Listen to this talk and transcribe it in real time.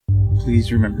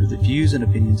Please remember, the views and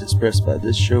opinions expressed by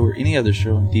this show or any other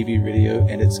show on DV Radio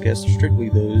and its guests are strictly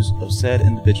those of said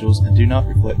individuals and do not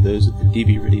reflect those of the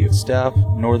DV Radio staff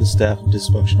nor the staff of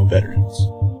Dysfunctional Veterans.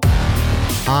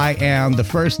 I am the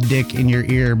first dick in your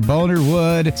ear, Boner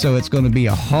Wood, so it's going to be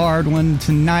a hard one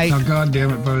tonight. Now, God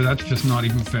damn it, Bo, that's just not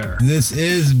even fair. This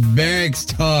is Barracks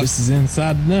Talk. This is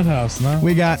inside the nut house now.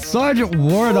 We got Sergeant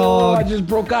War Dog. Oh, I just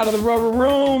broke out of the rubber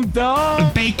room, dog.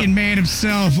 The Bacon Man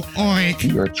himself, Oink.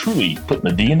 You are truly putting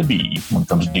the D in the B when it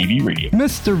comes to DV Radio.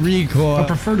 Mr. Recoil. I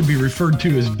prefer to be referred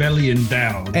to as belly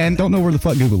endowed. And don't know where the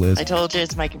fuck Google is. I told you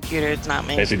it's my computer, it's not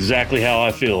me. That's exactly how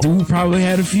I feel. We probably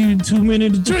had a few too many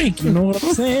to drink, you know what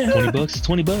I'm saying? $20 is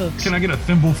 $20. Can I get a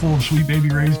thimble full of Sweet Baby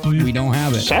Ray's, please? We don't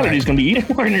have it. Saturday's going to be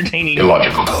even more entertaining.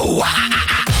 Illogical.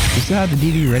 We still have the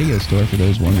DV radio store for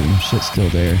those wondering. Shit's still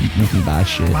there. You can buy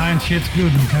shit. Mine shit's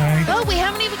good, okay? Oh, we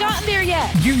haven't even gotten there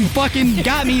yet. You fucking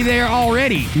got me there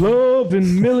already. Love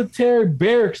and military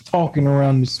barracks talking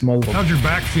around this motherfucker. How's your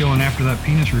back feeling after that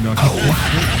penis reduction?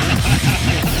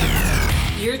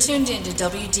 You're tuned in to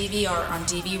WDVR on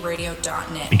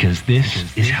DVRadio.net. Because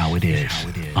this is how it is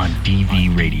on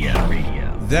DV Radio.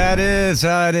 That is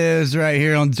how it is right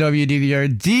here on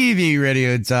WDVR,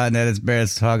 DVRadio.net. It's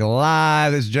Barrett's Talk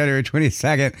Live. It's January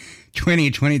 22nd,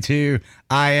 2022.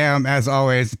 I am, as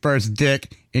always, the first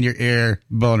dick in your ear,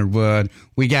 Boner Wood.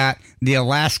 We got the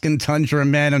Alaskan Tundra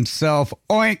Man himself,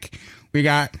 Oink. We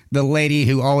got the lady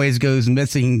who always goes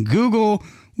missing, Google.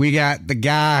 We got the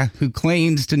guy who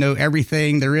claims to know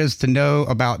everything there is to know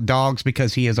about dogs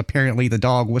because he is apparently the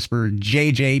dog whisperer,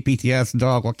 JJ, PTS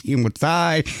dog, Joaquin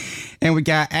Watsai. And we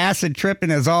got acid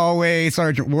tripping, as always,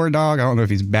 Sergeant War Dog. I don't know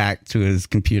if he's back to his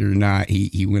computer or not.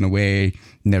 He went away,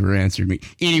 never answered me.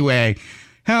 Anyway,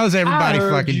 how's everybody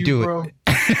fucking doing?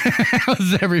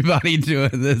 How's everybody doing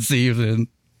this evening?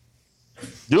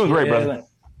 Doing great, brother.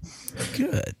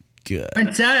 Good.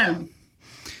 What's up?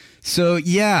 So,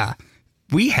 yeah.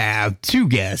 We have two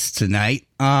guests tonight.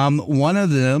 One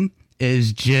of them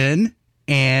is Jen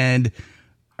and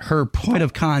her point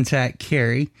of contact,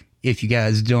 Carrie. If you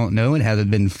guys don't know and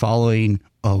haven't been following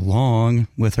along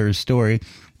with her story,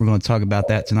 we're going to talk about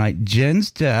that tonight.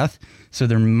 Jen's death. So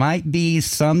there might be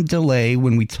some delay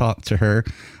when we talk to her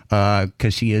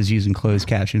because she is using closed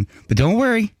caption. But don't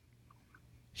worry.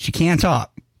 She can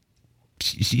talk.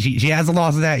 She hasn't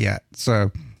lost that yet.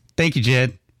 So thank you,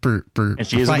 Jen. And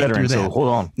she is a veteran, so hold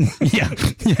on. yeah,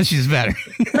 she's better.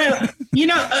 Well,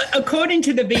 according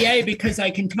to the VA, because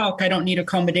I can talk, I don't need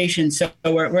accommodation. So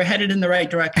we're headed in the right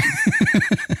direction.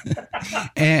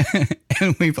 and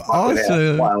we've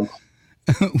also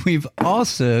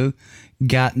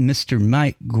got Mr.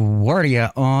 Mike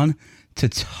Guardia on to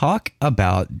talk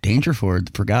about Dangerford,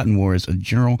 the Forgotten Wars of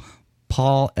General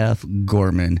Paul F.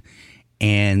 Gorman.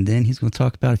 And then he's going to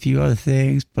talk about a few other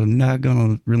things, but I'm not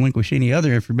going to relinquish any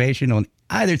other information on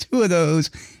either two of those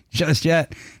just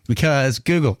yet because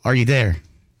Google, are you there?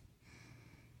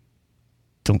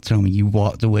 Don't tell me you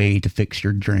walked away to fix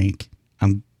your drink.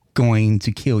 I'm going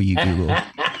to kill you, Google.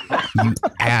 You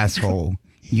asshole.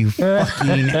 You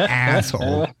fucking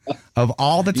asshole. Of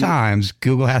all the times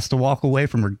Google has to walk away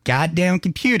from her goddamn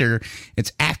computer,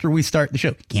 it's after we start the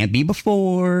show. Can't be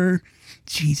before.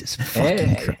 Jesus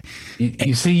fucking Christ.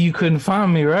 You see, you couldn't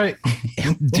find me, right?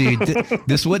 Dude,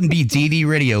 this wouldn't be DD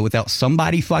Radio without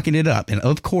somebody fucking it up. And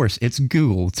of course, it's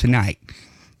Google tonight.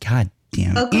 God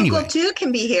damn it. Well, Google too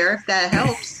can be here, if that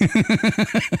helps.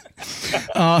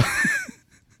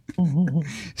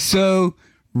 So,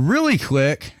 really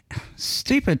quick,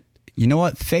 stupid. You know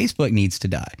what? Facebook needs to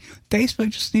die.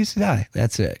 Facebook just needs to die.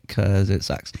 That's it, because it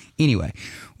sucks. Anyway,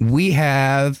 we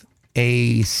have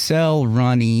a sale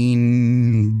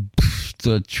running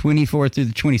the 24th through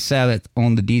the 27th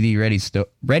on the DD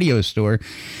Radio store,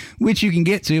 which you can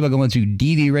get to by going to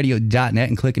dvradio.net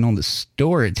and clicking on the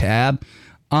store tab.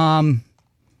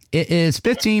 It is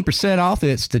 15% off.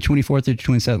 It's the 24th through the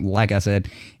 27th. Like I said,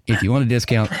 if you want a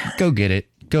discount, go get it.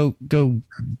 Go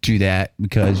do that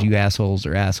because you assholes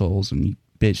are assholes and you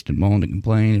bitched and moaned and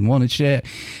complained and wanted shit,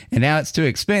 and now it's too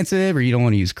expensive, or you don't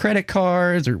want to use credit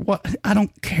cards, or what. I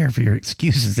don't care for your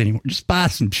excuses anymore. Just buy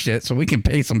some shit so we can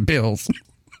pay some bills.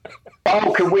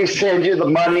 Oh, can we send you the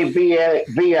money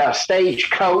via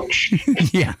Stagecoach?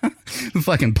 Yeah,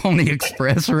 fucking Pony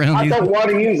Express around. I don't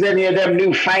want to use any of them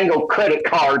newfangled credit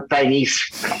card thingies.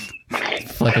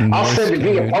 I'll send it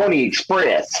via Pony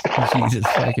Express. Jesus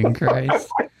fucking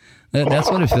Christ.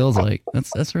 That's what it feels like.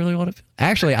 That's really what it feels.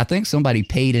 Actually, I think somebody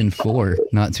paid in full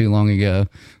not too long ago,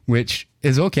 which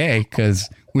is okay because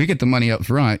we get the money up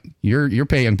front. You're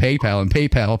paying PayPal, and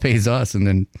PayPal pays us, and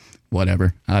then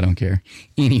whatever. I don't care.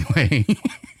 Anyway.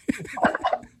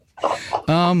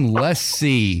 Let's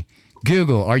see.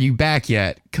 Google, are you back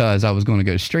yet? Because I was going to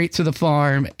go straight to the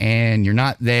farm, and you're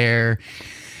not there.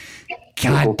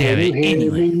 God damn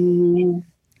it.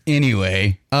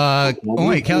 Anyway.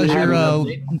 Wait, how's your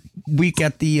week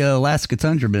at the Alaska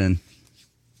Tundra been?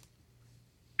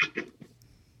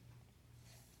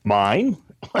 Mine?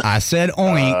 I said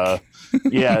oink.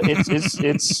 Yeah,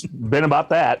 it's been about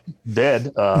that.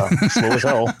 Dead. Slow as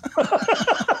hell.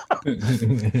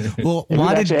 Well,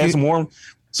 why did had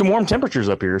some warm temperatures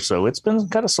up here, so it's been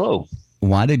kind of slow.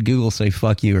 Why did Google say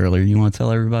fuck you earlier? You want to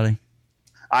tell everybody?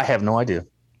 I have no idea.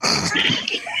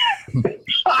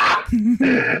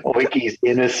 Wiki's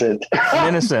innocent.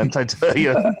 Innocent, I tell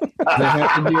you. There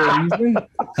have to be a reason.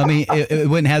 I mean, it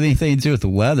wouldn't have anything to do with the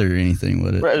weather or anything,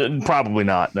 would it? Probably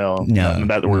not. No.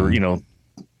 That we're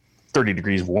 30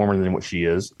 degrees warmer than what she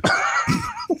is.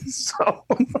 So.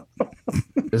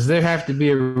 Does there have to be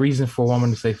a reason for a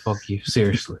woman to say "fuck you"?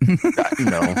 Seriously?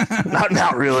 No,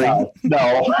 not really.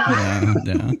 No.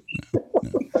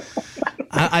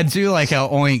 I do like how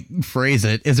Oink phrase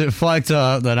it. Is it fucked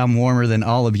up that I'm warmer than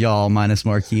all of y'all minus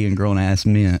Marquis and grown ass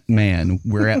man?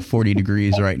 We're at 40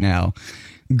 degrees right now.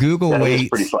 Google waits.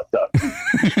 Pretty fucked up.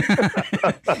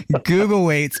 Google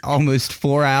waits almost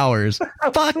 4 hours.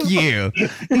 Fuck you.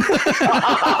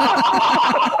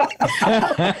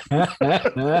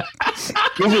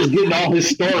 Google's getting all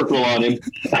historical on him.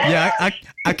 Yeah,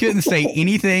 I couldn't say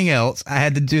anything else. I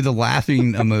had to do the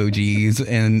laughing emojis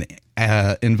and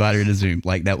invite her to Zoom.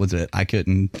 Like, that was it. I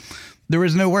couldn't. There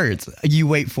was no words. You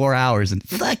wait 4 hours and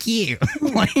fuck you.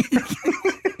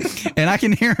 And I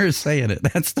can hear her saying it.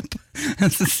 That's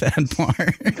the sad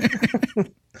part.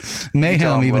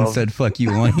 Mayhem even said "fuck you,"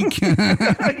 Oink.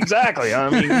 Exactly. I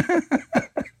mean,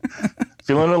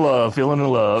 feeling the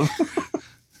love.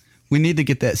 We need to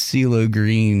get that CeeLo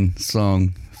Green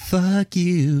song. Fuck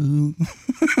you.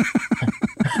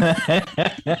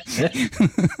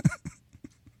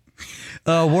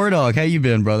 War Dog, how you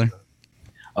been, brother?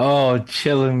 Oh,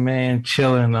 chilling, man,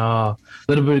 chilling.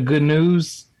 Little bit of good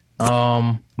news.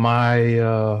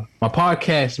 My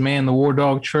podcast, man, the War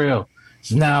Dog Trail,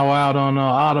 is now out on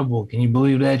Audible. Can you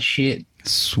believe that shit?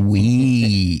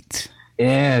 Sweet.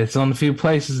 Yeah, it's on a few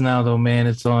places now, though, man.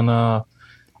 It's on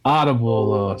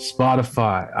Audible,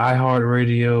 Spotify,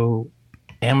 iHeartRadio,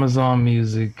 Amazon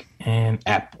Music, and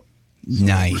Apple.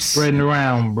 Nice. Spreading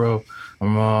around, bro.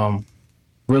 I'm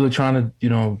really trying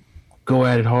to, go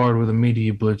at it hard with a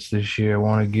media blitz this year. I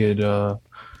want to get the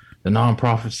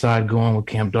nonprofit side going with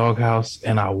Camp Doghouse,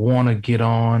 and I want to get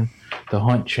on the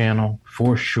Hunt channel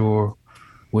for sure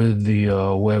with the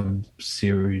web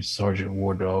series Sergeant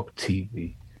War Dog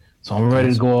TV. So I'm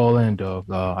ready to go all in, dog.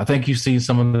 I think you've seen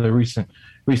some of the recent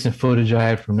footage I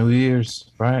had from New Year's,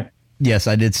 right? Yes,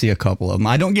 I did see a couple of them.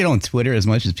 I don't get on Twitter as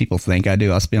much as people think I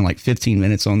do. I spend like 15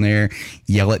 minutes on there,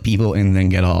 yell at people, and then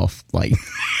get off. Like,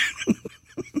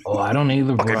 oh, I don't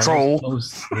either, bro. Control.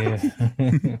 Yeah.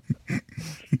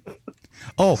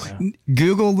 Oh,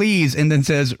 Google leaves and then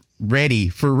says, ready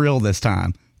for real this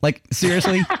time. Like,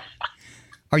 seriously?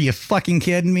 Are you fucking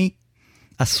kidding me?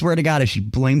 I swear to God, if she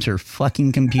blames her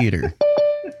fucking computer.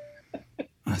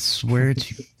 I swear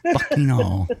to fucking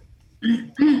all.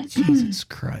 Jesus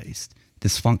Christ.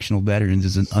 Dysfunctional veterans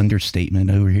is an understatement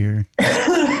over here.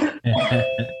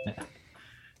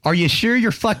 Are you sure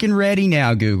you're fucking ready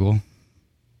now, Google?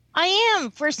 I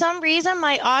am. For some reason,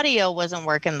 my audio wasn't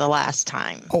working the last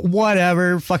time. Oh,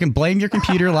 whatever. Fucking blame your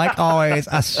computer like always.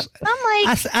 I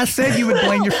said you would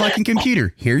blame your fucking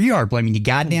computer. Here you are blaming your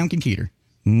goddamn computer.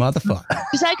 Motherfucker.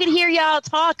 Because I could hear y'all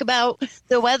talk about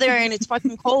the weather and it's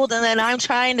fucking cold, and then I'm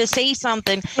trying to say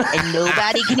something and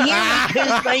nobody can hear me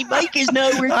because my mic is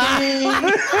not working.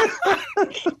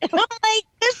 And I'm like,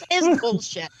 this is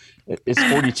bullshit. It's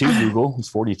 42, Google. It's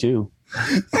 42.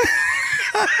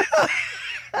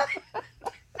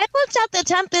 I looked at the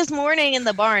temp this morning in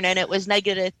the barn and it was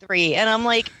 -3. And I'm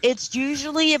like, it's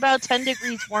usually about 10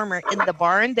 degrees warmer in the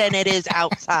barn than it is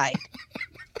outside.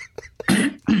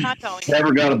 I'm not going.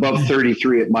 Never got above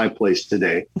 33 at my place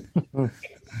today.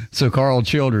 So Carl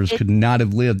Childers could not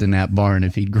have lived in that barn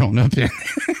if he'd grown up in it.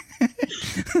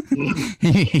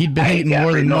 He'd been eating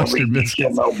more than mustard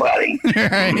biscuits. Nobody.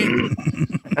 Right.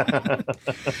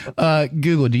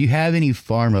 Google, do you have any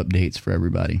farm updates for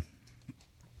everybody?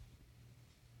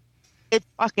 It's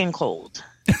fucking cold.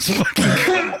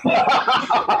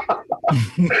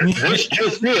 This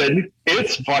just in.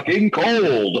 It's fucking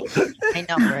cold. I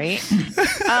know, right?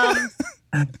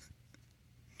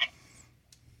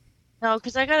 No,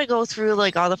 because I got to go through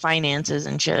like all the finances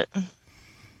and shit.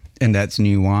 And that's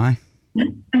new. Why?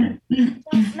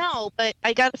 No, but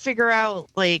I got to figure out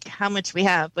like how much we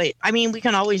have. But I mean, we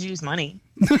can always use money.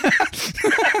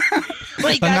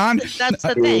 Like that's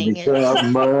the thing.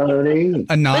 Money.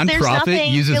 A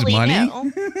nonprofit uses really money.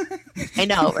 New. I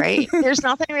know, right? There's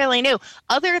nothing really new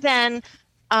other than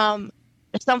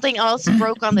something else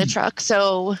broke on the truck.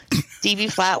 So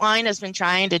DV Flatline has been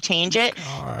trying to change it,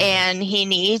 and he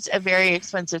needs a very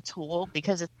expensive tool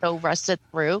because it's so rusted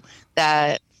through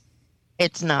that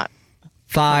it's not.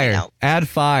 Fire. Add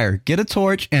fire. Get a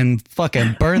torch and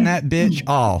fucking burn that bitch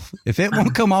off. If it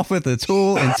won't come off with a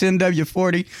tool and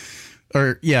 10W40,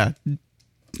 or yeah,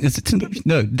 is it 10W?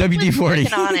 No, WD-40.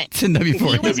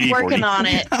 10W40. He was working on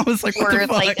it I was like, for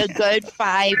like a good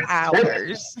 5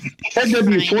 hours.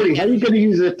 10W40. How are you going to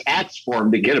use a tax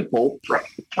form to get a bolt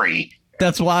free?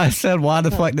 That's why I said, why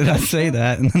the fuck did I say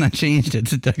that? And then I changed it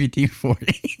to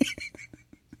WD-40.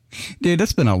 Dude,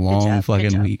 it's been a long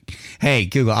fucking week. Hey,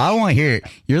 Google, I want to hear it.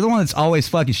 You're the one that's always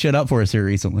fucking shit up for us here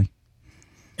recently.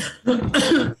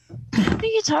 What are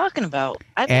you talking about?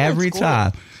 Every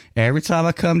time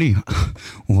I come to you,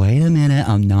 wait a minute,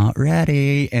 I'm not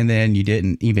ready. And then you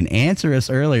didn't even answer us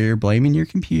earlier, blaming your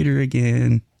computer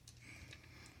again.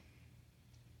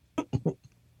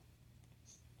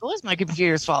 It was my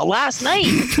computer's fault. Last night,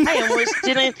 I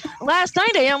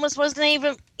almost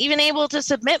wasn't even able to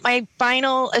submit my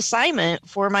final assignment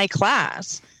for my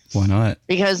class. Why not?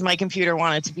 Because my computer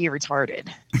wanted to be retarded.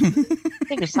 I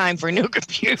think it's time for a new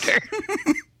computer.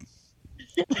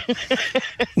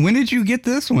 When did you get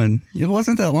this one? It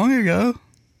wasn't that long ago.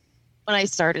 When I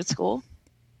started school.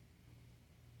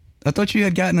 I thought you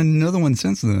had gotten another one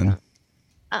since then.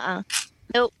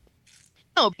 Nope.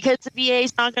 No, because the VA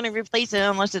is not going to replace it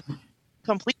unless it's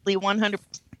completely 100%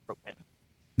 broken.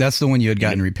 That's the one you had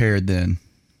gotten repaired then.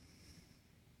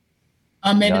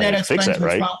 Maybe that explains what's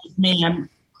right? wrong with me.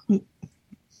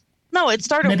 No, it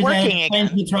started working again.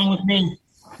 What's wrong with me?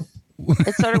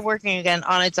 It started working again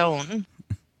on its own.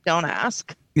 Don't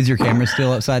ask. Is your camera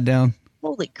still upside down?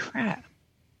 Holy crap.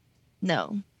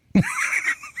 No.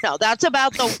 No, that's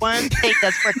about the one thing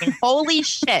that's freaking holy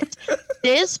shit.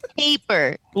 This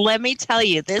paper, let me tell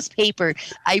you, this paper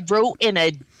I wrote in a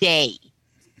day.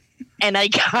 And I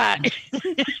got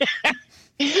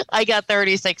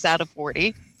 36 out of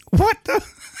 40. What the?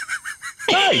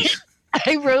 Nice.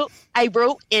 I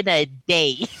wrote in a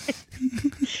day.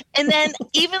 And then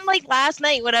even like last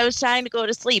night when I was trying to go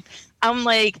to sleep, I'm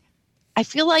like, I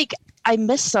feel like I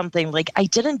missed something. Like I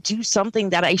didn't do something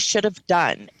that I should have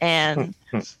done. And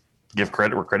give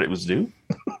credit where credit was due.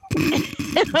 You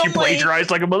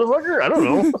plagiarized like a motherfucker? I don't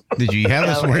know. Did you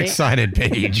have a more excited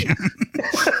page?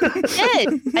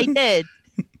 I did.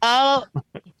 Oh,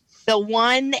 the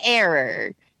one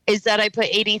error is that I put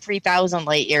 83,000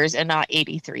 light years and not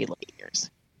 83 light years.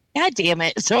 God damn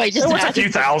it. So I just what's a few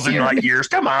thousand light years?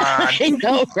 Come on. I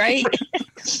know, right?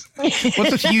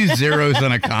 What's a few zeros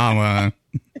and a comma?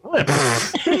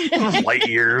 Light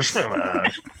years. Come on.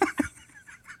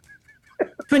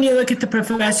 When you look at the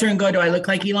professor and go, do I look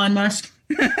like Elon Musk?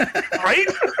 Right?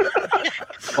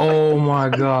 Oh my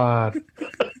God.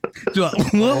 Do I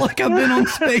look like I've been on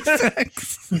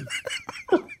SpaceX?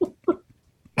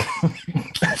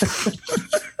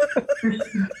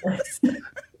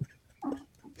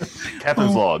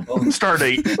 Captain's log. Star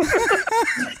date.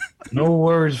 No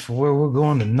words for where we're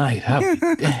going tonight.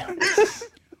 Damn.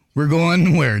 We're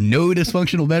going where no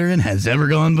dysfunctional veteran has ever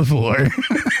gone before.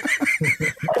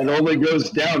 It only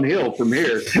goes downhill from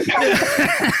here.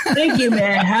 Thank you,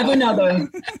 man. Have another.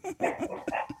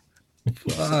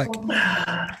 Fuck.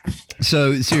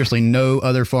 So, seriously, no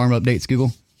other farm updates,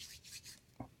 Google?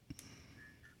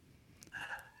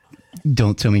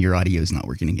 Don't tell me your audio is not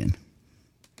working again.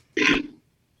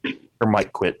 Or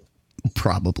might quit.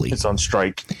 Probably. It's on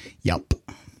strike. Yep.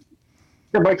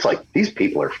 Your mic's like, these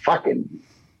people are fucking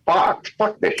fucked.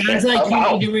 Fuck this shit.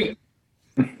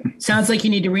 Sounds like you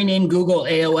need to rename Google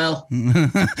AOL.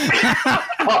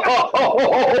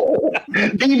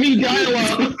 DV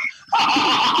dial-up.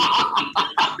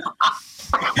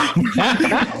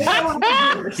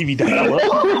 TV dial-up.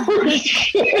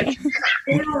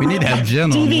 We need to have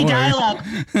Jen on TV board. dial-up.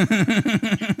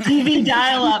 TV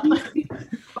dial-up.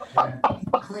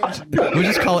 We'll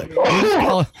just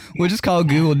call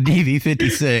Google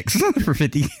DV56 for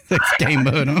 56 game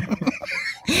modem.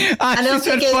 I don't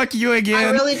think fuck you again.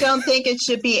 I really don't think it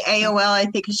should be AOL. I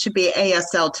think it should be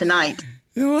ASL tonight.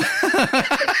 You're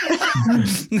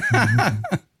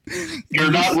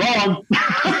not wrong.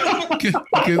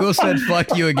 Google said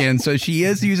fuck you again, so she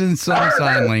is using some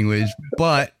sign language,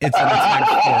 but it's in the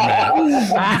text format.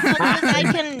 I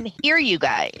can hear you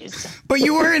guys. But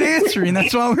you weren't answering.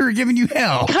 That's why we were giving you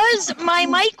hell. Because my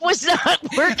mic was not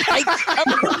working.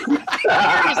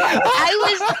 I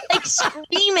was like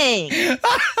screaming.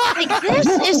 Like, this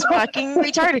is fucking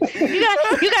retarded.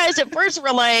 You guys at first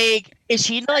were like, is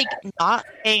she like not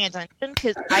paying attention?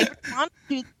 Because I responded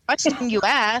to the question you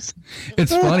asked.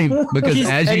 It's funny because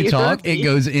as you talk, it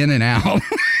goes in and out.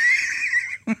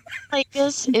 Like,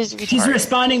 this is retarded. She's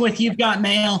responding with "You've got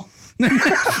mail." Oh,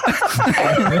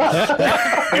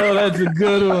 that's a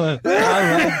good one.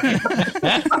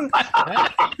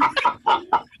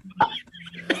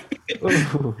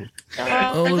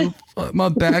 Oh, fuck, my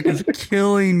back is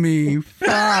killing me.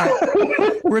 Fuck.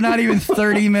 We're not even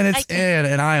 30 minutes in,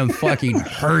 and I am fucking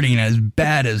hurting as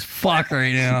bad as fuck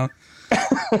right now.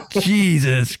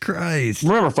 Jesus Christ.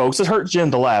 Remember, folks, it hurts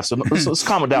Jen to laugh, so let's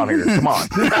calm it down here. Come on.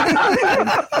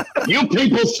 You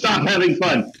people stop having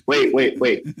fun. Wait.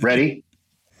 Ready?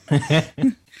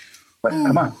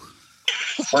 Come on.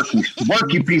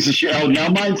 Work, you piece of shit. Oh, now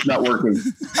mine's not working.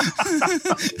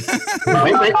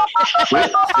 Wait.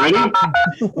 Ready?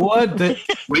 What the?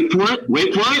 Wait for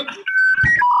it.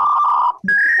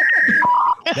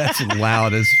 That's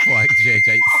loud as fuck,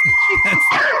 JJ. That's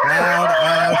loud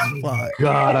as fuck.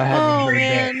 God, I haven't heard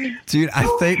that. Dude, I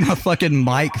think my fucking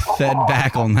mic fed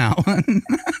back on that one.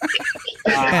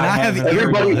 And I have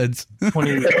earbuds.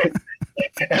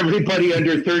 Everybody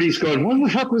under 30 is going, what the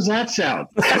fuck was that sound?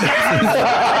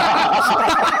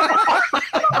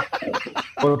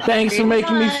 Well, thanks for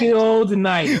making me feel old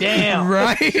tonight. Damn.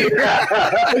 Right?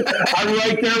 I'm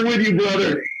right there with you,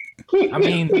 brother. I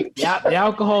mean, the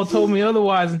alcohol told me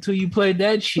otherwise until you played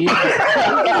that shit. Fucking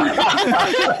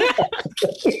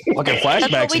flashbacks.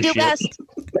 That's what we do and shit. best.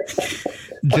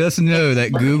 Just know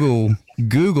that Google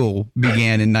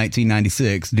began in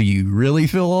 1996. Do you really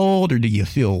feel old or do you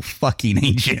feel fucking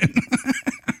ancient?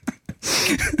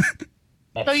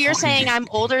 So you're saying I'm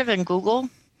older than Google?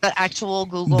 The actual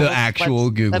Google? The actual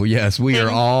Google, yes. We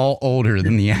are all older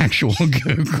than the actual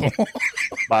Google.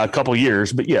 By a couple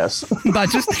years, but yes. But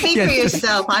just Speak for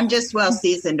yourself. I'm just well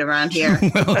seasoned around here.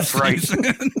 That's right.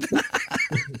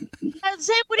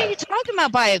 What are you talking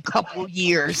about by a couple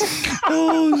years?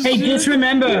 Hey, just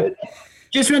remember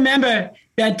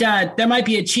that there might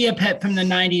be a Chia Pet from the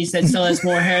 90s that still has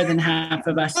more hair than half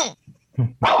of us.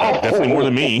 Definitely more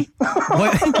than me.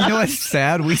 What, you know what's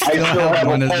sad? We still have have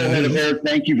one a of full head of those. hair.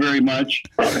 Thank you very much.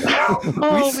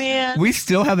 Oh, man. We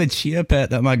still have a Chia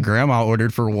Pet that my grandma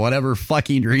ordered for whatever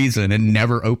fucking reason and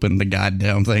never opened the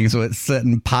goddamn thing. So it's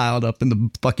sitting piled up in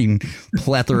the fucking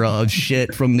plethora of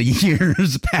shit from the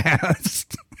years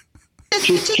past.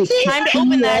 Time to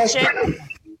open that shit.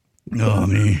 Oh,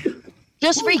 man.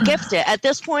 Just re-gift it. At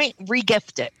this point,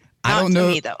 re-gift it. I don't know.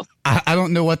 Me, though. I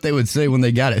don't know what they would say when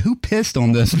they got it. Who pissed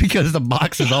on this? Because the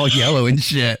box is all yellow and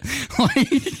shit. Like,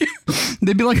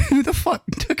 they'd be like, "Who the fuck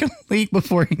took a leak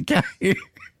before he got here?"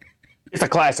 It's a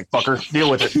classic, fucker. Deal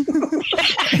with it.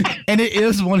 And it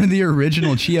is one of the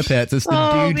original Chia Pets. It's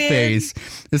the dude man. face.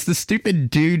 It's the stupid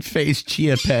dude face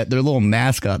Chia Pet. Their little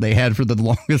mascot they had for the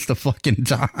longest of fucking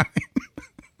time.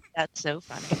 That's so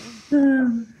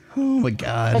funny. Oh my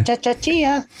god.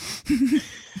 Chia.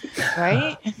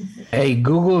 Right? Hey,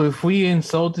 Google, if we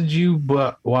insulted you,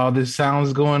 but while this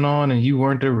sound's going on and you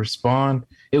weren't to respond,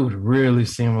 it would really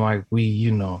seem like we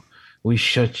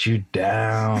shut you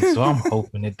down. So I'm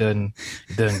hoping it doesn't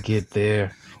get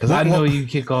there. Because I know you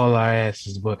kick all our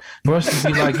asses, but for us to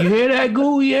be like, you hear that,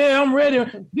 Google? Yeah, I'm ready.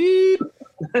 Beep.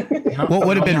 What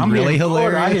would have been really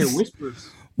hilarious? I hear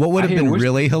whispers. What would have been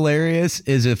really hilarious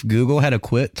is if Google had to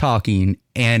quit talking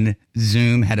and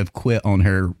Zoom had to quit on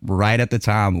her right at the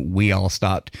time we all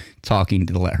stopped talking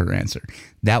to let her answer.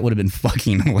 That would have been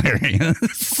fucking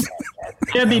hilarious.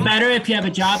 It'd be better if you have a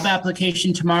job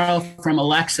application tomorrow from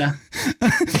Alexa.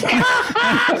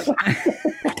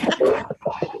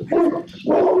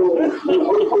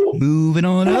 Moving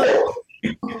on up.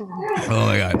 Oh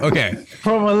my god. Okay.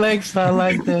 From Alexa, I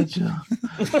like that job.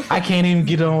 I can't even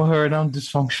get on with her and I'm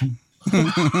dysfunctional.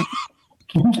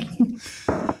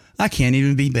 I can't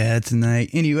even be bad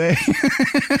tonight. Anyway.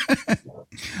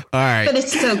 All right. But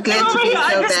it's so good to be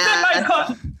so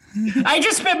bad. I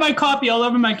just spit my copy all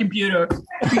over my computer.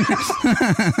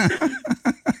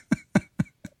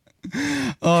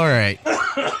 All right.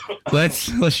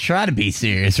 Let's try to be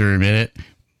serious for a minute.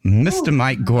 Mr.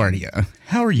 Mike Guardia,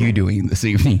 how are you doing this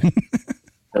evening?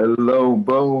 Hello,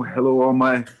 Bo. Hello, all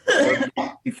my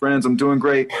friends. I'm doing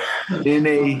great.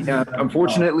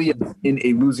 Unfortunately, in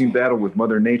a losing battle with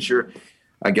Mother Nature,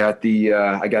 I got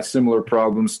similar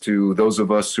problems to those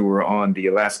of us who are on the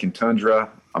Alaskan tundra.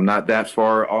 I'm not that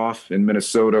far off in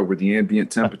Minnesota, where the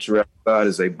ambient temperature outside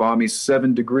is a balmy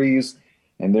 7 degrees,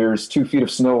 and there's 2 feet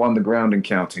of snow on the ground and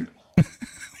counting.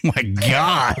 Oh my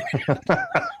God.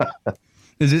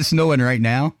 Is it snowing right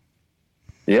now?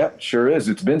 Yeah, sure is.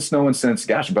 It's been snowing since,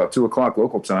 about 2 o'clock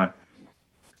local time.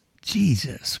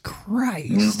 Jesus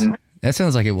Christ. Mm-hmm. That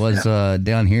sounds like it was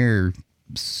down here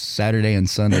Saturday and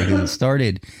Sunday. It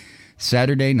started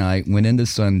Saturday night, went into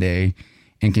Sunday,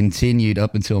 and continued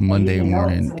up until Monday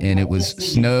morning. And it was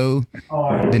snow,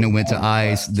 then it went to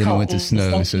ice, then it went to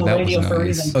snow. So that was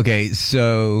nice. Okay,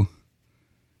 so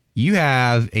you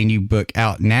have a new book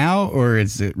out now, or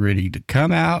is it ready to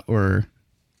come out, or?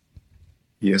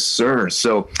 Yes, sir.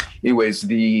 So anyways,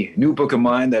 the new book of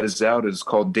mine that is out is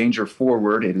called Danger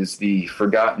Forward. It is the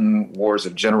Forgotten Wars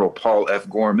of General Paul F.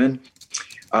 Gorman.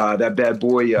 That bad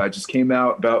boy just came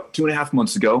out about 2.5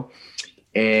 months ago.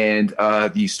 And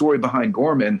the story behind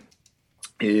Gorman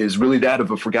is really that of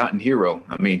a forgotten hero.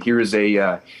 I mean, here's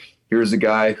a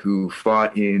guy who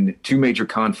fought in 2 major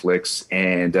conflicts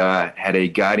and had a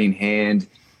guiding hand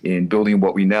in building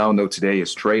what we now know today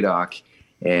as TRADOC,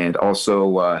 and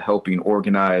also helping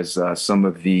organize some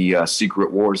of the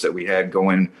secret wars that we had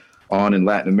going on in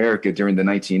Latin America during the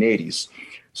 1980s.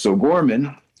 So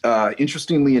Gorman,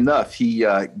 interestingly enough, he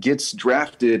gets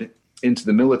drafted into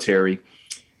the military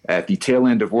at the tail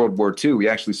end of World War II. He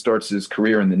actually starts his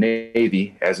career in the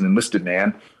Navy as an enlisted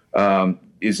man,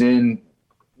 is in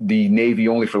the Navy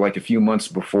only for like a few months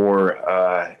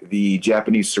before the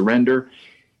Japanese surrender.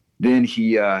 Then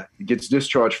he gets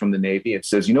discharged from the Navy and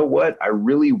says, you know what, I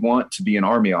really want to be an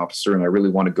Army officer and I really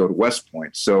want to go to West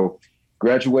Point. So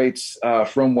graduates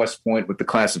from West Point with the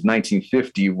class of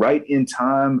 1950, right in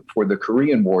time for the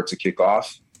Korean War to kick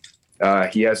off.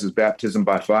 He has his baptism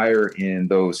by fire in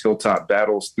those hilltop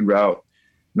battles throughout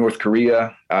North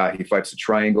Korea. He fights at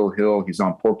Triangle Hill. He's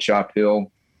on Pork Chop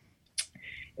Hill,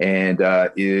 and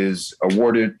is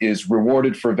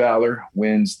rewarded for valor.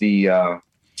 Wins the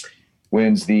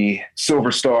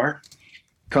Silver Star.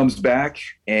 Comes back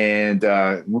and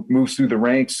moves through the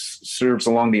ranks. Serves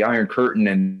along the Iron Curtain,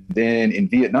 and then in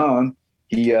Vietnam,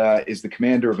 he is the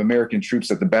commander of American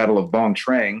troops at the Battle of Bong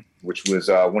Trang, which was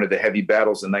one of the heavy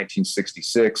battles in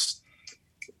 1966,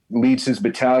 leads his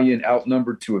battalion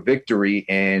outnumbered to a victory,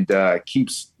 and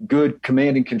keeps good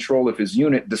command and control of his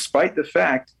unit, despite the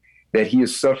fact that he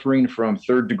is suffering from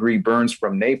 3rd-degree burns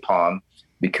from napalm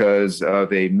because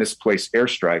of a misplaced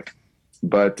airstrike.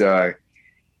 But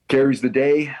carries the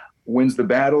day, wins the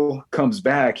battle, comes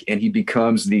back, and he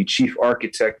becomes the chief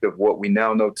architect of what we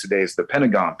now know today as the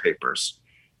Pentagon Papers.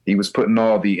 He was putting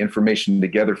all the information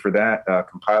together for that,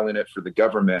 compiling it for the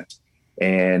government,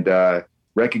 and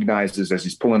recognizes as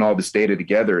he's pulling all this data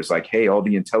together, is like, hey, all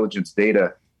the intelligence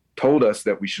data told us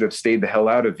that we should have stayed the hell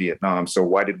out of Vietnam. So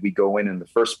why did we go in the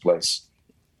first place?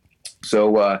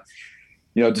 So,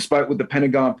 despite what the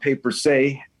Pentagon Papers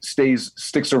say,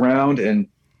 sticks around, and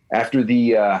after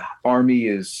the Army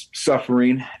is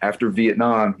suffering after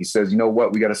Vietnam, he says, you know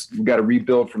what, we got to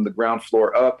rebuild from the ground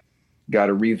floor up, got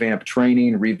to revamp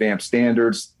training, revamp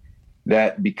standards.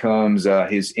 That becomes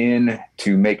his in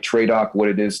to make TRADOC what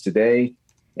it is today.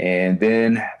 And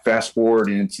then fast forward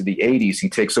into the 80s, he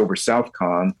takes over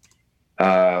Southcom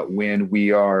when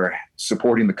we are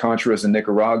supporting the Contras in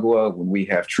Nicaragua, when we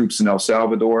have troops in El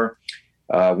Salvador,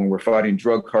 when we're fighting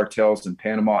drug cartels in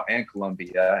Panama and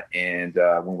Colombia, and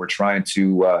when we're trying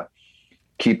to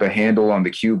keep a handle on the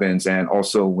Cubans, and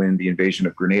also when the invasion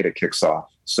of Grenada kicks off.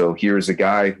 So here's a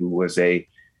guy who was a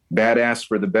badass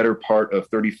for the better part of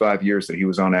 35 years that he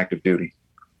was on active duty.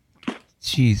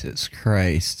 Jesus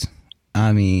Christ.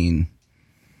 I mean,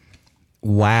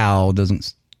 WoW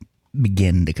doesn't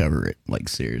begin to cover it. Like,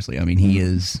 seriously. I mean, he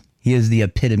is the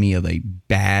epitome of a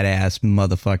badass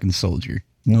motherfucking soldier.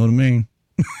 You know what I mean?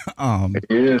 It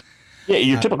is. Yeah,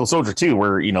 your typical soldier too,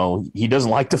 where he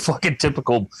doesn't like the fucking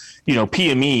typical,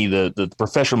 PME, the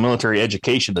professional military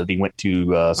education that he went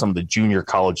to, some of the junior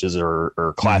colleges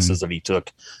or classes that he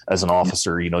took as an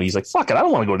officer. He's like, fuck it, I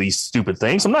don't want to go to these stupid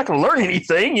things. I'm not going to learn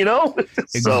anything. So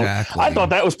Exactly. I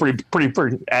thought that was pretty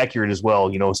accurate as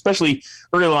well. Especially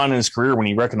early on in his career when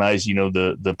he recognized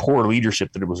the poor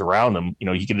leadership that it was around him.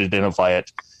 He could identify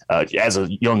it as a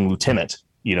young lieutenant.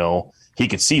 He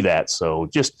could see that. So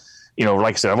just.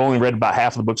 Like I said, I've only read about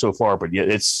half of the book so far, but yeah,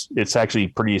 it's actually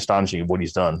pretty astonishing what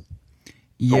he's done.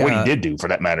 Yeah. Or what he did do, for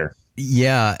that matter.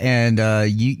 Yeah, and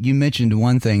you mentioned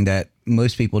one thing that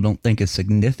most people don't think is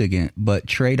significant, but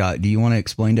TRADOC, do you want to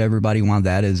explain to everybody why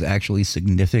that is actually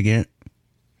significant?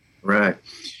 Right.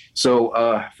 So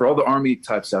for all the Army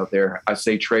types out there, I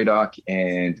say TRADOC,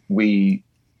 and we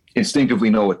instinctively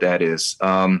know what that is.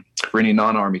 For any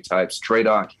non-Army types,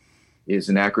 TRADOC is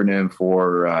an acronym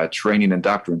for Training and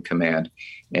Doctrine Command.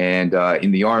 And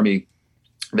in the Army,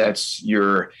 that's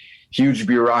your huge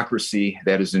bureaucracy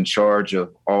that is in charge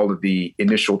of all of the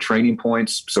initial training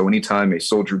points. So anytime a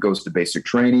soldier goes to basic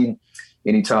training,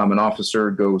 anytime an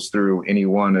officer goes through any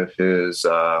one of his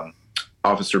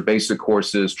officer basic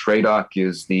courses, TRADOC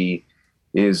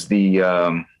is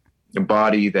the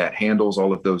body that handles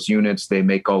all of those units. They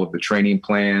make all of the training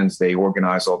plans. They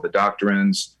organize all the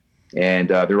doctrines, and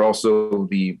they're also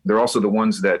the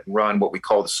ones that run what we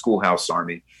call the schoolhouse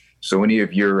army. So any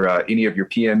of your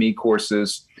PME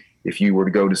courses, if you were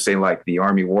to go to, say, like the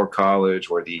Army War College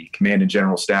or the Command and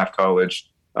General Staff College,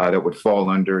 that would fall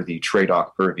under the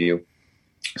TRADOC purview.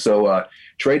 So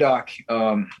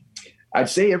TRADOC, I'd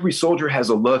say every soldier has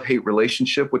a love-hate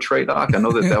relationship with TRADOC. I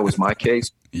know that was my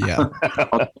case. Yeah.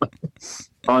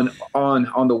 On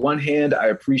the one hand, I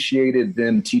appreciated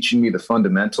them teaching me the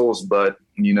fundamentals, but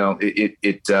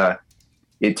it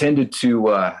tended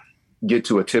to get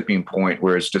to a tipping point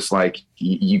where it's just like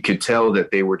you could tell that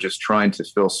they were just trying to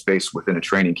fill space within a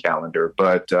training calendar.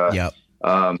 But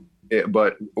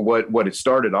but what it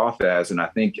started off as, and I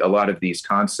think a lot of these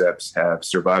concepts have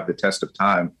survived the test of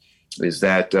time, is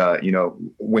that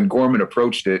when Gorman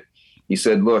approached it, he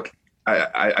said, "Look,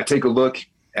 I take a look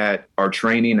at our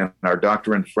training and our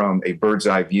doctrine from a bird's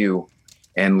eye view,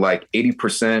 and like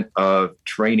 80% of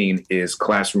training is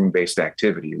classroom-based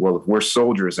activity. Well, if we're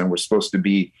soldiers and we're supposed to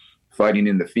be fighting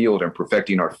in the field and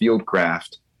perfecting our field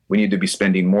craft, we need to be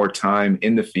spending more time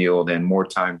in the field and more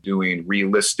time doing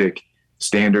realistic,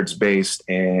 standards-based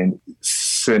and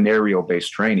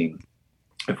scenario-based training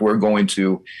if we're going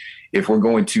to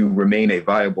remain a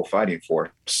viable fighting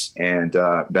force." And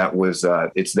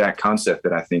it's that concept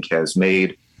that I think has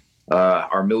made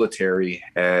our military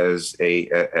as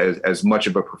much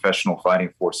of a professional fighting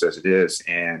force as it is,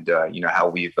 and how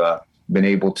we've been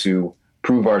able to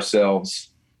prove ourselves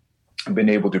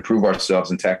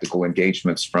in tactical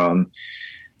engagements from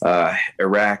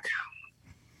Iraq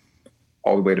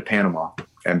all the way to Panama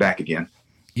and back again.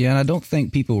 Yeah, and I don't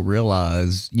think people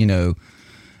realize,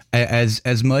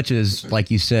 as much as, like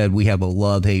you said, we have a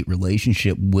love-hate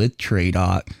relationship with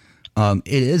TRADOC,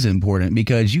 it is important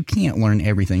because you can't learn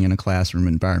everything in a classroom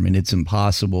environment. It's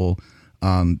impossible.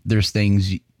 There's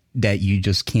things that you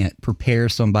just can't prepare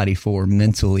somebody for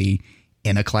mentally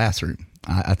in a classroom.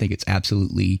 I think it's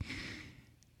absolutely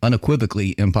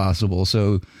unequivocally impossible.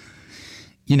 So,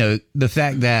 the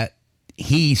fact that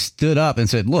he stood up and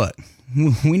said, "Look,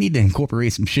 we need to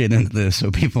incorporate some shit into this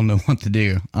so people know what to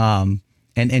do."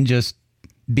 And just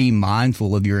be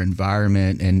mindful of your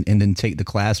environment and then take the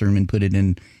classroom and put it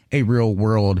in a real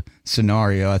world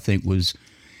scenario, I think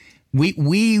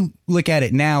we look at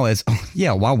it now as, oh,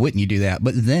 yeah, why wouldn't you do that?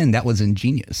 But then that was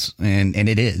ingenious. And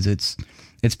it is.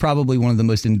 It's probably one of the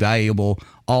most invaluable,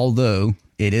 although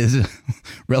it is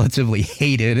relatively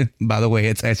hated by the way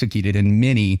it's executed in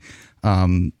many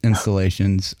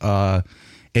installations.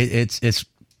 It's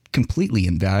completely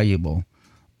invaluable.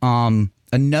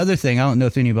 Another thing, I don't know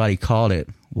if anybody caught it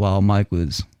while Mike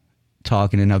was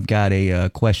talking, and I've got a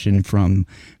question from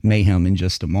Mayhem in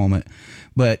just a moment,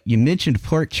 but you mentioned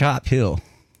Pork Chop Hill.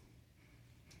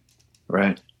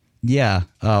 Right. Yeah.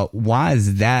 Why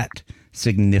is that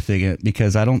significant?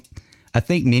 Because I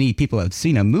think many people have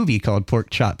seen a movie called Pork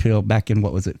Chop Hill back in,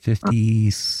 what was it,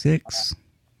 56?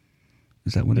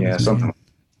 Is that what it was? Yeah, something.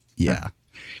 Yeah.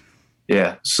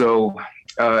 Yeah. So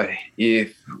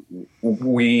if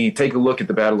we take a look at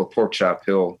the Battle of Pork Chop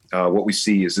Hill, what we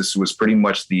see is this was pretty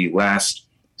much the last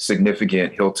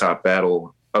significant hilltop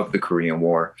battle of the Korean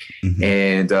War. Mm-hmm.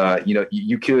 And,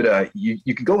 you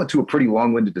could go into a pretty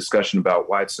long-winded discussion about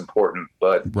why it's important,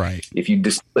 but right. If you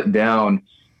distill it down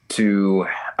to,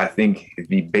 I think,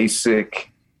 the basic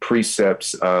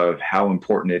precepts of how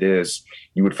important it is,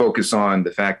 you would focus on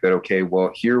the fact that, okay,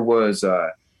 well, here was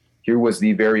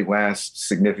the very last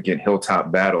significant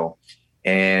hilltop battle.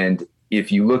 And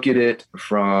if you look at it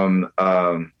from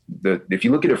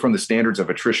the standards of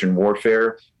attrition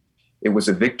warfare, it was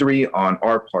a victory on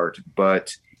our part,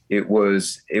 but it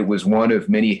was one of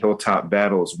many hilltop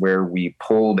battles where we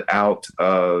pulled out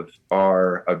of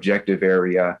our objective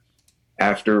area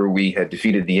after we had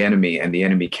defeated the enemy, and the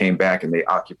enemy came back and they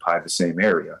occupied the same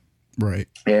area. Right.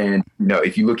 And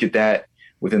if you look at that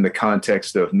within the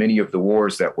context of many of the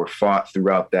wars that were fought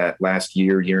throughout that last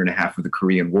year and a half of the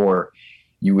Korean War,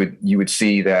 you would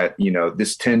see that,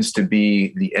 this tends to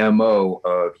be the MO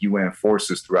of UN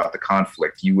forces throughout the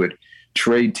conflict. You would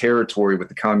trade territory with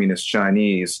the communist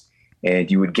Chinese,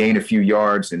 and you would gain a few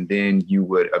yards, and then you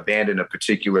would abandon a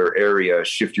particular area,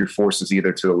 shift your forces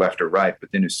either to the left or right.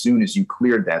 But then as soon as you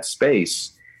cleared that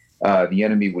space, the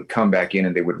enemy would come back in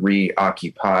and they would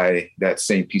reoccupy that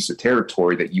same piece of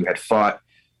territory that you had fought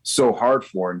so hard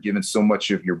for and given so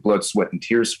much of your blood, sweat, and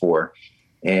tears for.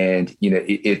 And, you know,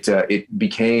 it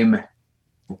became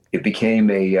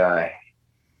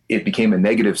a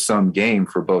negative sum game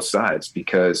for both sides,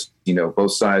 because, you know,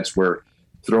 both sides were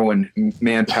throwing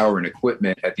manpower and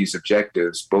equipment at these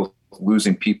objectives, both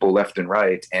losing people left and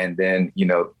right. And then, you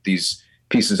know, these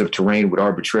pieces of terrain would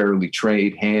arbitrarily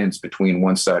trade hands between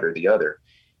one side or the other.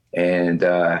 And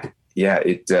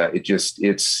it's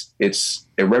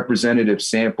a representative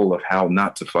sample of how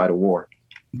not to fight a war.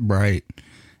 Right.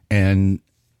 And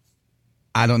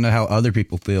I don't know how other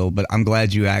people feel, but I'm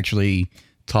glad you actually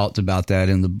talked about that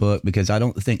in the book, because I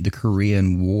don't think the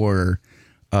Korean War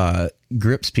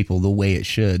grips people the way it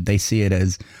should. They see it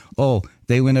as, oh,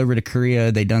 they went over to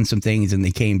Korea, they done some things, and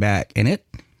they came back, and it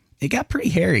got pretty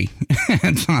hairy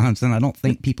at times, and I don't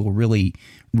think people really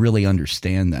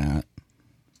understand that.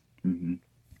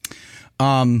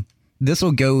 Mm-hmm. This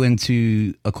will go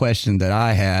into a question that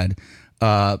I had,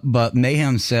 but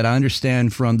Mayhem said, I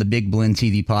understand from the Big Blend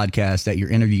TV podcast that your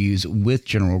interviews with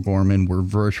General Gorman were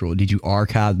virtual. Did you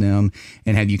archive them,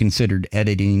 and have you considered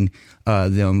editing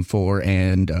them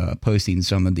and posting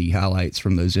some of the highlights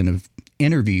from those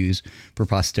interviews for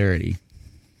posterity?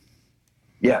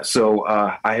 Yeah, so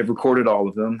I have recorded all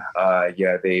of them.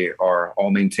 They are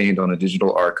all maintained on a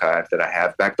digital archive that I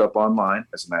have backed up online,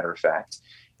 as a matter of fact.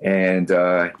 And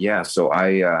so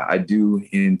I do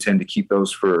intend to keep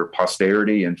those for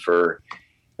posterity, and for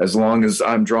as long as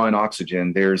I'm drawing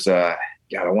oxygen. There's, I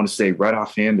want to say right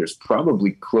offhand, there's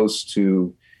probably close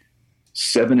to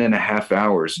 7.5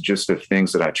 hours just of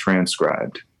things that I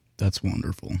transcribed. That's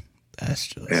wonderful. That's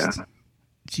just,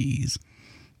 geez.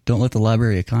 Don't let the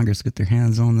Library of Congress get their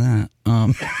hands on that.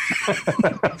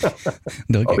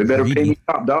 They better pay me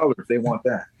top dollar if they want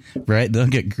that. Right? They'll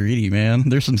get greedy, man.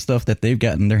 There's some stuff that they've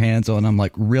gotten their hands on. I'm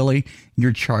like, really?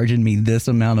 You're charging me this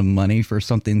amount of money for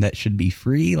something that should be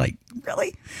free? Like,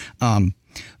 really?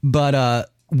 But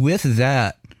with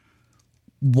that,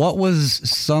 what was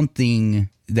something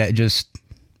that just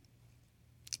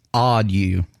awed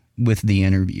you with the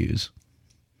interviews?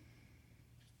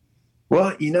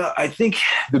 Well, I think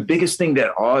the biggest thing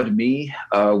that awed me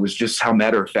was just how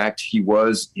matter of fact he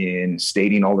was in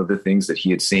stating all of the things that he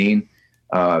had seen.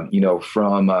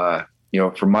 From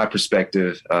my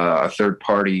perspective, a third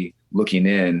party looking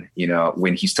in,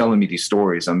 when he's telling me these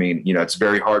stories, I mean, it's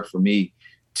very hard for me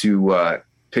to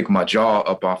pick my jaw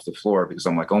up off the floor, because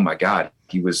I'm like, oh my God,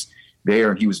 he was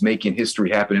there and he was making history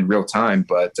happen in real time.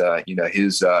 But,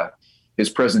 his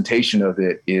presentation of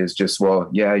it is just,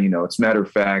 it's matter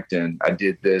of fact, and I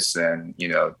did this, and,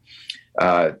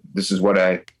 this is what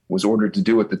I was ordered to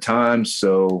do at the time.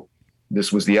 So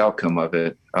this was the outcome of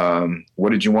it.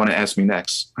 What did you want to ask me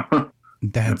next?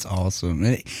 That's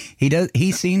awesome.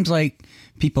 He seems like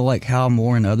people like Hal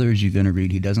Moore and others you've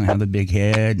interviewed. He doesn't have a big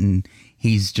head, and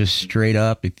he's just straight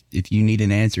up. If you need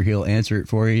an answer, he'll answer it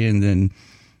for you. And then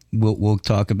we'll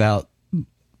talk about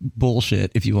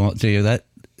bullshit if you want to.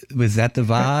 Was that the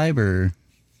vibe, or?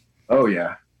 Oh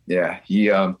yeah. Yeah.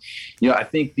 He, I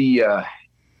think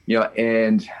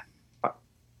and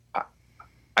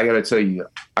I got to tell you,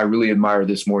 I really admire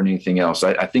this more than anything else.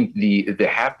 I think the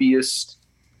happiest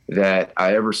that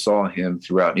I ever saw him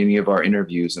throughout any of our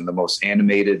interviews, and the most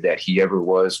animated that he ever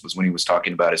was when he was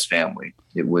talking about his family.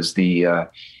 It was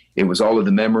all of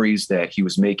the memories that he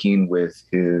was making with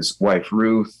his wife,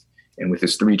 Ruth, and with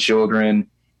his 3 children.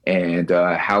 And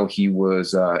how he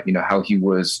was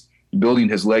building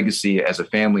his legacy as a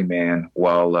family man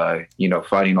while,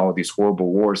 fighting all of these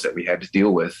horrible wars that we had to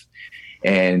deal with.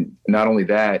 And not only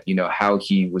that, how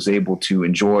he was able to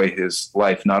enjoy his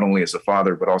life, not only as a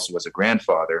father, but also as a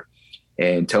grandfather,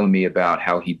 and telling me about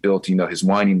how he built, his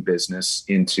wining business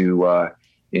into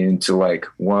like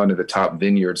one of the top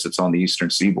vineyards that's on the Eastern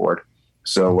Seaboard.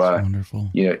 So,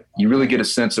 wonderful. You really get a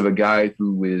sense of a guy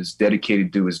who is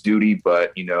dedicated to his duty,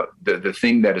 but, the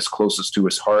thing that is closest to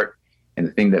his heart and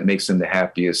the thing that makes him the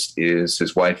happiest is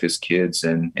his wife, his kids,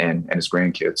 and his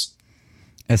grandkids.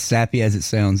 As sappy as it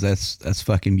sounds, that's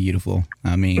fucking beautiful.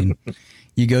 I mean,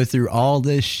 you go through all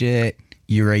this shit,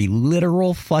 you're a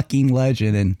literal fucking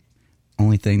legend, and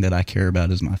only thing that I care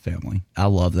about is my family. I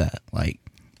love that. Like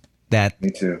that. Me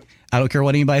too. I don't care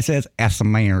what anybody says. That's a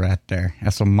man right there.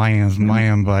 That's a man's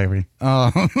man, baby.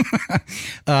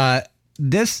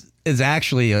 This is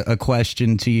actually a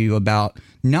question to you about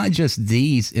not just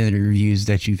these interviews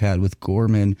that you've had with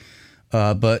Gorman,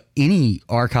 but any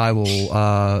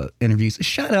archival interviews.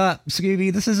 Shut up,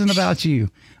 Scooby. This isn't about you.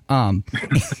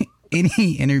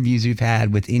 Any interviews you've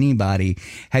had with anybody,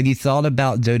 have you thought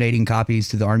about donating copies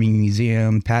to the Army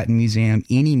Museum, Patton Museum,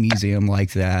 any museum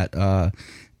like that?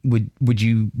 Would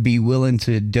you be willing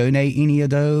to donate any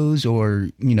of those, or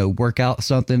work out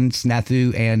something?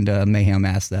 Snafu and Mayhem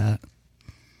asked that.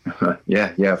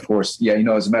 Yeah, of course. Yeah,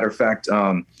 as a matter of fact,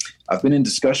 I've been in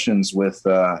discussions with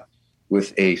a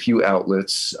few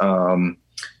outlets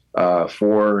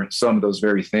for some of those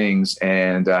very things,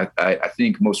 and I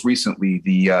think most recently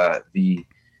the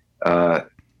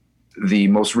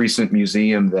most recent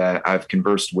museum that I've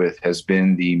conversed with has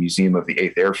been the Museum of the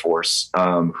 8th Air Force,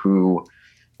 who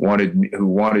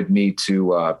wanted me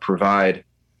to provide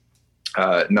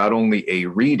not only a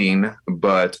reading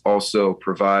but also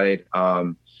provide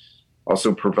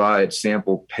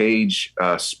sample page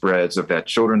spreads of that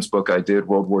children's book I did,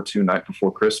 World War II Night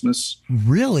Before Christmas.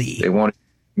 Really? They wanted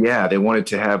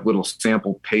to have little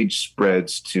sample page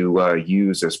spreads to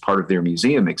use as part of their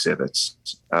museum exhibits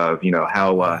of,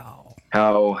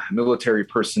 how military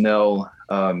personnel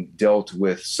dealt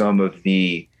with some of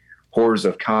the horrors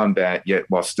of combat, yet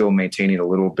while still maintaining a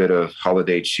little bit of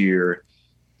holiday cheer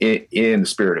in the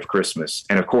spirit of Christmas.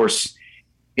 And of course,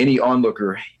 any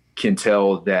onlooker can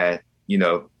tell that,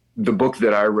 the book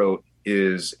that I wrote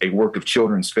is a work of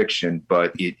children's fiction,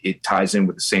 but it ties in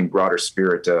with the same broader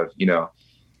spirit of,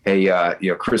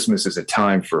 Christmas is a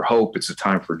time for hope. It's a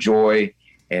time for joy.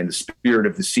 And the spirit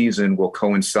of the season will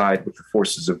coincide with the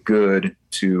forces of good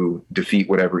to defeat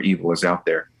whatever evil is out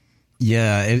there.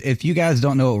 Yeah. If you guys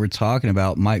don't know what we're talking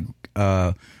about, Mike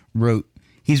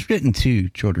he's written 2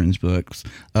 children's books.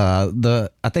 I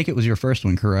think it was your first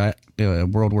one, correct?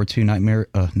 World War II Night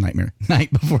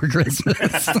Before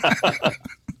Christmas.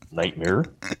 Nightmare.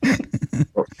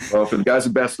 Well, for the guys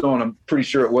at Bastogne, I'm pretty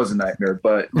sure it was a nightmare,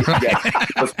 but yeah.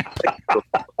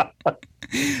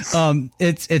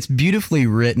 It's beautifully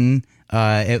written.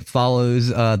 It follows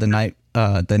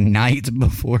the night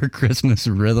before Christmas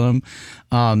rhythm,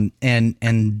 and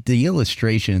the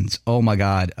illustrations. Oh my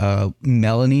God,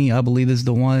 Melanie, I believe, is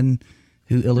the one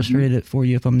who illustrated it for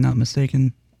you, if I'm not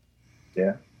mistaken.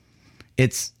 Yeah,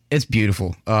 it's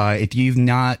beautiful. If you've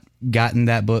not gotten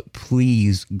that book,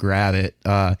 please grab it.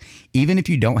 Even if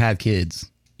you don't have kids,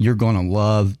 you're gonna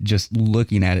love just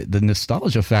looking at it. The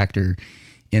nostalgia factor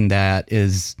in that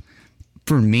is,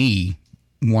 for me,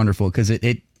 wonderful, because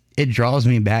it draws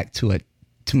me back to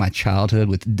my childhood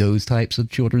with those types of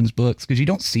children's books, because you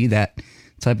don't see that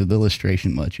type of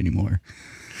illustration much anymore.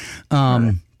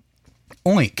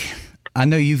 Oink, I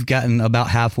know you've gotten about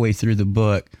halfway through the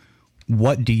book.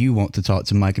 What do you want to talk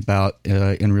to Mike about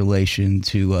in relation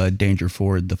to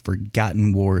Dangerford, The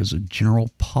Forgotten Wars of General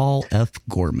Paul F.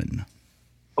 Gorman?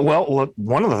 Well, look,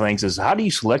 one of the things is, how do you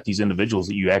select these individuals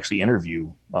that you actually interview?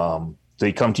 Do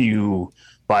they come to you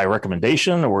by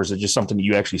recommendation, or is it just something that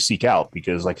you actually seek out?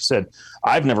 Because like I said,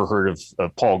 I've never heard of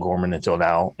Paul Gorman until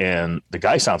now, and the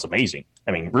guy sounds amazing.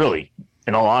 I mean, really,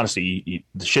 in all honesty,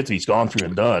 the shit that he's gone through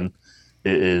and done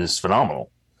is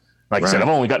phenomenal. Like I said, I've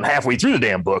only gotten halfway through the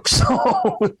damn book.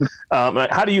 So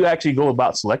how do you actually go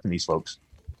about selecting these folks?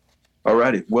 All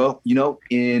righty. Well,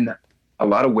 in a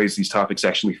lot of ways, these topics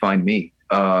actually find me.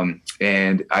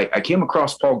 And I came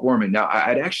across Paul Gorman. Now,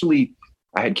 I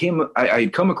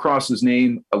had come across his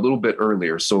name a little bit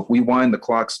earlier. So if we wind the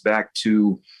clocks back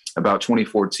to about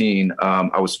 2014,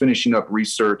 I was finishing up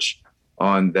research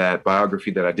on that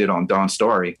biography that I did on Don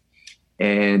Starry.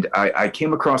 And I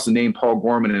came across the name Paul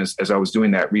Gorman as I was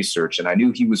doing that research. And I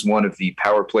knew he was one of the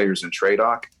power players in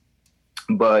TRADOC,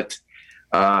 but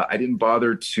I didn't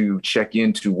bother to check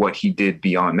into what he did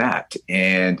beyond that.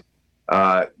 And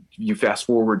you fast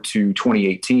forward to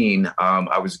 2018,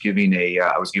 I was giving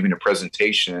a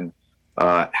presentation,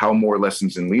 How More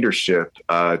Lessons in Leadership,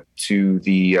 to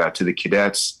the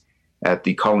cadets at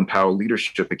the Colin Powell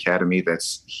Leadership Academy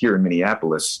that's here in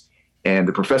Minneapolis. And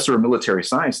the professor of military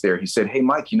science there, he said, "Hey,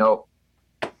 Mike,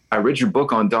 I read your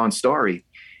book on Don Starry,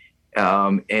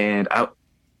 and I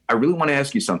really want to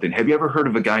ask you something. Have you ever heard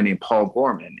of a guy named Paul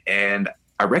Gorman?" And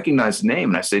I recognized the name,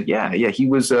 and I said, "Yeah, he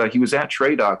was at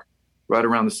TRADOC right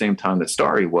around the same time that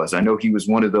Starry was. I know he was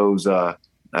one of those. He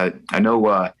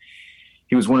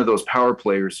was one of those power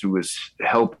players who was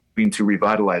helping to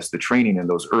revitalize the training in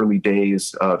those early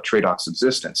days of TRADOC's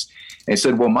existence." And he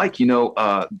said, "Well, Mike,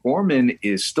 Gorman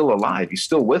is still alive. He's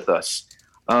still with us.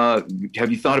 Have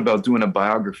you thought about doing a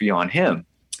biography on him?"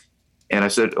 And I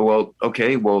said, "Well,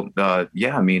 okay. Well,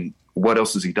 yeah. I mean, what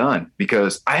else has he done?"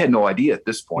 Because I had no idea at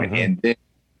this point. Mm-hmm.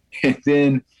 And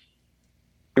then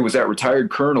it was that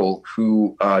retired colonel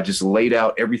who just laid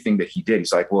out everything that he did.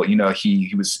 He's like, well, you know,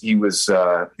 he was in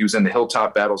the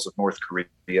hilltop battles of North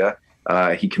Korea.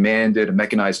 He commanded a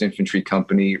mechanized infantry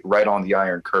company right on the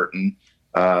Iron Curtain.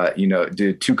 You know,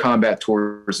 did 2 combat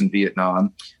tours in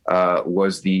Vietnam.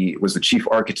 Was the chief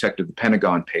architect of the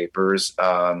Pentagon Papers.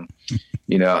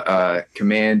 You know,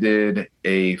 commanded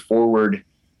a forward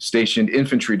stationed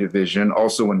infantry division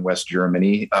also in West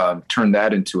Germany. Turned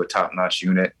that into a top-notch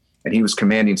unit. And he was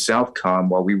commanding Southcom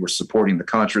while we were supporting the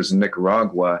Contras in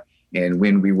Nicaragua and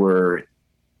when we were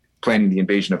planning the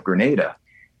invasion of Grenada.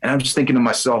 And I'm just thinking to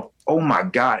myself, oh my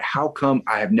God, how come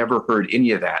I have never heard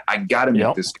any of that? I got to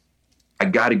make this. I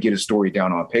got to get a story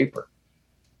down on paper.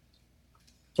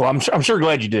 Well, I'm sure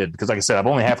glad you did, because like I said, I'm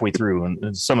only halfway through,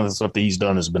 and some of the stuff that he's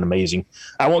done has been amazing.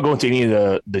 I won't go into any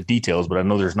of the details, but I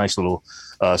know there's a nice little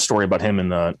story about him and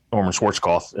Norman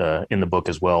Schwarzkopf in the book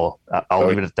as well. I'll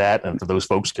leave it at that, and for those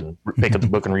folks can pick up the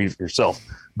book and read it for yourself.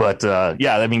 But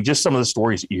yeah, I mean, just some of the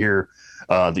stories that you hear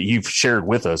that you've shared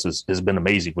with us has been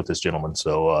amazing with this gentleman.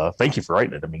 So thank you for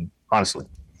writing it. I mean, honestly.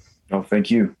 Oh, thank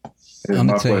you. It is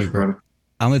my pleasure, brother.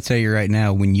 I'm going to tell you right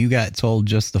now, when you got told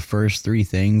just the first 3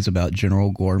 things about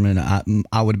General Gorman,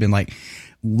 I would have been like,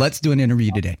 let's do an interview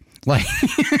today. Like,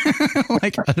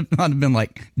 I'd have been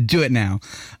like, do it now.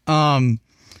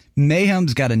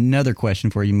 Mayhem's got another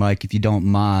question for you, Mike, if you don't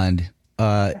mind.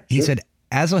 He said,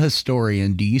 as a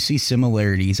historian, do you see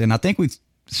similarities? And I think we've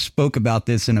spoke about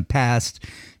this in a past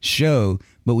show,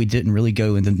 but we didn't really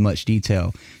go into much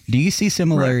detail. Do you see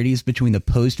similarities between the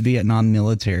post-Vietnam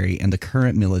military and the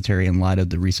current military in light of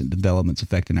the recent developments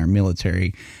affecting our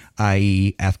military,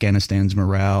 i.e. Afghanistan's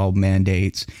morale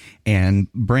mandates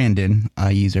and Brandon,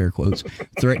 I use air quotes,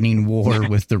 threatening war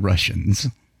with the Russians?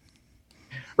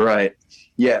 Right.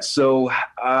 Yeah. So,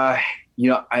 you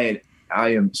know, I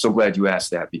am so glad you asked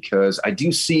that, because I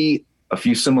do see a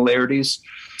few similarities.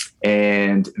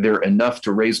 And they're enough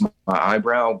to raise my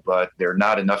eyebrow, but they're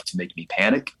not enough to make me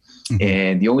panic. Mm-hmm.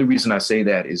 And the only reason I say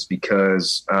that is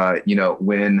because, you know,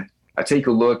 when I take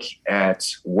a look at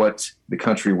what the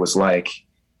country was like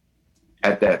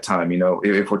at that time, you know,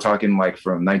 if we're talking like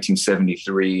from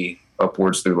 1973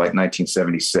 upwards through like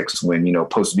 1976, when, you know,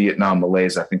 post-Vietnam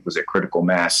malaise, I think, was at critical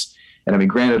mass. And I mean,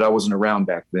 granted, I wasn't around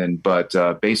back then, but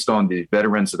based on the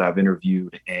veterans that I've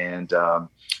interviewed and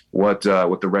what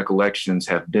the recollections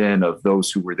have been of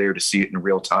those who were there to see it in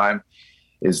real time,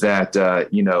 is that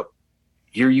you know,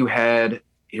 here you had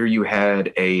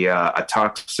a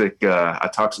toxic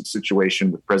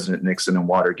situation with President Nixon and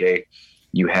Watergate.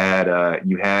 You had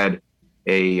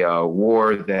a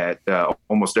war that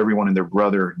almost everyone and their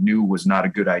brother knew was not a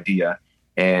good idea.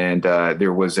 And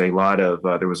there was a lot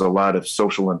of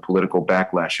social and political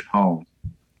backlash at home,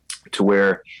 to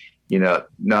where, you know,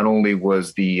 not only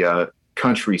was the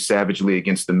country savagely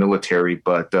against the military,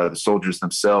 but the soldiers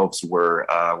themselves were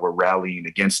rallying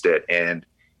against it and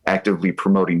actively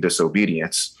promoting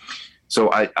disobedience.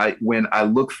 So when I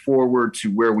look forward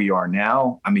to where we are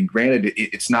now, I mean, granted,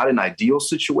 it's not an ideal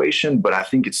situation, but I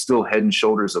think it's still head and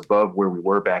shoulders above where we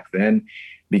were back then,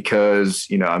 because,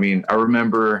 you know, I mean, I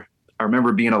remember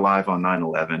being alive on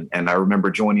 9/11, and I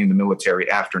remember joining the military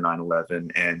after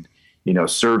 9/11 and, you know,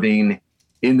 serving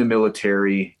in the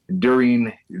military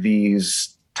during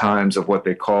these times of what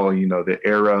they call, you know, the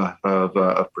era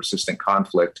of persistent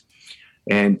conflict.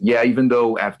 And yeah, even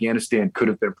though Afghanistan could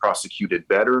have been prosecuted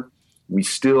better, we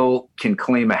still can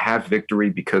claim a half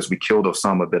victory because we killed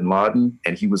Osama bin Laden,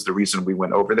 and he was the reason we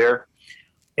went over there.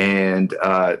 And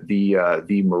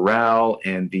the morale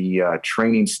and the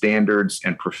training standards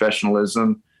and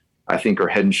professionalism, I think, are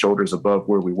head and shoulders above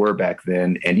where we were back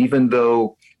then. And even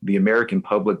though the American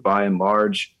public, by and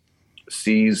large,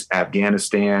 sees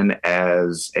Afghanistan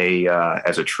as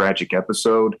a tragic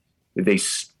episode, they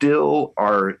still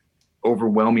are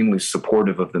overwhelmingly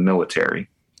supportive of the military.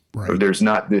 Right. There's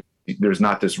not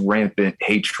this rampant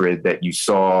hatred that you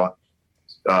saw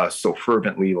so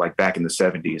fervently like back in the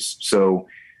 70s. So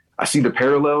I see the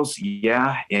parallels,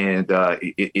 yeah, and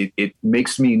it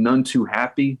makes me none too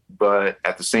happy. But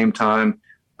at the same time,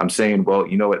 I'm saying, well,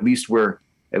 you know, at least we're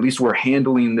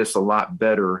handling this a lot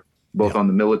better, both on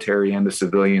the military and the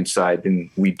civilian side,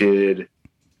 than we did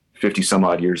 50 some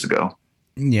odd years ago.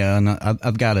 Yeah, and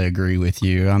I've got to agree with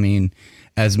you. I mean,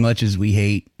 as much as we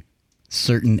hate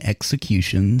certain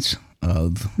executions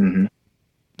of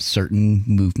certain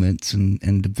movements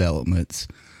and developments,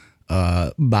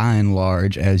 by and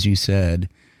large, as you said,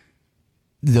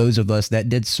 those of us that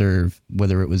did serve,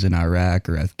 whether it was in Iraq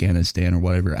or Afghanistan or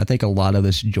whatever, I think a lot of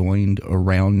us joined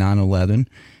around 9/11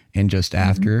 and just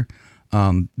after,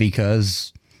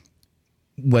 because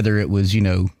whether it was, you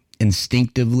know,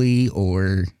 instinctively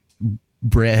or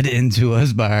bred into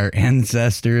us by our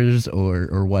ancestors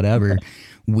or whatever,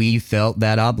 we felt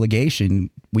that obligation.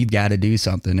 We've got to do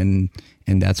something,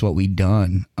 and that's what we've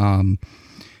done.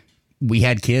 We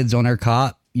had kids on our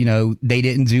cot. You know, they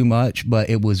didn't do much, but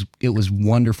it was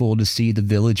wonderful to see the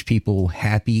village people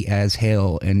happy as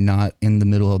hell and not in the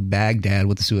middle of Baghdad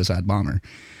with a suicide bomber.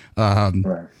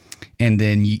 Right. And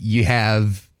then you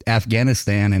have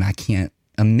Afghanistan, and I can't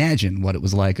imagine what it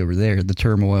was like over there. The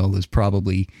turmoil is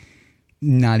probably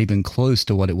not even close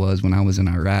to what it was when I was in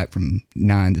Iraq from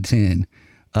 9 to 10.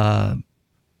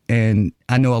 And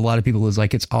I know a lot of people is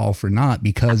like, it's all for naught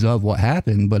because of what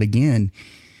happened. But again,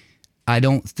 I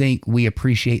don't think we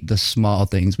appreciate the small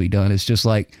things we've done. It's just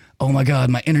like, oh my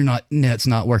God, my internet's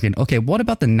not working. Okay, what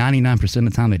about the 99% of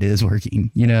the time it is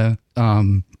working? You know,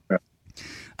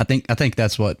 I think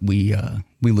that's what we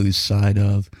lose sight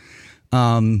of.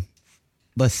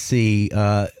 Let's see.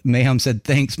 Mayhem said,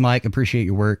 thanks, Mike. Appreciate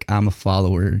your work. I'm a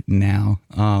follower now.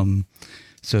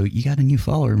 So you got a new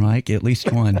follower, Mike, at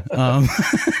least one.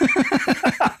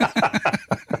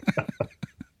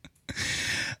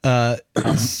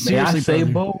 May I say,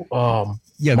 Bo?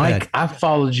 Yeah, Mike, I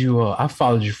followed you. I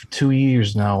followed you for 2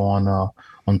 years now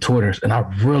on Twitter, and I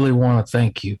really want to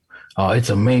thank you. It's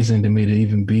amazing to me to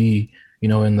even be,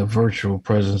 in the virtual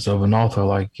presence of an author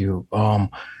like you.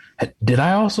 Did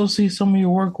I also see some of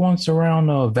your work once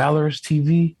around Valorous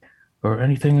TV or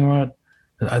anything around?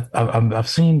 I've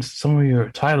seen some of your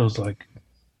titles like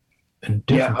in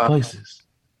different places.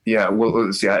 Yeah, well,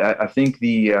 let's see. I think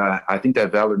I think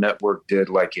that Valor Network did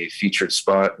like a featured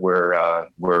spot where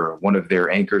one of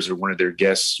their anchors or one of their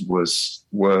guests was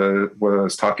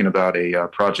talking about a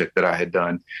project that I had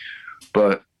done.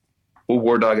 But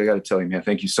War Dog, I got to tell you, man,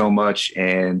 thank you so much,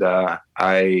 and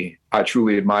I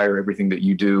truly admire everything that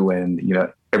you do, and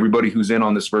everybody who's in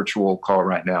on this virtual call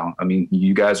right now. I mean,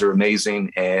 you guys are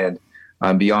amazing, and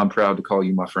I'm beyond proud to call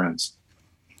you my friends.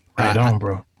 Right on,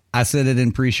 bro. I said it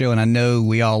in pre-show, and I know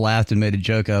we all laughed and made a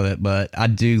joke of it, but I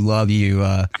do love you.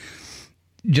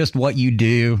 Just what you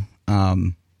do,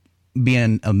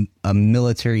 being a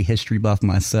military history buff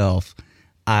myself,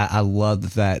 I love the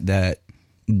fact that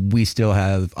we still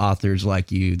have authors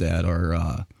like you that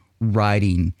are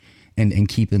writing and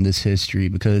keeping this history,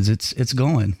 because it's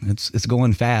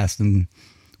going fast, and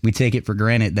we take it for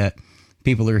granted that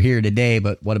people are here today,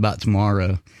 but what about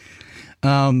tomorrow?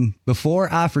 Before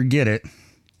I forget it,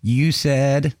 you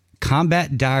said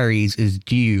Combat Diaries is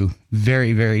due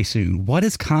very, very soon. What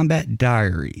is Combat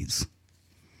Diaries?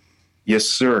 Yes,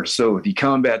 sir. So the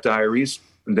Combat Diaries,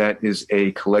 that is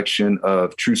a collection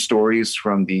of true stories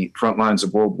from the front lines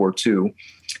of World War II.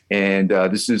 And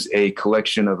this is a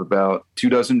collection of about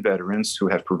 24 veterans who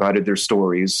have provided their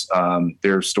stories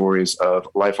of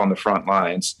life on the front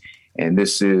lines. And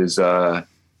this is on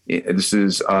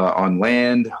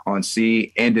land, on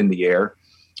sea, and in the air.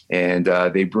 And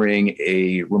they bring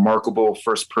a remarkable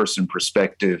first-person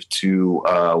perspective to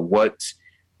what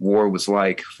war was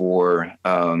like for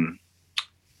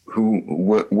who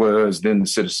was then the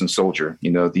citizen soldier.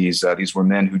 These were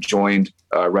men who joined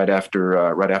right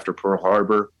after Pearl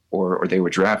Harbor, or they were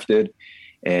drafted,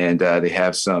 and they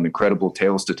have some incredible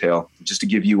tales to tell. Just to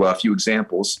give you a few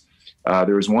examples,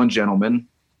 there was one gentleman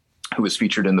who was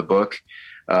featured in the book.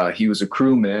 He was a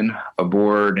crewman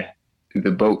aboard the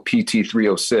boat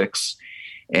PT-306,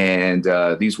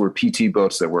 and these were PT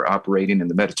boats that were operating in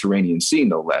the Mediterranean Sea,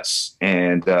 no less.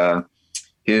 And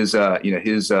his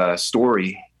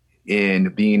story in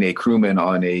being a crewman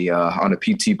on a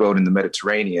PT boat in the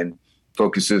Mediterranean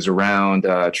focuses around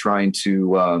trying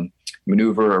to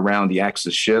maneuver around the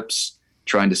Axis ships,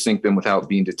 trying to sink them without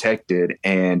being detected,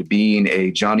 and being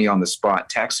a Johnny-on-the-spot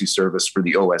taxi service for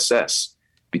the OSS,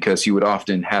 because he would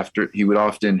often have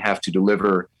to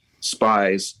deliver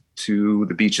spies to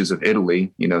the beaches of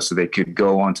Italy, so they could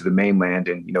go onto the mainland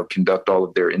and conduct all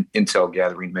of their intel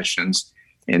gathering missions.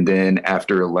 And then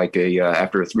after a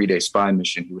 3-day spy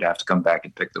mission, he would have to come back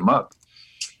and pick them up.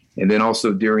 And then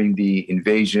also during the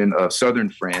invasion of southern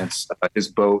France, his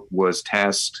boat was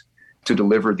tasked to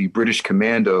deliver the British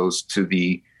commandos to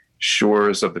the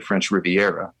shores of the French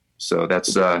Riviera. So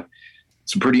that's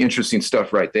some pretty interesting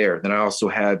stuff right there. Then I also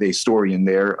have a story in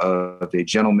there of a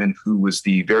gentleman who was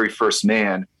the very first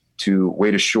man to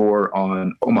wade ashore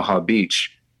on Omaha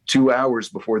Beach 2 hours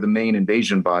before the main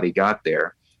invasion body got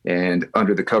there. And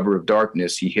under the cover of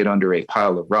darkness, he hid under a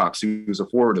pile of rocks. He was a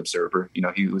forward observer.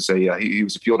 He was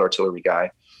a field artillery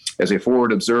guy. As a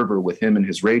forward observer with him and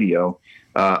his radio,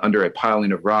 under a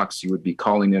piling of rocks, he would be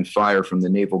calling in fire from the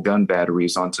naval gun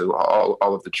batteries onto all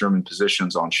of the German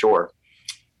positions on shore.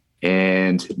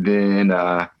 And then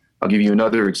I'll give you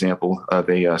another example of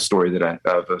a story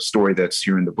that's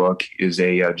here in the book. Is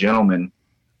a gentleman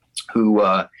who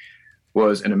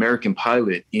was an American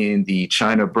pilot in the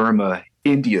China-Burma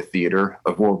India theater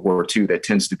of World War II. That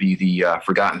tends to be the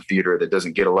forgotten theater that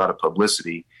doesn't get a lot of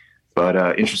publicity. But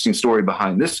interesting story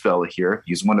behind this fella here.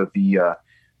 He's one of the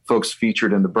folks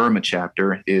featured in the Burma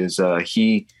chapter. Is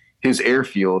his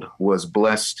airfield was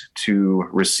blessed to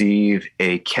receive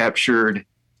a captured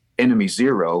Enemy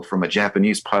Zero from a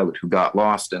Japanese pilot who got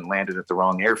lost and landed at the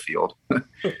wrong airfield.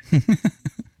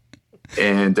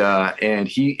 and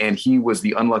he was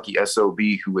the unlucky SOB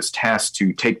who was tasked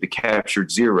to take the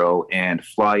captured Zero and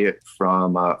fly it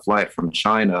from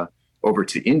China over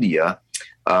to India,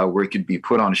 where it could be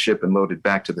put on a ship and loaded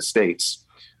back to the States.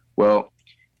 Well,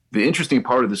 the interesting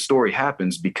part of the story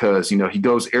happens because, he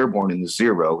goes airborne in the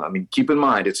Zero. I mean, keep in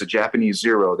mind, it's a Japanese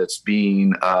Zero that's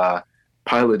being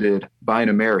piloted by an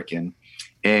American,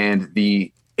 and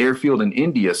the airfield in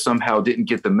India somehow didn't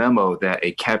get the memo that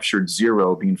a captured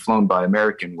Zero being flown by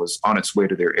American was on its way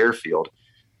to their airfield.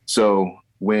 So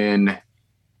when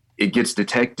it gets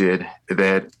detected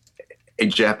that a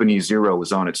Japanese Zero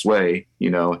was on its way,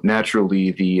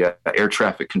 naturally the air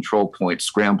traffic control point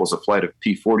scrambles a flight of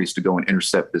P-40s to go and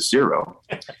intercept this Zero.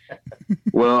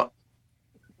 Well,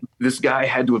 this guy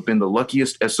had to have been the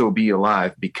luckiest SOB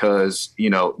alive because,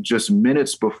 just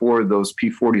minutes before those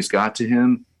P-40s got to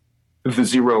him, the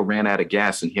Zero ran out of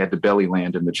gas and he had to belly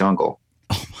land in the jungle.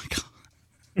 Oh my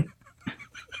God.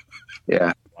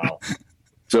 Yeah. Wow.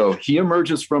 So he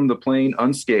emerges from the plane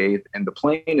unscathed, and the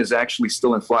plane is actually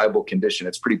still in flyable condition.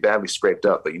 It's pretty badly scraped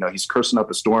up, but he's cursing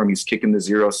up a storm. He's kicking the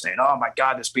Zero, saying, "Oh my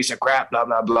God, this piece of crap, blah,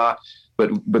 blah, blah."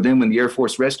 But then when the Air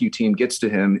Force rescue team gets to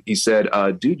him, he said,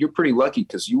 "Dude, you're pretty lucky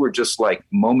because you were just like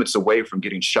moments away from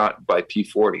getting shot by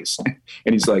P-40s."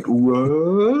 And he's like,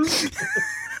 "What?"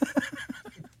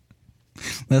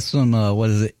 That's some, what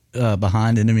is it?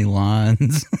 Behind Enemy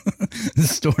Lines. The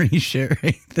story you share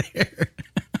right there.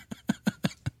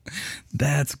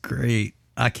 That's great.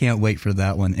 I can't wait for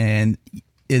that one. And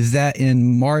is that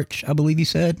in March, I believe you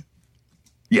said?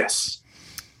 Yes.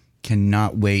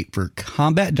 Cannot wait for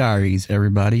Combat Diaries,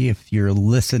 everybody. If you're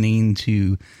listening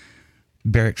to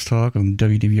Barracks Talk on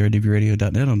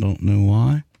WDVRDVRadio.net, I don't know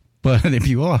why. But if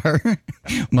you are,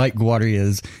 Mike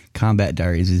Guardia's Combat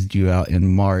Diaries is due out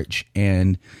in March.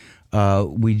 And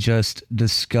we just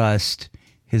discussed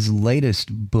his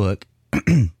latest book,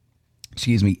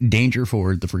 Danger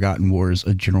Forward, The Forgotten Wars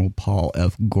of General Paul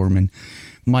F. Gorman.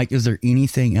 Mike, is there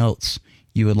anything else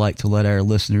you would like to let our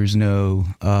listeners know?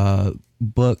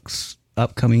 Books,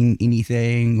 upcoming,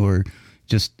 anything, or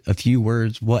just a few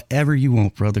words, whatever you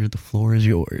want, brother. The floor is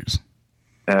yours.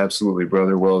 Absolutely,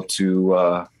 brother. Well,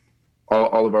 to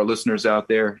all of our listeners out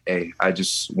there, hey, I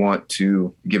just want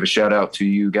to give a shout out to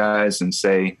you guys and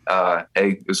say,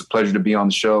 hey, it was a pleasure to be on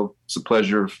the show. It's a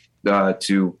pleasure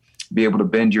to be able to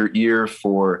bend your ear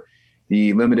for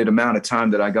the limited amount of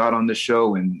time that I got on this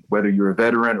show. And whether you're a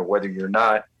veteran or whether you're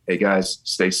not, hey guys,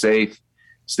 stay safe,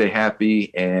 stay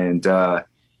happy, and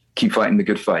keep fighting the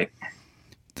good fight.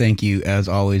 Thank you. As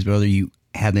always, brother, you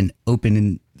have an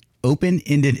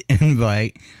open-ended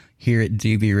invite here at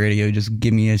DV Radio. Just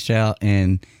give me a shout.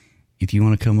 And if you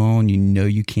want to come on,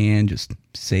 you can. Just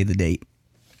say the date.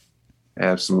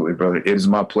 Absolutely, brother. It is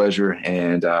my pleasure.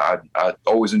 And I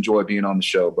always enjoy being on the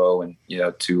show, Bo. And,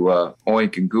 to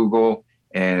Oink and Google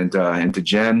and to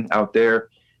Jen out there,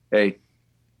 hey,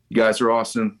 you guys are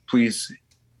awesome. Please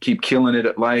keep killing it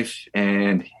at life.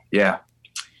 And yeah,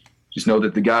 just know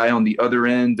that the guy on the other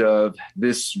end of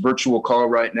this virtual call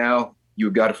right now,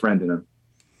 you've got a friend in him.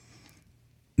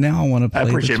 Now I want to play. I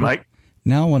appreciate it, Mike.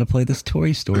 Now I want to play this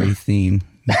Toy Story theme.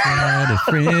 You got a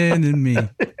friend in me.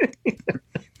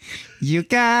 You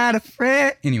got a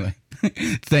friend. Anyway,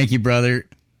 thank you, brother.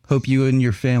 Hope you and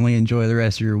your family enjoy the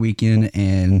rest of your weekend.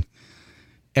 And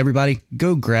everybody,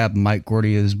 go grab Mike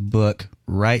Guardia's book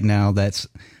right now. That's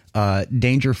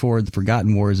Danger Forward, The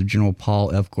Forgotten Wars of General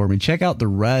Paul F. Gorman. Check out the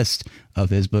rest of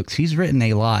his books. He's written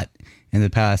a lot in the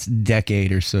past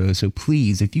decade or so. So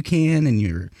please, if you can, and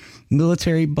you're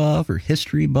military buff or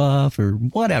history buff or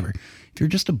whatever, if you're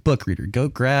just a book reader, go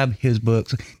grab his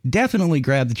books. Definitely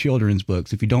grab the children's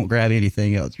books. If you don't grab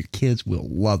anything else, your kids will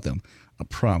love them. I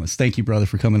promise. Thank you, brother,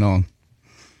 for coming on.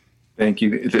 Thank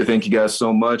you. Thank you guys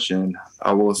so much. And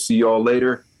I will see y'all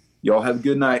later. Y'all have a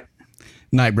good night.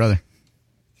 Night, brother.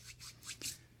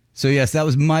 So yes, that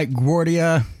was Mike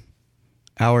Guardia,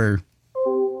 our,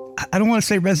 I don't want to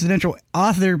say residential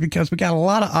author because we got a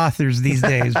lot of authors these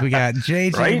days. We got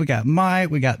JJ, right? We got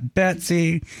Mike, we got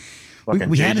Betsy. We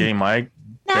JJ, Mike.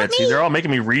 See, they're all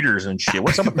making me readers and shit.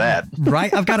 What's up with that?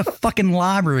 Right? I've got a fucking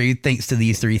library thanks to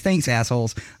these three. Thanks,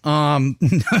 assholes. Yeah,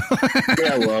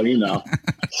 well,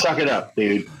 suck it up,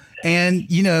 dude. And,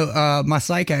 my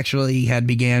psych actually had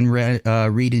began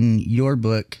reading your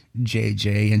book,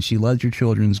 JJ, and she loved your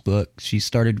children's book. She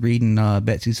started reading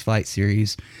Betsy's Fight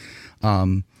series.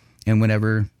 And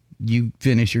whenever you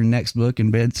finish your next book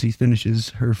and Betsy finishes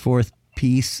her fourth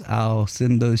piece, I'll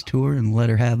send those to her and let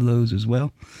her have those as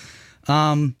well.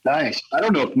 Nice. I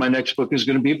don't know if my next book is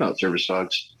going to be about service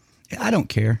dogs. I don't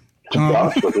care. I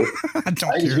think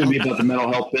it's going to be about the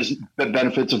mental health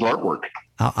benefits of artwork.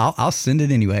 I'll send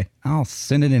it anyway.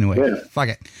 Yeah. Fuck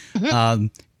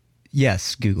it.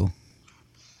 Yes, Google.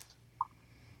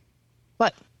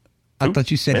 What? I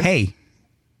thought you said, hey.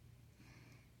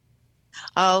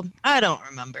 Oh, I don't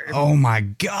remember. Oh, my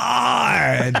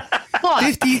God.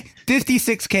 What?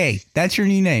 56K. That's your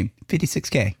new name.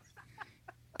 56K.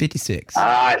 56.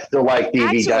 I still like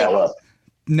DV dial-up.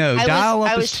 No,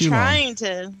 dial-up is too long. I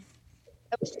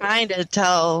was trying to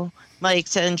tell Mike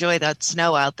to enjoy that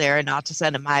snow out there and not to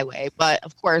send him my way. But,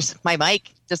 of course, my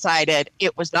mic decided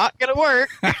it was not going to work.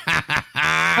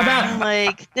 I'm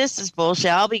like, this is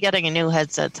bullshit. I'll be getting a new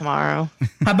headset tomorrow.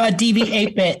 How about DV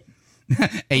 8-bit?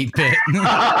 8-bit.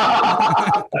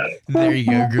 There you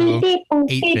go, Google.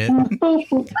 8-bit.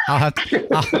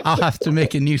 I'll have to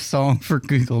make a new song for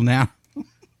Google now.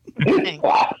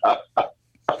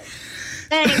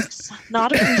 Thanks.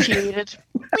 Not appreciated.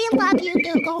 We love you,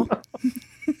 Google.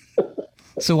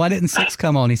 So why didn't 6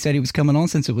 come on? He said he was coming on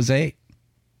since it was 8.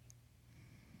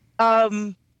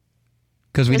 Because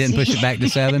we didn't push it back to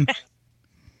 7.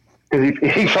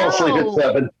 He fell asleep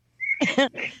at 7.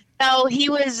 No, he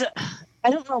was.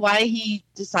 I don't know why he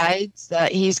decides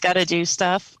that he's got to do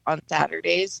stuff on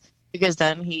Saturdays, because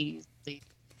then he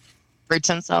hurts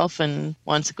himself and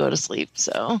wants to go to sleep.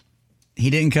 So he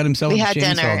didn't cut himself with the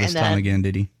chainsaw this time again,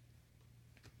 did he?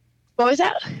 What was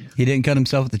that? He didn't cut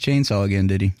himself with the chainsaw again,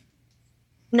 did he?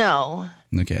 No.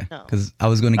 Okay. Because I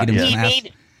was going to get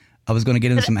him I was going to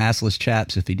get him some assless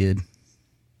chaps if he did.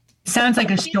 Sounds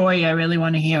like a story I really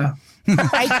want to hear.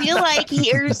 I feel like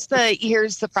here's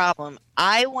the problem.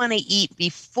 I want to eat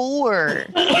before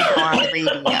we go on the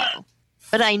radio,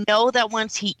 but I know that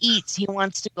once he eats, he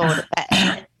wants to go to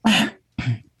bed.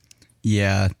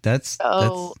 Yeah, that's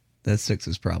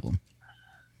 6's problem.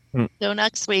 So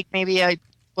next week, maybe I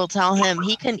will tell him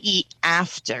he can eat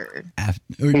after.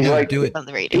 He's like a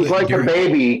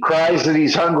baby. He cries that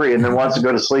he's hungry and then wants to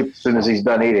go to sleep as soon as he's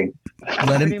done eating.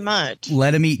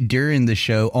 Let him eat during the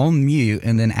show on mute,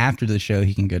 and then after the show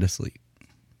he can go to sleep.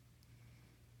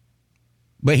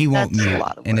 But he won't mute,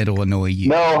 and it'll annoy you.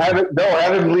 No, have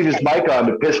him leave his mic on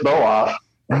to piss Mo off.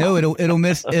 No,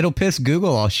 it'll piss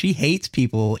Google off. She hates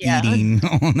people eating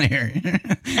on there.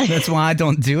 That's why I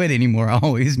don't do it anymore. I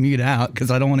always mute out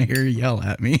because I don't want to hear her yell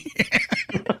at me.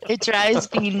 It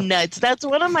drives me nuts. That's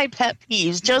one of my pet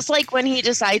peeves. Just like when he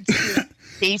decides to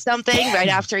say something right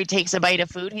after he takes a bite of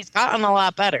food, he's gotten a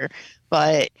lot better.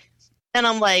 But then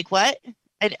I'm like, what?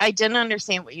 I didn't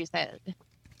understand what you said.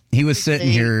 He was sitting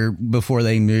here before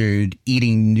they moved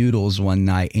eating noodles one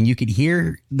night, and you could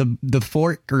hear the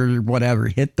fork or whatever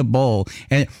hit the bowl,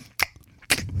 and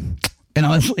I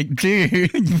was like,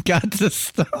 dude, you've got to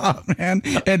stop, man.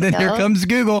 And then here comes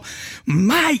Google,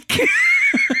 Mike.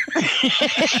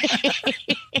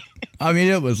 I mean,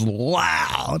 it was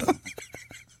loud.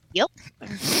 Yep.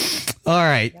 All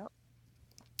right.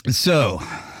 So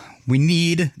we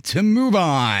need to move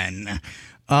on.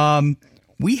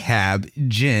 We have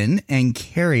Jen and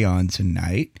Carrie on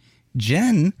tonight.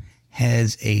 Jen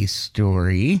has a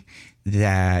story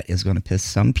that is going to piss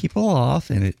some people off,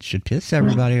 and it should piss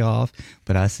everybody off.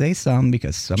 But I say some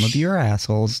because some of you are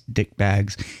assholes,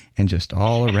 dickbags, and just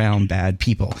all around bad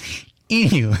people.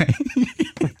 Anyway.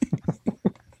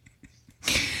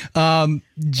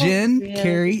 Jen,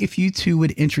 Carrie, if you two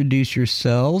would introduce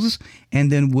yourselves, and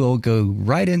then we'll go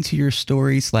right into your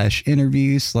story /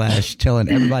 interview / telling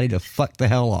everybody to fuck the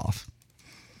hell off.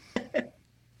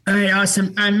 All right,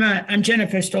 awesome. I'm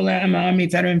Jennifer Stoller. I'm an Army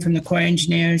veteran from the Corps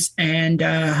Engineers and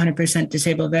 100%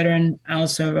 disabled veteran. I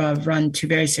also run 2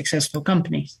 very successful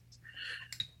companies.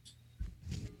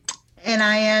 And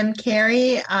I am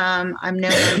Carrie. I'm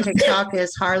known on TikTok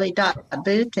as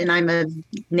Harley.Boot, and I'm a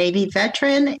Navy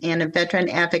veteran and a veteran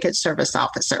advocate service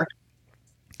officer.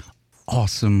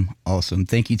 Awesome.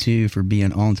 Thank you, too, for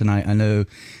being on tonight. I know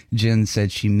Jen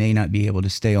said she may not be able to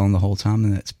stay on the whole time,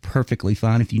 and that's perfectly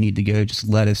fine. If you need to go, just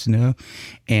let us know.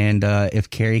 And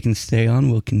if Carrie can stay on,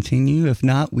 we'll continue. If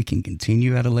not, we can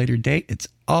continue at a later date. It's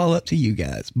all up to you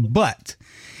guys. But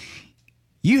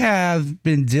you have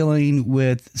been dealing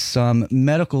with some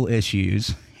medical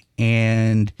issues,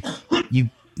 and you've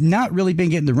not really been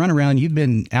getting the runaround. You've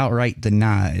been outright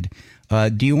denied.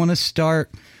 Do you want to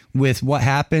start with what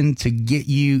happened to get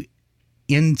you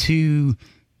into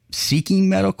seeking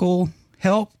medical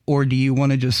help, or do you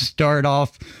want to just start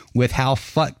off with how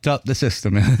fucked up the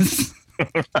system is?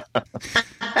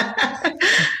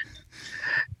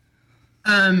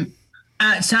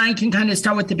 So I can kind of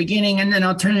start with the beginning, and then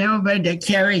I'll turn it over to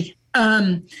Carrie.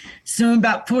 So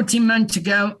about 14 months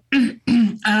ago,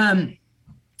 I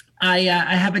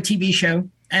have a TV show,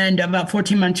 and about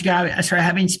 14 months ago, I started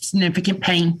having significant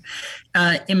pain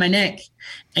in my neck.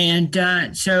 And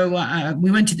so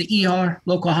we went to the ER,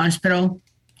 local hospital,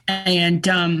 and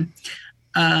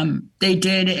they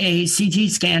did a CT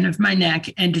scan of my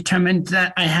neck and determined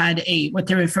that I had what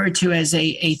they refer to as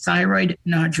a thyroid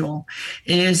nodule.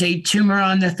 It is a tumor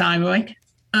on the thyroid.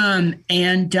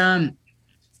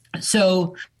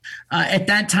 So at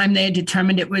that time, they had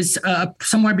determined it was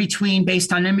somewhere between,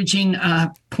 based on imaging,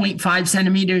 0.5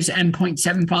 centimeters and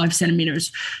 0.75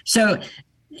 centimeters. So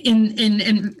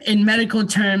in medical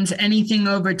terms, anything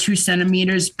over 2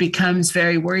 centimeters becomes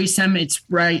very worrisome. It's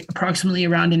right approximately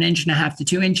around 1.5 to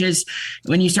 2 inches.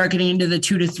 When you start getting into the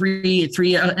 2 to 3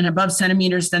 and above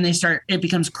centimeters, then it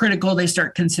becomes critical. They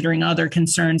start considering other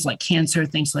concerns like cancer,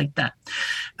 things like that.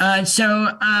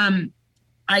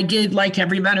 I did, like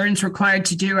every veteran's required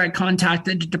to do, I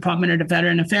contacted the Department of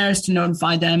Veteran Affairs to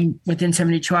notify them within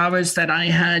 72 hours that I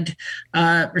had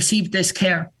received this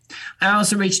care. I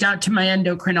also reached out to my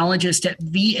endocrinologist at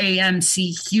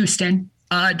VAMC Houston,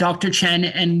 Dr. Chen.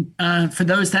 And for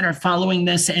those that are following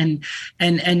this and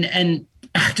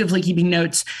actively keeping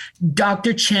notes,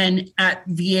 Dr. Chen at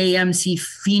VAMC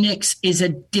Phoenix is a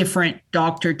different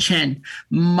Dr. Chen.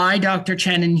 My Dr.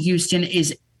 Chen in Houston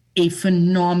is a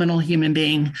phenomenal human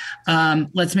being.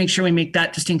 Let's make sure we make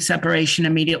that distinct separation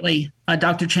immediately.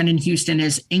 Dr. Chen in Houston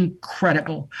is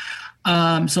incredible.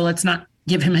 So let's not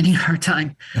give him any hard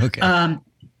time. Okay.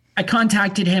 I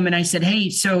contacted him and I said, hey,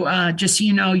 so just so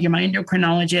you know, you're my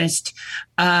endocrinologist.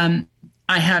 I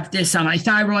have this on my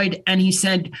thyroid. And he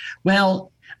said,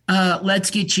 well, let's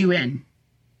get you in.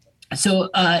 So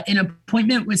an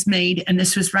appointment was made, and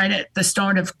this was right at the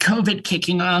start of COVID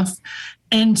kicking off.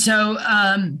 And so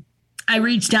I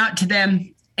reached out to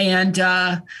them and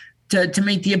to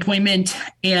make the appointment.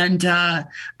 And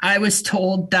I was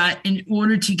told that in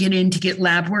order to get in to get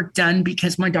lab work done,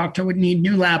 because my doctor would need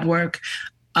new lab work,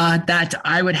 that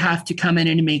I would have to come in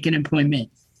and make an appointment.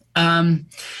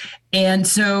 And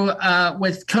so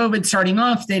with COVID starting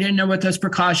off, they didn't know what those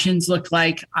precautions looked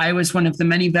like. I was one of the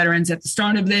many veterans at the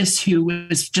start of this who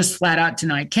was just flat out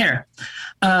denied care.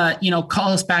 Call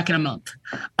us back in a month.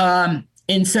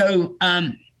 And so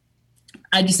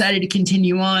I decided to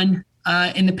continue on,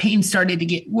 and the pain started to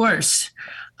get worse.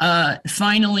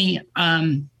 Finally,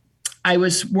 I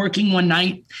was working one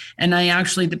night, and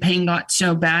the pain got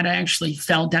so bad, I actually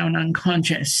fell down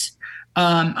unconscious.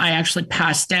 I actually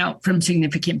passed out from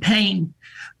significant pain.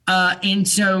 And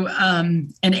so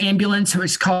an ambulance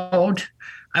was called.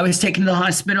 I was taken to the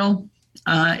hospital,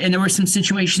 and there were some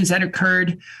situations that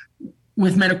occurred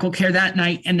with medical care that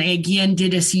night. And they again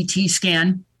did a CT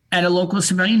scan at a local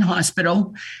civilian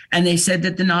hospital. And they said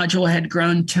that the nodule had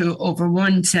grown to over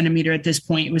 1 centimeter at this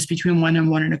point. It was between 1 and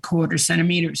 1.25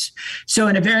 centimeters. So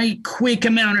in a very quick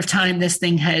amount of time, this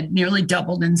thing had nearly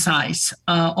doubled in size,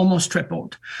 almost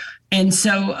tripled. And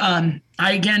so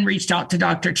I again reached out to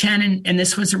Dr. Chen, and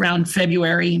this was around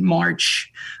February,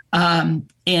 March.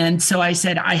 And so I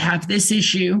said, I have this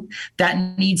issue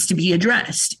that needs to be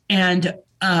addressed. And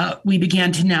we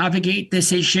began to navigate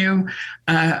this issue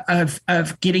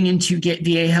of getting into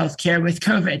VA healthcare with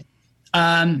COVID,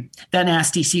 that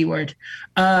nasty C word.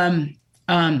 And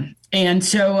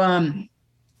so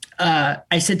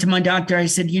I said to my doctor, I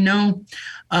said,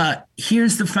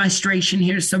 here's the frustration.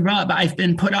 Here's the rub. I've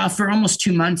been put off for almost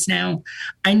 2 months now.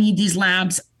 I need these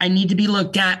labs. I need to be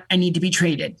looked at. I need to be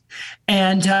treated.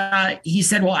 And he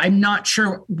said, well, I'm not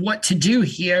sure what to do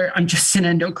here. I'm just an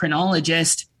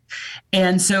endocrinologist.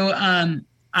 And so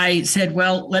I said,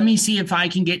 well, let me see if I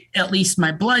can get at least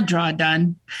my blood draw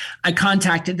done. I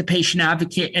contacted the patient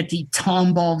advocate at the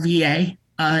Tomball VA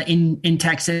in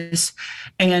Texas.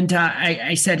 And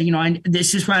I said,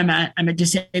 this is where I'm at. I'm a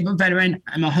disabled veteran.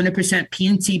 I'm 100%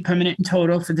 PNC, permanent and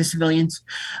total, for the civilians.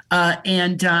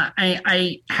 And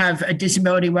I have a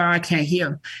disability where I can't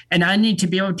hear. And I need to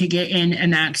be able to get in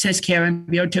and access care and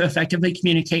be able to effectively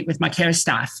communicate with my care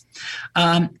staff.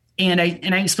 And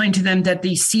I explained to them that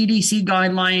the CDC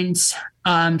guidelines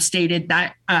stated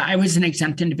that I was an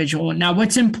exempt individual. Now,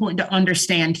 what's important to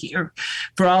understand here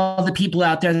for all the people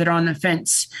out there that are on the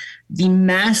fence, the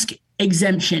mask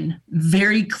exemption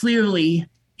very clearly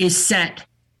is set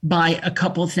by a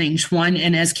couple of things. One,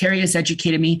 and as Carrie has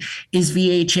educated me, is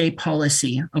VHA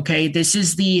policy. Okay, this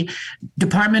is the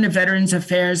Department of Veterans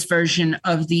Affairs version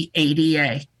of the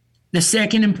ADA. The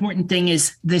second important thing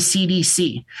is the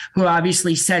CDC, who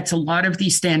obviously sets a lot of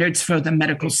these standards for the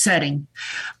medical setting.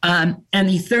 And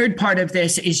the third part of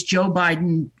this is Joe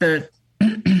Biden, the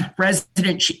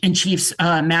President-in-Chief's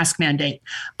mask mandate.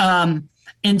 And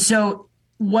so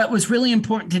what was really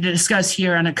important to discuss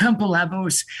here on a couple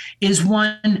levels is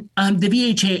one,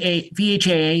 the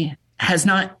VHA has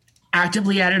not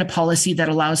actively added a policy that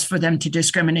allows for them to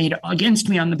discriminate against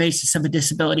me on the basis of a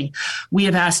disability. We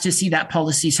have asked to see that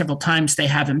policy several times. They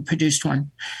haven't produced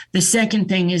one. The second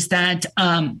thing is that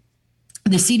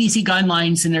the CDC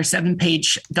guidelines in their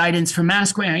 7-page guidance for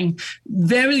mask wearing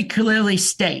very clearly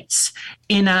states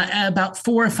in about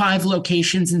 4 or 5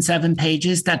 locations in 7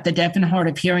 pages that the deaf and hard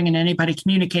of hearing and anybody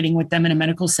communicating with them in a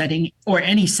medical setting or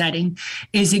any setting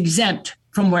is exempt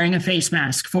from wearing a face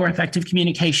mask for effective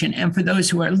communication. And for those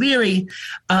who are leery,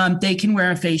 they can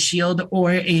wear a face shield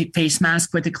or a face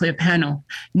mask with a clear panel.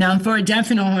 Now, for a deaf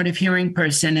and hard of hearing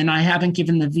person, and I haven't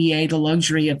given the VA the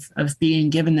luxury of being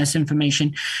given this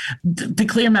information, the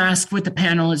clear mask with the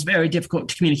panel is very difficult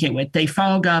to communicate with. They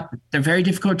fog up, they're very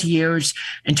difficult to use.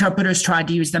 Interpreters tried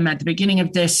to use them at the beginning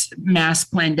of this mass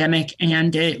pandemic,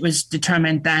 and it was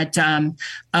determined that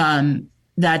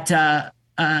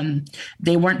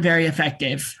they weren't very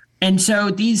effective. And so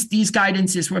these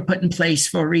guidances were put in place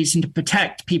for a reason to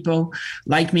protect people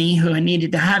like me who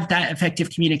needed to have that effective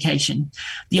communication.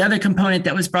 The other component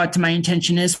that was brought to my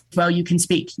attention is, well, you can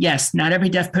speak. Yes, not every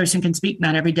deaf person can speak.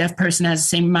 Not every deaf person has the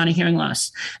same amount of hearing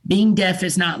loss. Being deaf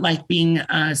is not like being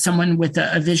someone with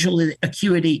a visual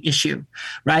acuity issue,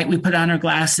 right? We put on our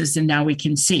glasses and now we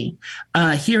can see.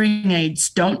 Hearing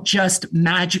aids don't just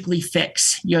magically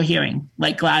fix your hearing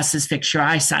like glasses fix your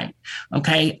eyesight,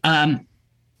 okay?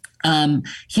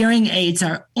 Hearing aids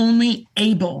are only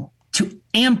able to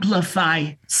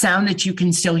amplify sound that you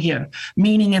can still hear.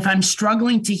 Meaning if I'm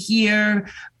struggling to hear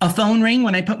a phone ring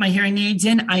when I put my hearing aids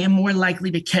in, I am more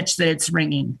likely to catch that it's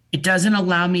ringing. It doesn't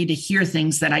allow me to hear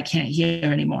things that I can't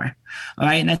hear anymore. All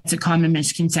right. And that's a common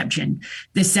misconception.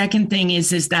 The second thing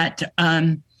is that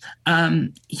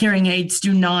hearing aids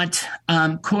do not,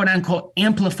 quote unquote,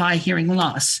 amplify hearing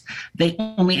loss. They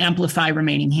only amplify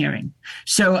remaining hearing.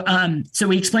 So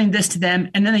we explained this to them,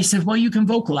 and then they said, well, you can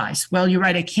vocalize. Well, you're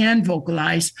right, I can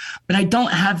vocalize, but I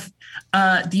don't have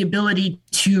the ability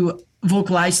to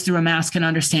vocalize through a mask and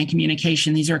understand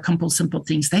communication. These are a couple simple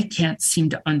things they can't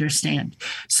seem to understand.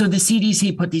 So the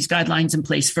CDC put these guidelines in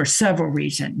place for several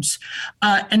reasons.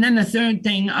 And then the third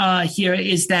thing here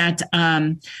is that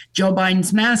Joe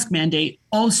Biden's mask mandate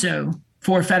also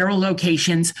for federal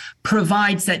locations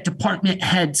provides that department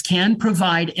heads can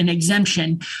provide an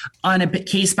exemption on a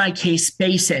case-by-case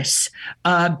basis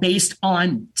based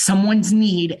on someone's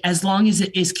need, as long as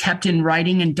it is kept in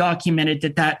writing and documented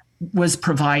that was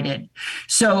provided.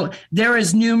 So there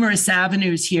is numerous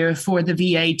avenues here for the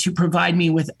VA to provide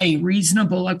me with a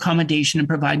reasonable accommodation and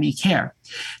provide me care.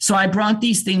 So I brought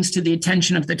these things to the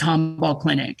attention of the Tomball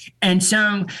Clinic. And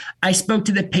so I spoke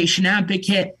to the patient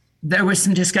advocate. There was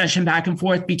some discussion back and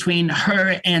forth between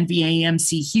her and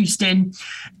VAMC Houston,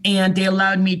 and they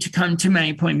allowed me to come to my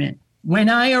appointment. When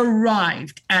I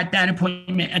arrived at that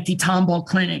appointment at the Tomball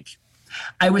Clinic,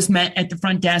 I was met at the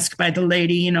front desk by the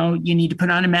lady, you need to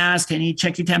put on a mask, I need to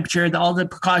check your temperature, all the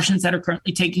precautions that are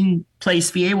currently taking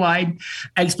place VA-wide.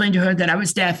 I explained to her that I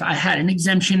was deaf. I had an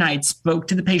exemption. I had spoke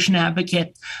to the patient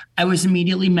advocate. I was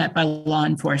immediately met by law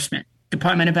enforcement,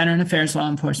 Department of Veteran Affairs law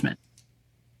enforcement.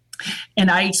 And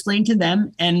I explained to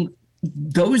them, and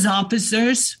those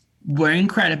officers were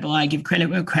incredible. I give credit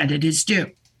where credit is due.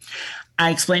 I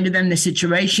explained to them the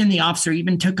situation. The officer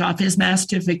even took off his mask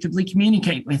to effectively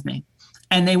communicate with me.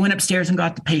 And they went upstairs and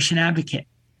got the patient advocate.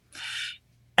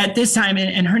 At this time,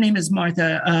 and her name is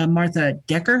Martha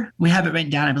Decker. We have it written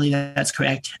down. I believe that's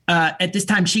correct. At this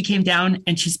time, she came down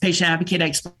and she's patient advocate. I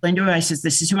explained to her, I says,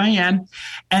 this is who I am.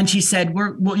 And she said,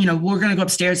 we're going to go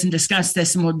upstairs and discuss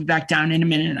this, and we'll be back down in a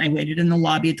minute. And I waited in the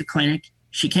lobby at the clinic.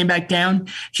 She came back down.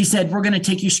 She said, we're going to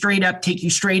take you straight up, take you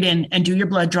straight in and do your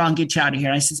blood draw and get you out of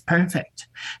here. I says, perfect.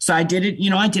 So I did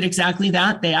it. I did exactly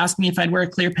that. They asked me if I'd wear a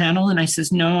clear panel. And I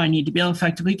says, no, I need to be able to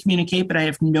effectively communicate, but I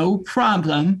have no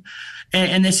problem.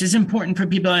 And this is important for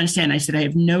people to understand. I said, I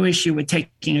have no issue with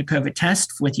taking a COVID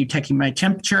test, with you taking my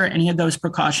temperature, any of those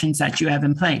precautions that you have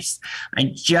in place.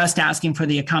 I'm just asking for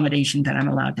the accommodation that I'm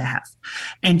allowed to have.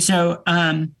 And so,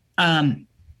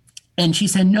 and she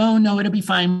said, no, it'll be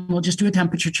fine. We'll just do a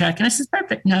temperature check. And I said,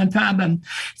 perfect, no problem.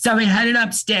 So we headed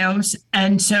upstairs.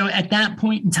 And so at that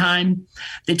point in time,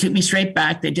 they took me straight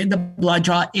back. They did the blood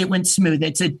draw. It went smooth.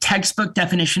 It's a textbook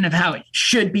definition of how it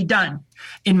should be done.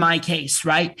 In my case,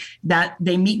 right, that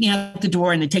they meet me at the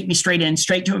door and they take me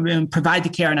straight to a room, provide the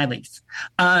care, and I leave.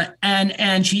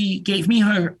 And she gave me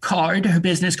her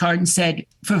business card, and said,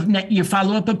 for your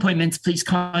follow-up appointments, please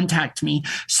contact me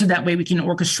so that way we can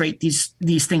orchestrate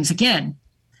these things again.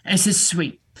 And I said,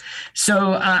 sweet.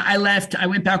 So I left. I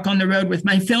went back on the road with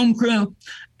my film crew.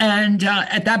 And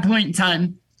at that point in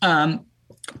time,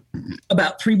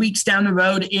 about 3 weeks down the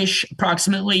road-ish,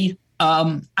 approximately,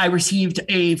 I received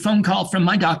a phone call from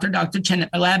my doctor, Dr. Chen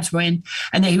at my labs were in,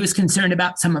 and that he was concerned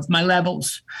about some of my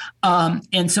levels.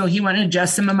 And so he wanted to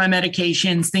adjust some of my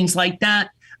medications, things like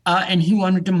that. And he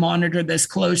wanted to monitor this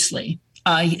closely.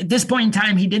 At this point in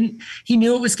time, he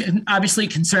knew it was obviously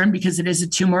concerned because it is a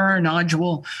tumor or a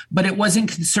nodule, but it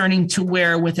wasn't concerning to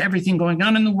where, with everything going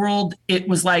on in the world, it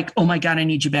was like, oh my God, I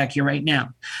need you back here right now.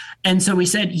 And so he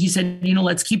said,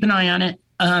 let's keep an eye on it.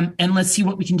 And let's see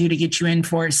what we can do to get you in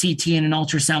for a CT and an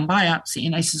ultrasound biopsy.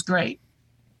 And I says, great.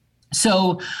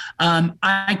 So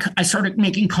I started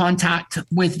making contact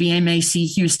with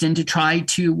VMAC Houston to try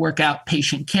to work out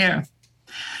patient care.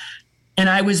 And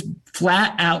I was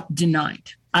flat out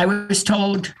denied. I was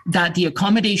told that the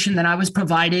accommodation that I was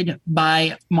provided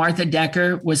by Martha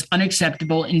Decker was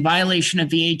unacceptable, in violation of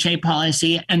VHA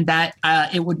policy, and that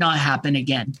it would not happen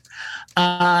again.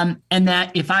 And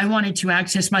that if I wanted to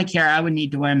access my care, I would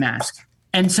need to wear a mask.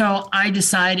 And so I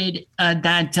decided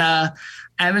that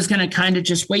I was going to kind of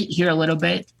just wait here a little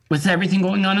bit with everything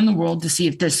going on in the world to see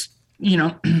if this,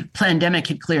 pandemic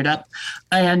had cleared up.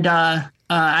 And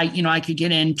I could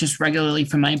get in just regularly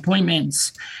for my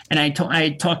appointments. And I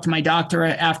talked to my doctor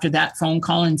after that phone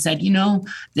call and said,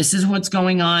 this is what's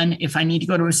going on. If I need to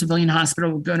go to a civilian hospital,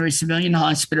 we'll go to a civilian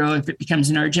hospital if it becomes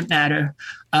an urgent matter.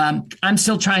 I'm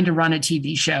still trying to run a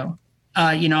TV show.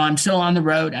 I'm still on the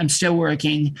road. I'm still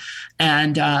working.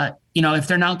 And, if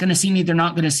they're not going to see me, they're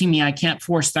not going to see me. I can't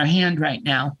force their hand right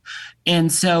now.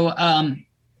 And so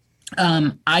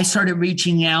I started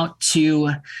reaching out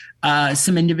to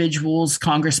some individuals,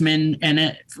 congressmen,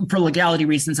 and for legality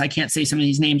reasons, I can't say some of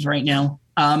these names right now,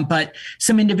 but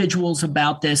some individuals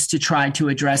about this to try to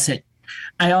address it.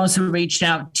 I also reached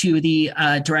out to the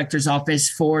director's office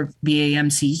for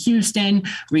VAMC Houston,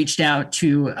 reached out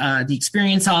to the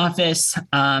Experience office.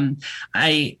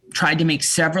 I tried to make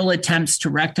several attempts to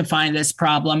rectify this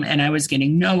problem, and I was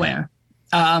getting nowhere.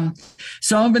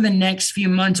 So over the next few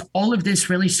months, all of this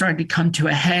really started to come to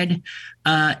a head.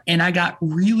 And I got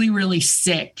really, really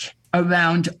sick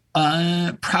around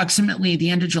approximately the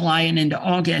end of July and into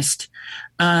August.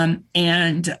 So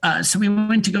we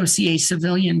went to go see a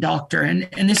civilian doctor,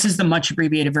 and this is the much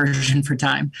abbreviated version for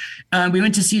time. We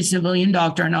went to see a civilian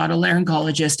doctor, an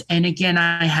otolaryngologist. And again,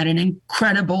 I had an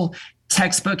incredible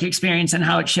textbook experience on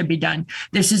how it should be done.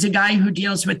 This is a guy who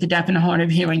deals with the deaf and hard of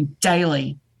hearing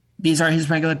daily. These are his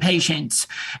regular patients.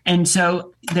 And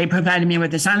so they provided me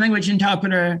with a sign language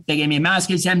interpreter. They gave me a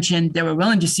mask exemption. They were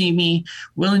willing to see me,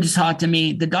 willing to talk to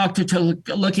me. The doctor took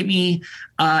a look at me,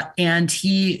 and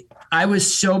I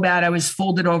was so bad. I was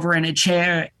folded over in a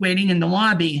chair waiting in the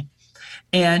lobby.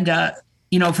 And,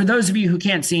 for those of you who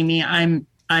can't see me, I'm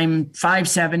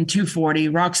 5'7", 240,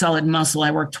 rock solid muscle. I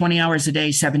work 20 hours a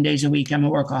day, 7 days a week. I'm a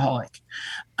workaholic.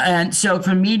 And so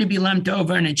for me to be lumped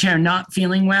over in a chair, not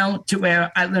feeling well, to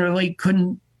where I literally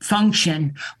couldn't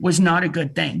function, was not a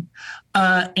good thing.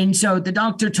 And so the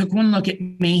doctor took one look at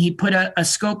me. He put a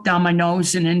scope down my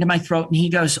nose and into my throat, and he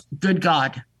goes, "Good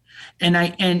God." And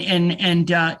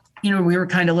we were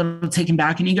kind of a little taken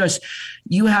back. And he goes,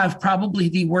 "You have probably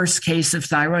the worst case of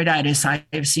thyroiditis I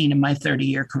have seen in my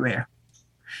 30-year career."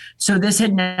 So this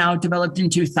had now developed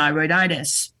into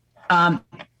thyroiditis.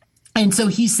 And so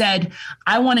he said,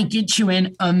 "I want to get you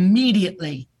in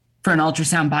immediately for an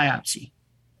ultrasound biopsy."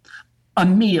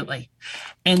 Immediately.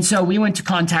 And so we went to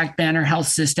contact Banner Health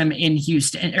System in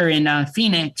Houston, or in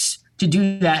Phoenix, to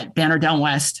do that, Banner Down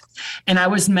West. And I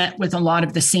was met with a lot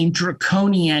of the same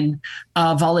draconian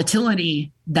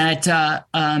volatility that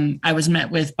I was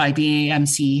met with by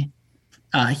VAMC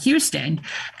Houston.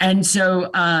 And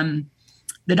so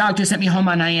The doctor sent me home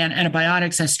on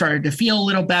antibiotics. I started to feel a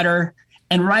little better.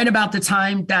 And right about the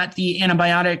time that the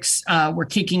antibiotics were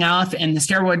kicking off and the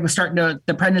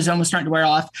prednisone was starting to wear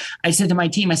off, I said to my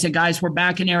team, I said, guys, we're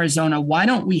back in Arizona. Why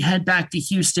don't we head back to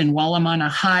Houston while I'm on a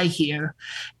high here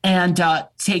and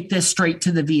take this straight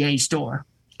to the VA's door?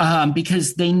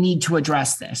 Because they need to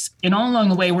address this. And all along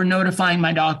the way, we're notifying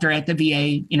my doctor at the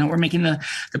VA. We're making the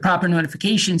proper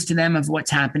notifications to them of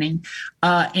what's happening.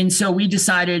 And so we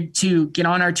decided to get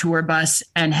on our tour bus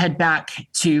and head back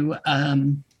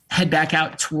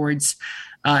out towards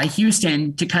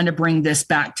Houston to kind of bring this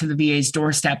back to the VA's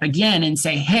doorstep again and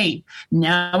say, hey,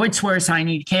 now it's worse. I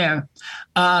need care.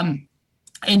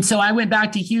 And so I went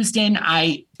back to Houston.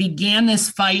 I began this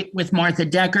fight with Martha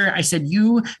Decker. I said,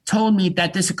 you told me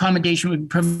that this accommodation would be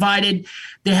provided.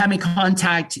 They had me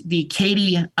contact the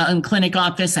Katy clinic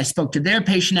office. I spoke to their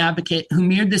patient advocate who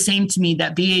mirrored the same to me,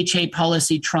 that VHA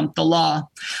policy trumped the law.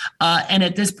 And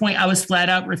at this point, I was flat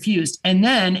out refused. And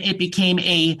then it became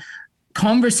a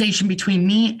conversation between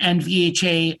me and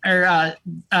VHA or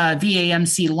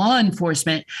VAMC law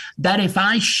enforcement that if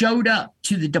I showed up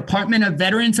to the Department of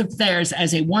Veterans Affairs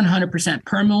as a 100%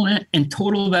 permanent and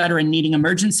total veteran needing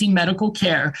emergency medical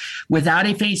care without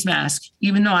a face mask,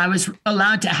 even though I was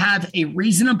allowed to have a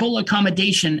reasonable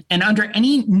accommodation and under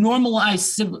any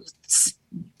normalized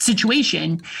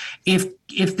situation,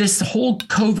 if this whole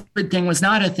COVID thing was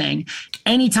not a thing,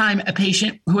 anytime a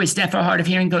patient who is deaf or hard of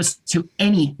hearing goes to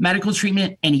any medical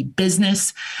treatment, any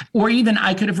business, or even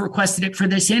I could have requested it for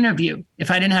this interview. If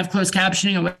I didn't have closed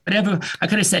captioning or whatever, I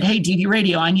could have said, hey, DV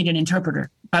Radio, I need an interpreter.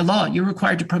 By law, you're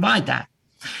required to provide that.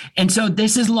 And so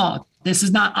this is law. This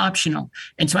is not optional.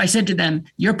 And so I said to them,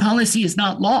 your policy is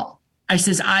not law. I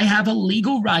says, I have a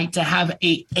legal right to have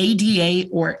a ADA,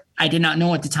 or I did not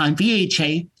know at the time,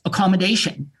 VHA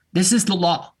accommodation. This is the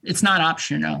law. It's not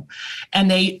optional.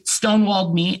 And they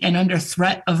stonewalled me, and under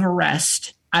threat of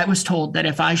arrest, I was told that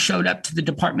if I showed up to the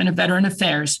Department of Veteran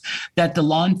Affairs, that the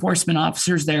law enforcement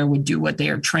officers there would do what they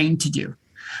are trained to do.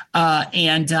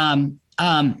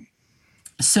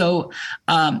 So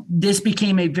this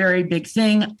became a very big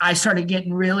thing. I started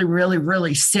getting really, really,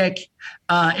 really sick.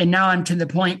 And now I'm to the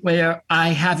point where I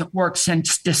haven't worked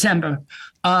since December.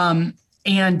 We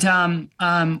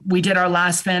did our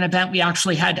last fan event. We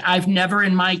actually I've never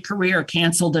in my career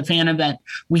canceled a fan event.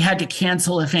 We had to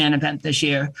cancel a fan event this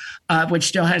year, which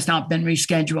still has not been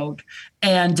rescheduled.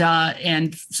 And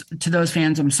to those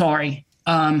fans, I'm sorry.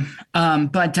 So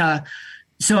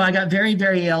I got very,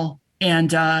 very ill,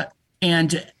 and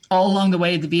all along the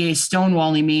way, the VA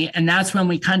stonewalling me. And that's when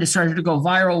we kind of started to go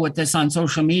viral with this on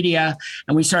social media.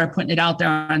 And we started putting it out there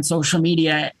on social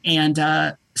media.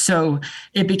 And so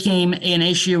it became an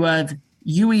issue of,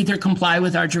 you either comply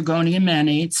with our draconian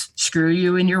mandates, screw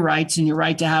you in your rights and your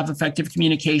right to have effective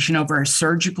communication over a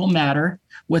surgical matter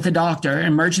with a doctor,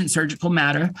 emergent surgical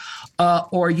matter,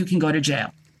 or you can go to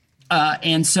jail.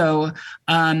 And so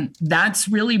that's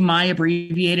really my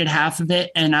abbreviated half of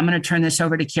it. And I'm going to turn this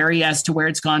over to Carrie as to where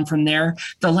it's gone from there.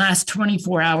 The last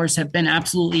 24 hours have been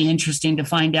absolutely interesting to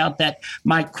find out that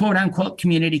my quote unquote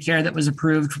community care that was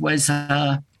approved was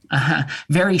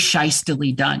very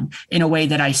shystily done in a way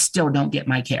that I still don't get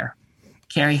my care.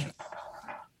 Carrie?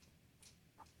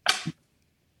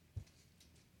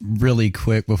 Really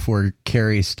quick before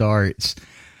Carrie starts.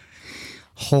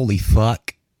 Holy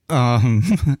fuck.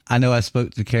 I know I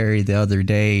spoke to Carrie the other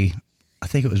day. I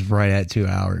think it was right at 2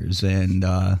 hours. And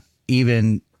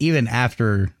even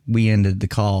after we ended the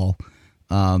call,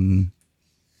 and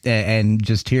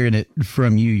just hearing it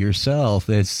from you yourself,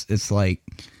 it's like,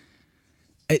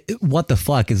 what the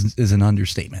fuck is an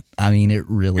understatement. I mean, it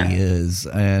really is.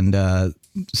 And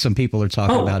some people are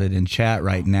talking about it in chat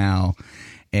right now.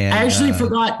 And I actually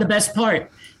forgot the best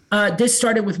part. This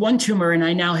started with one tumor, and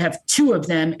I now have two of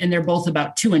them, and they're both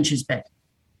about 2 inches big.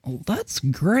 Oh, that's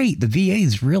great. The VA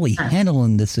is really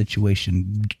handling this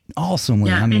situation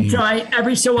awesomely. Yeah, I mean, and so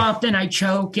every so often I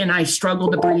choke and I struggle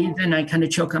to breathe, and I kind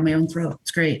of choke on my own throat.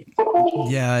 It's great.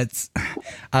 Yeah,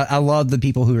 I love the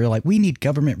people who are like, we need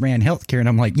government ran healthcare, and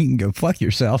I'm like, you can go fuck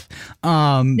yourself.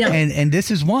 And this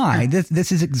is why.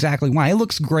 This is exactly why. It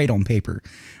looks great on paper.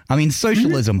 I mean,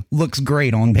 socialism looks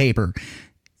great on paper.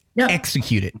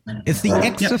 Execute it. It's the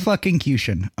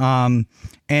execution.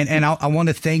 And I want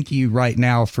to thank you right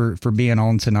now for being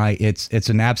on tonight. It's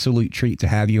an absolute treat to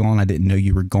have you on. I didn't know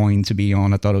you were going to be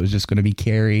on. I thought it was just going to be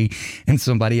Carrie and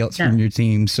somebody else from your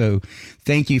team. So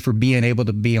thank you for being able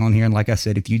to be on here. And like I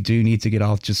said, if you do need to get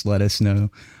off, just let us know.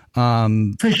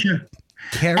 For sure.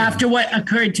 After what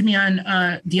occurred to me on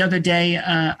the other day,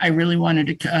 I really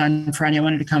wanted to, on Friday, I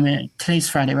wanted to come in. Today's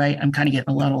Friday, right? I'm kind of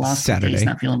getting a little lost. Saturday. He's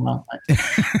not feeling well.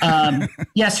 But,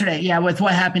 yesterday, with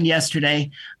what happened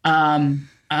yesterday,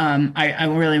 I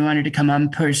really wanted to come on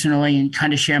personally and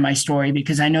kind of share my story,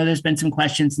 because I know there's been some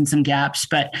questions and some gaps,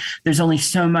 but there's only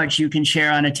so much you can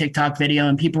share on a TikTok video.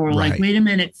 And people were like, wait a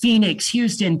minute, Phoenix,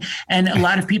 Houston. And a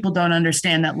lot of people don't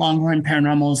understand that Longhorn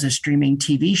Paranormal is a streaming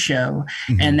TV show.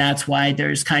 Mm-hmm. And that's why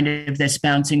there's kind of this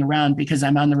bouncing around, because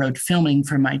I'm on the road filming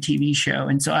for my TV show.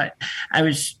 And so I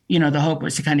was, the hope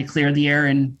was to kind of clear the air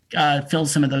and fill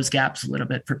some of those gaps a little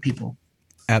bit for people.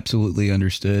 Absolutely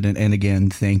understood. And again,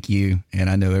 thank you. And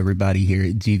I know everybody here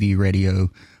at DV Radio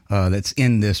that's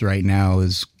in this right now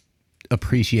is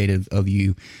appreciative of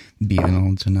you being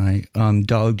on tonight.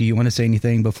 Dog, do you want to say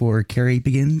anything before Carrie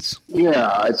begins?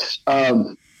 Yeah, it's,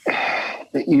 I've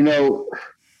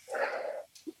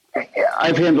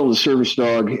handled a service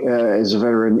dog as a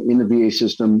veteran in the VA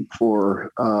system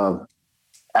for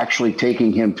actually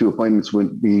taking him to appointments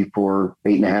would be for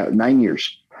 9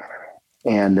 years.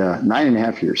 And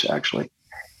 9.5 years, actually.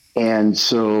 And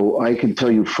so I can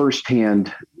tell you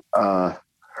firsthand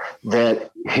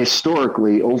that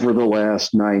historically, over the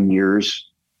last 9 years,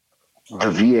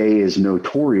 the VA is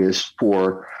notorious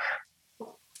for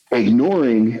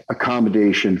ignoring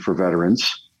accommodation for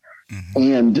veterans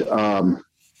and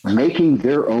making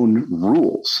their own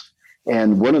rules.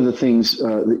 And one of the things,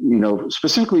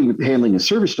 specifically with handling a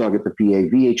service dog at the VA,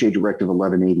 VHA Directive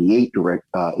 1188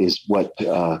 is what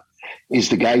is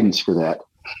the guidance for that.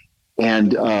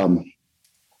 And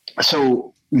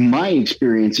so my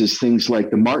experience is things like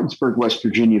the Martinsburg, West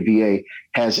Virginia VA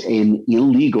has an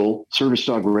illegal service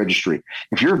dog registry.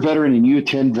 If you're a veteran and you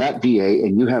attend that VA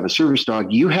and you have a service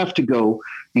dog, you have to go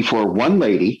before one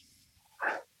lady,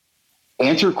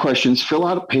 answer questions, fill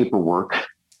out paperwork,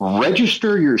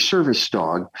 register your service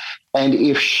dog. And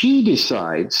if she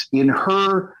decides in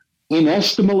her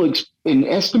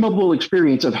inestimable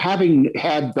experience of having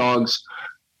had dogs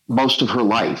most of her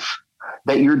life,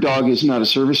 that your dog is not a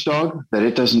service dog, that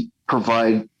it doesn't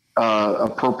provide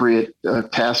appropriate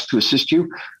tasks to assist you,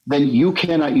 then you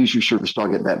cannot use your service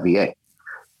dog at that VA.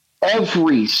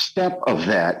 Every step of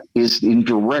that is in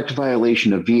direct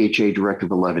violation of VHA Directive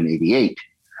 1188.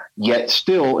 Yet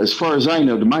still, as far as I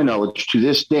know, to my knowledge, to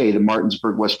this day, the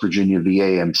Martinsburg, West Virginia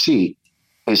VAMC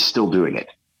is still doing it.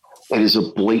 It is a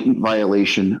blatant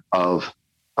violation of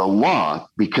the law,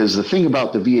 because the thing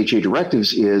about the VHA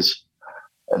directives is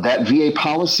that VA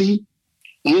policy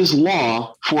is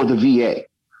law for the VA.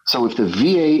 So if the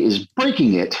VA is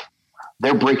breaking it,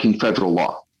 they're breaking federal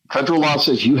law. Federal law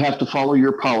says you have to follow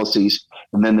your policies,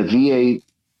 and then the VA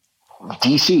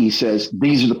DC says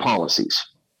these are the policies.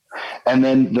 And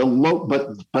then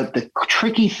but the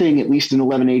tricky thing, at least in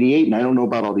 1188, and I don't know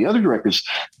about all the other directives,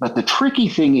 but the tricky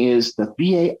thing is the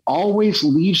VA always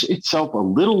leaves itself a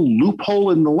little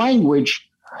loophole in the language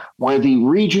where the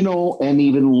regional and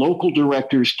even local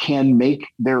directors can make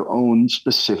their own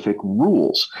specific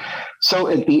rules. So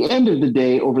at the end of the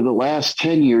day, over the last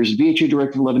 10 years, VHA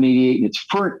Directive 1188 in its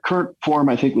current form,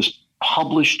 I think, was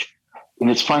published in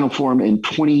its final form in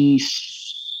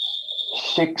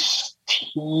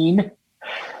 2016.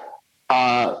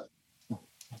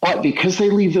 But because they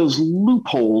leave those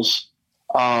loopholes,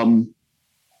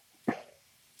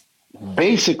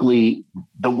 basically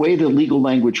the way the legal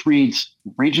language reads,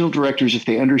 regional directors, if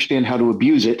they understand how to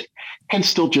abuse it, can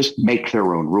still just make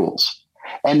their own rules.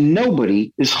 And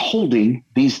nobody is holding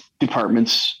these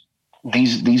departments,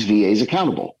 these VAs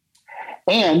accountable.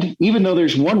 And even though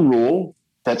there's one rule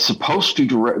that's supposed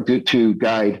to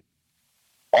guide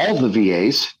all the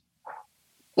VAs,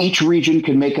 each region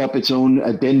can make up its own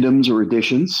addendums or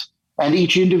additions, and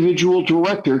each individual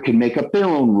director can make up their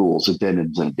own rules,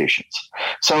 addendums, and additions.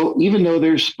 So even though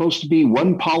there's supposed to be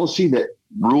one policy that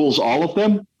rules all of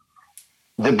them,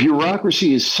 the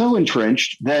bureaucracy is so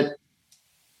entrenched that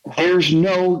there's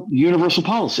no universal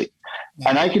policy.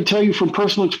 And I can tell you from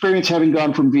personal experience, having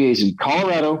gone from VAs in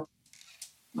Colorado,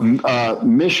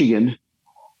 Michigan,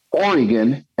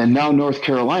 Oregon, and now North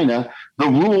Carolina, the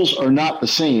rules are not the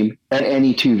same at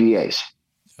any two VAs.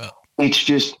 Oh. It's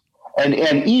just, and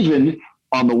even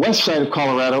on the west side of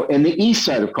Colorado and the east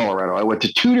side of Colorado, I went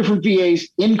to two different VAs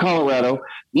in Colorado.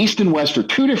 East and west are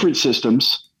two different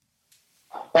systems,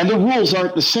 and the rules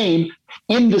aren't the same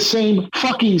in the same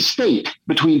fucking state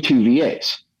between two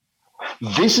VAs.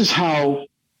 This is how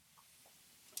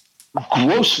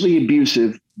grossly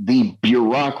abusive the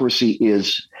bureaucracy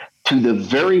is to the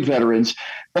very veterans.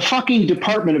 The fucking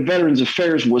Department of Veterans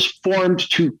Affairs was formed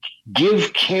to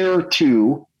give care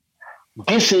to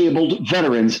disabled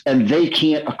veterans, and they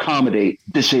can't accommodate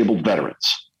disabled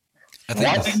veterans.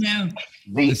 What's the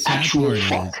actual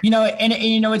fuck? You know, and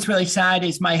you know what's really sad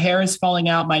is my hair is falling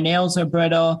out, my nails are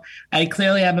brittle. I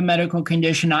clearly have a medical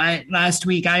condition. Last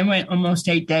week I went almost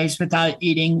 8 days without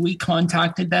eating. We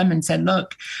contacted them and said,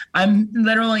 look, I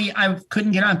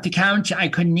couldn't get off the couch, I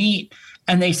couldn't eat.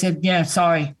 And they said, yeah,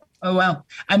 sorry. Oh well.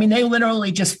 I mean, they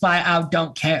literally just flat out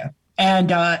don't care. And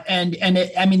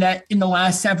that in the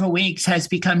last several weeks has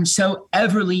become so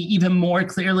even more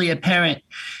clearly apparent,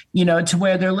 you know, to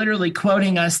where they're literally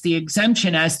quoting us the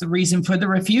exemption as the reason for the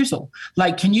refusal.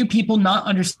 Like, can you people not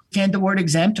understand the word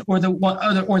exempt or the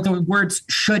words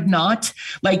should not?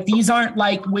 Like, these aren't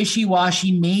like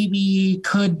wishy-washy, maybe,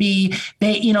 could be.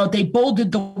 They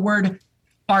bolded the word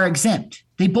are exempt.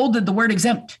 They bolded the word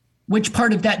exempt. Which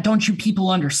part of that don't you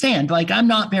people understand? Like, I'm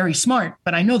not very smart,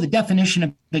 but I know the definition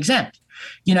of exempt,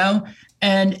 you know?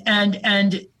 And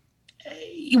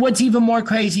what's even more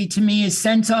crazy to me is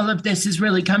since all of this has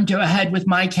really come to a head with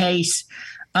my case,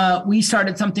 we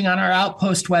started something on our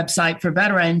Outpost website for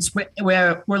veterans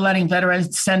where we're letting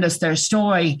veterans send us their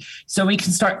story so we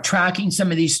can start tracking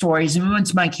some of these stories. And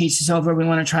once my case is over, we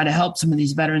want to try to help some of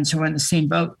these veterans who are in the same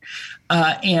boat.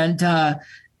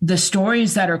 The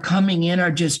stories that are coming in are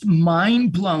just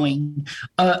mind-blowing.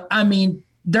 I mean,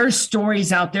 there's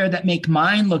stories out there that make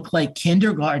mine look like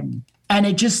kindergarten. And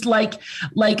it just like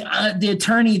the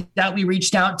attorney that we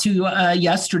reached out to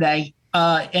yesterday,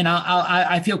 and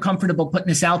I feel comfortable putting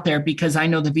this out there because I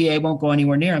know the VA won't go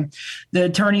anywhere near him. The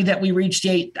attorney that we reached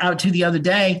out to the other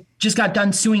day just got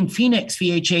done suing Phoenix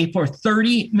VHA for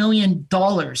 $30 million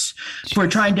for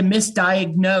trying to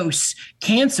misdiagnose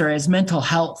cancer as mental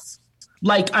health.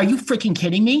 Like, are you freaking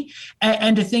kidding me?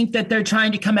 And to think that they're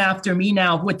trying to come after me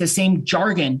now with the same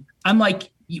jargon. I'm like,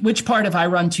 which part of I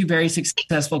run two very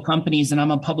successful companies and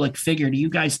I'm a public figure do you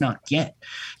guys not get?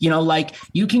 You know, like,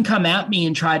 you can come at me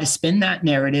and try to spin that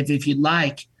narrative if you'd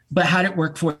like, but how did it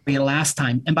work for you last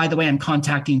time? And by the way, I'm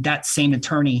contacting that same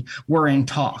attorney. We're in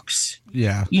talks.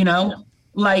 Yeah. You know,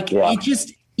 like it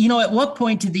just, you know, at what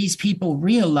point do these people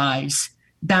realize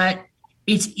that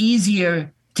it's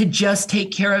easier to just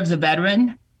take care of the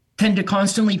veteran than to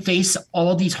constantly face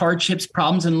all these hardships,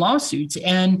 problems, and lawsuits?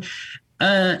 And,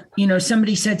 you know,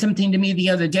 somebody said something to me the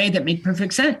other day that made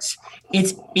perfect sense.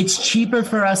 It's cheaper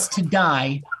for us to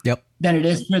die than it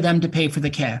is for them to pay for the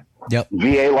care. Yep.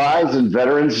 VA lives and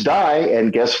veterans die.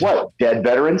 And guess what? Dead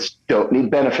veterans don't need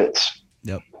benefits.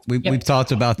 Yep. We've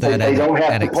talked about that. They don't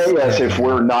have to pay us if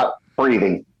we're not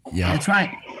breathing. Yeah, that's right.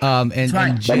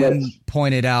 And Jen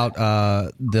pointed out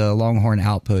the Longhorn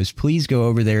Outpost. Please go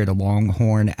over there to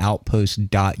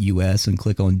longhornoutpost.us and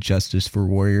click on Justice for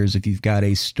Warriors. If you've got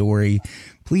a story,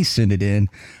 please send it in.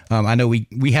 I know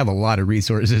we have a lot of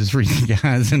resources for you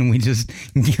guys, and we just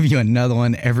give you another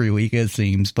one every week, it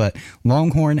seems. But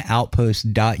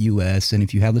longhornoutpost.us, and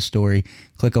if you have a story,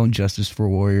 click on Justice for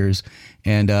Warriors,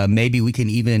 and maybe we can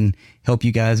even help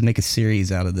you guys make a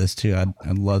series out of this too.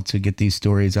 I'd love to get these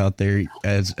stories out there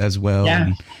as well.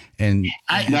 Yeah. And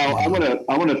now I want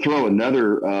to throw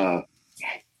another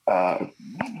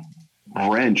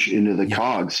wrench into the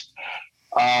cogs.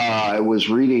 I was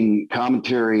reading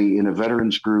commentary in a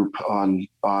veterans group on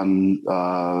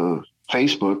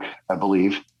Facebook, I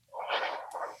believe,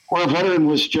 where a veteran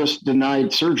was just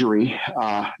denied surgery,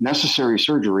 necessary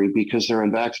surgery, because they're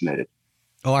unvaccinated.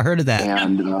 Oh, I heard of that.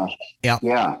 And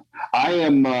yeah,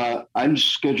 I'm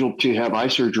scheduled to have eye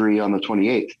surgery on the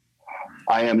 28th.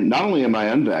 Not only am I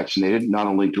unvaccinated, not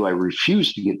only do I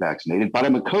refuse to get vaccinated, but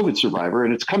I'm a COVID survivor,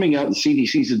 and it's coming out, and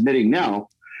CDC's admitting now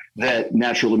that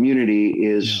natural immunity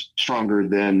is stronger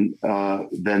than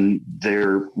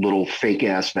their little fake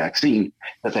ass vaccine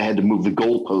that they had to move the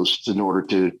goalposts in order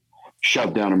to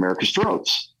shove down America's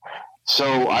throats.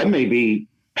 So I may be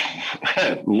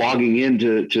logging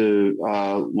into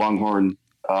Longhorn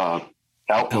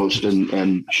Outpost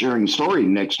and sharing the story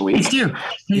next week. Please do.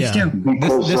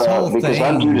 Because this whole thing.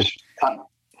 I'm due to,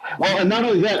 well, and not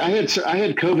only that, I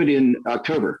had COVID in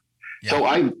October. Yeah. So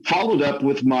I followed up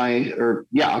with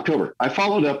October. I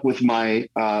followed up with my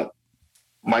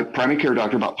my primary care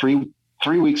doctor about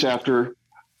three weeks after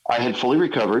I had fully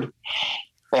recovered,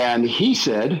 and he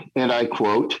said, and I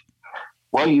quote,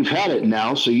 "Well, you've had it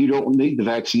now, so you don't need the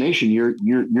vaccination.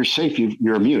 You're safe.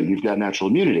 You're immune. You've got natural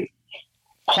immunity.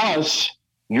 Plus,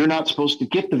 you're not supposed to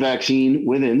get the vaccine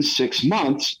within 6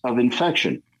 months of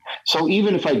infection. So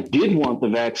even if I did want the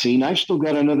vaccine, I've still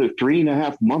got another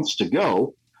 3.5 months to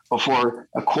go before,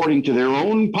 according to their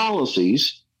own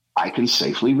policies, I can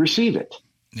safely receive it."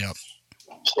 Yep.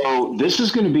 So this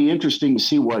is going to be interesting to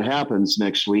see what happens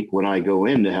next week when I go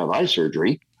in to have eye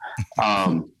surgery.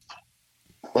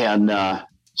 And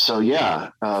so, yeah,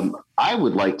 I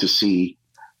would like to see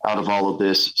out of all of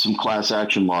this some class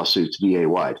action lawsuits VA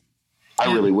wide.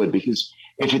 I really would, because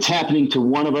if it's happening to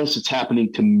one of us, it's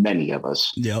happening to many of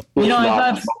us. Yep. You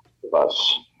know,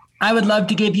 I would love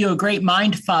to give you a great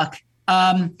mind fuck.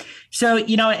 So,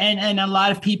 you know, and a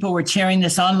lot of people were cheering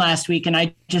this on last week, and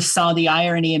I just saw the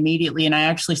irony immediately. And I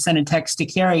actually sent a text to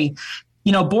Carrie.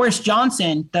 You know, Boris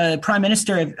Johnson, the Prime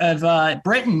Minister of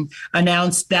Britain,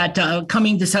 announced that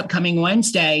coming this upcoming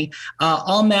Wednesday,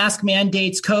 all mask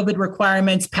mandates, COVID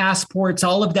requirements, passports,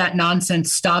 all of that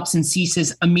nonsense stops and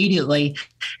ceases immediately.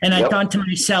 And I thought to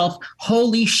myself,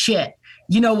 holy shit,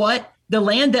 you know what? The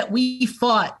land that we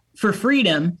fought for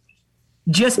freedom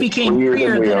just became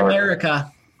freer than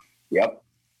America. Yep.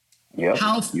 How You're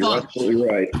fucked. absolutely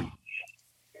right.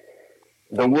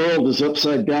 The world is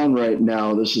upside down right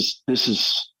now. This is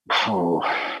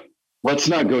let's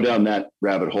not go down that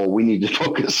rabbit hole. We need to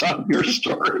focus on your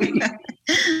story.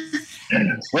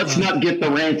 Let's not get the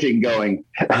ranting going.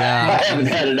 Yeah. I haven't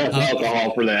had enough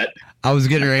alcohol for that. I was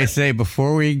getting ready to say,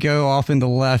 before we go off into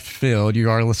left field, you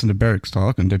are listening to Barracks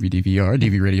Talk on WDVR,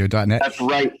 dvradio.net. That's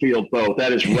right field, Bo.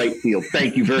 That is right field.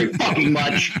 Thank you very fucking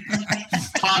much,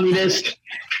 communist.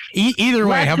 Either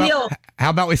way, how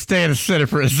about we stay in the center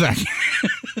for a second?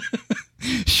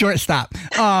 Shortstop.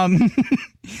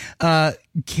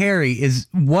 Carrie,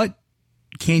 what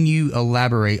can you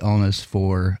elaborate on us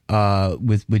for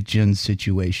with Jen's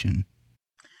situation?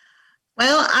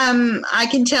 Well, I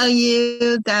can tell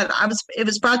you that it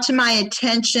was brought to my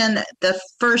attention the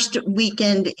first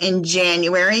weekend in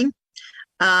January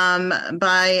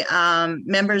by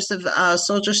members of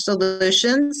Soldier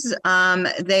Solutions.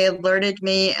 They alerted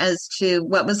me as to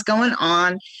what was going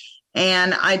on,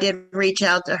 and I did reach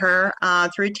out to her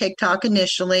through TikTok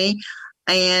initially,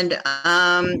 and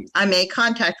I made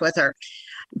contact with her.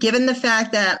 Given the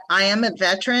fact that I am a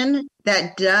veteran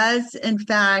that does, in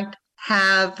fact,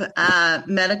 have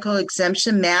medical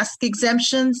exemption, mask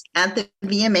exemptions at the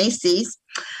VMACs,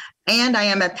 and I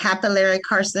am a papillary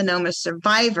carcinoma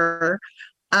survivor,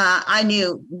 I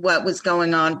knew what was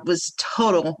going on was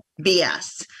total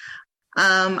BS.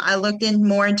 I looked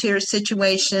more into her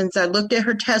situations. I looked at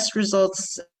her test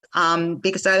results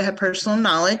because I have personal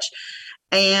knowledge.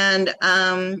 And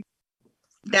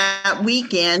that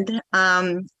weekend,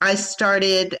 I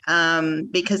started,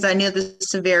 because I knew the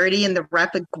severity and the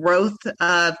rapid growth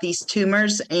of these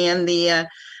tumors, and the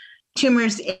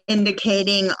tumors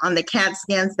indicating on the CAT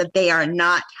scans that they are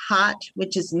not hot,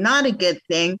 which is not a good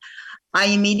thing. I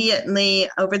immediately,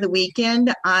 over the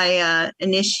weekend, I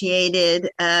initiated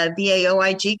a VA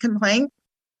OIG complaint,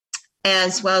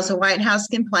 as well as a White House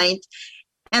complaint.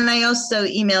 And I also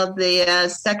emailed the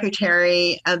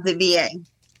Secretary of the VA,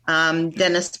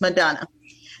 Dennis Madonna,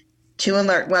 to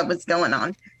alert what was going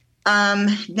on.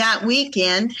 That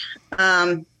weekend,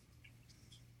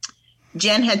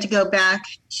 Jen had to go back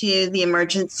to the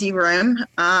emergency room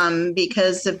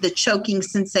because of the choking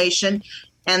sensation.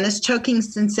 And this choking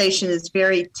sensation is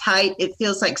very tight. It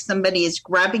feels like somebody is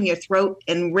grabbing your throat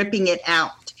and ripping it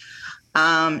out.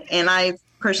 And I have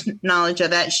personal knowledge of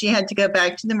that. She had to go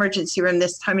back to the emergency room.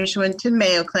 This time she went to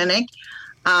Mayo Clinic.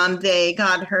 They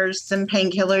got her some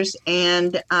painkillers,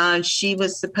 and she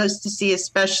was supposed to see a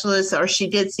specialist, or she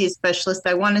did see a specialist,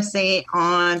 I want to say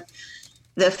on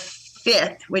the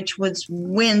 5th, which was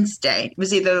Wednesday. It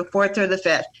was either the 4th or the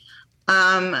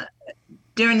 5th.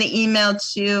 During the email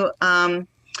to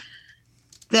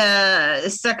the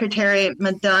Secretary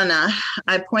Madonna,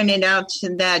 I pointed out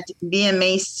that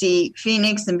VMAC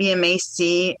Phoenix and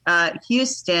VMAC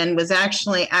Houston was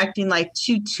actually acting like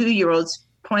two-year-olds,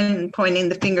 pointing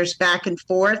the fingers back and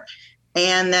forth,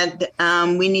 and that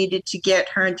we needed to get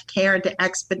her into care to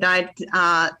expedite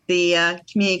the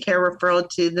community care referral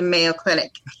to the Mayo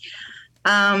Clinic.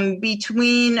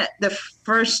 Between the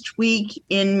first week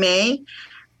in May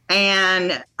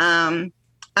and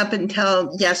up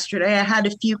until yesterday, I had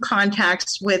a few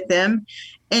contacts with them.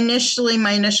 Initially,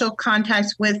 my initial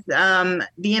contacts with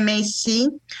VMAC,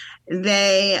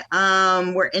 they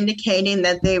were indicating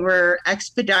that they were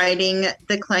expediting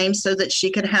the claim so that she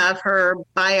could have her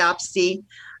biopsy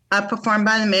performed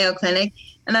by the Mayo Clinic.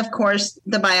 And of course,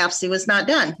 the biopsy was not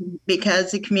done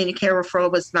because the community care referral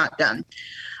was not done.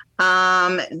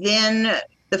 Then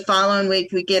the following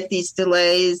week, we get these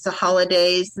delays, the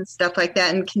holidays and stuff like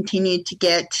that, and continued to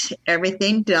get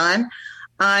everything done.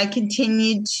 I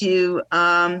continued to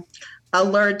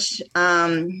alert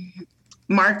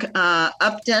Mark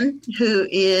Upton, who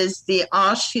is the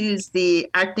OSH, who's the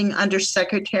acting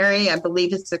undersecretary, I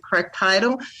believe it's the correct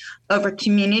title, over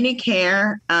community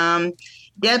care.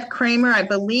 Deb Kramer, I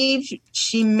believe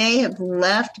she may have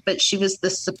left, but she was the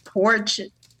support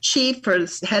chief or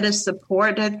head of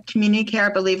support at Community Care,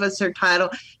 I believe was her title,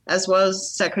 as well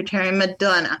as Secretary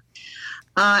Madonna.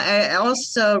 I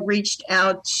also reached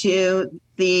out to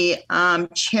the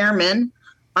chairman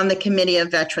on the Committee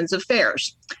of Veterans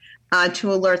Affairs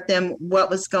to alert them what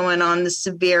was going on, the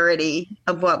severity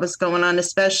of what was going on,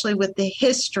 especially with the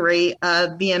history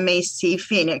of VMAC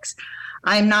Phoenix.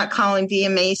 I'm not calling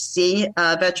VMAC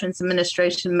Veterans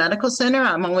Administration Medical Center.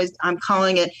 I'm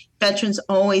calling it Veterans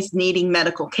Always Needing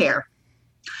Medical Care.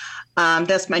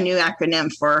 That's my new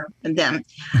acronym for them.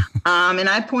 And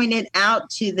I pointed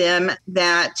out to them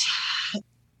that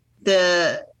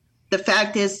the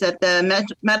fact is that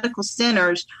the medical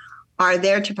centers are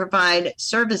there to provide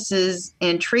services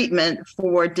and treatment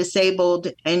for disabled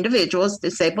individuals,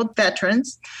 disabled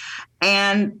veterans,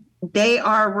 and they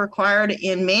are required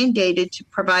and mandated to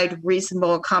provide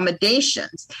reasonable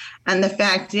accommodations. And the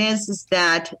fact is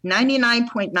that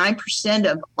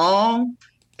 99.9% of all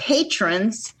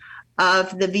patrons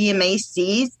of the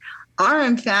VMACs are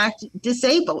in fact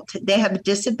disabled. They have a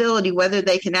disability, whether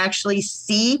they can actually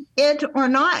see it or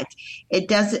not. It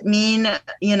doesn't mean,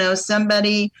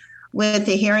 somebody with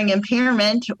a hearing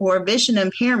impairment or vision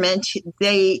impairment,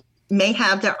 they may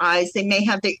have their eyes, they may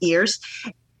have their ears.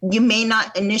 You may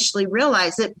not initially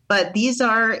realize it, but these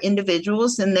are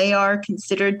individuals and they are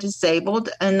considered disabled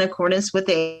in accordance with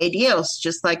the ADLs,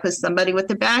 just like with somebody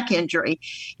with a back injury.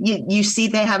 You see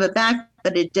they have a back,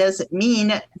 but it doesn't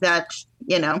mean that,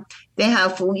 they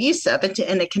have full use of it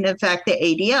and it can affect the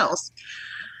ADLs.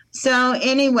 So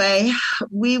anyway,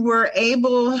 we were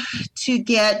able to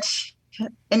get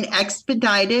an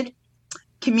expedited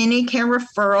community care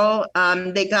referral.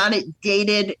 They got it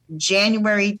dated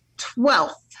January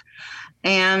 12th.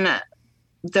 And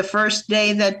the first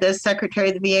day that the Secretary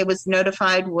of the VA was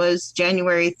notified was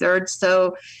January 3rd.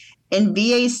 So in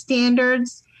VA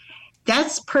standards,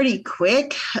 that's pretty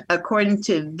quick. According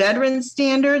to veteran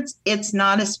standards, it's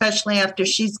not, especially after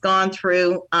she's gone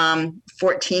through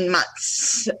 14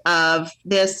 months of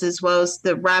this, as well as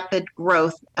the rapid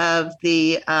growth of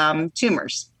the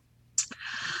tumors.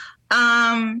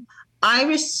 I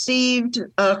received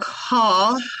a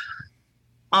call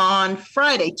on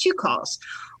Friday, 2 calls.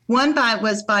 One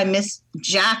was by Miss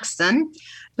Jackson,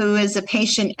 who is a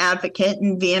patient advocate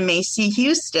in VMAC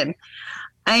Houston.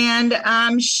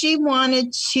 And she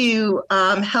wanted to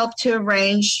help to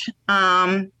arrange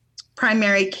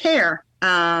primary care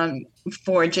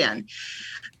for Jen.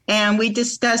 And we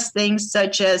discussed things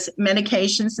such as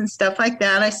medications and stuff like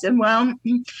that. I said, well,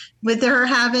 with her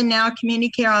having now community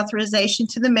care authorization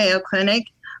to the Mayo Clinic,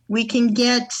 we can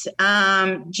get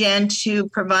Jen to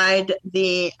provide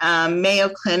the Mayo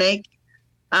Clinic,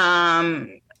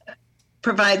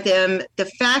 provide them the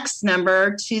fax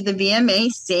number to the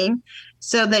VMAC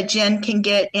so that Jen can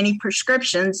get any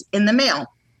prescriptions in the mail,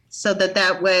 so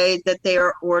that way that they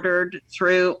are ordered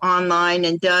through online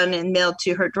and done and mailed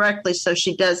to her directly, so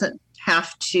she doesn't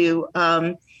have to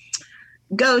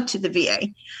go to the VA.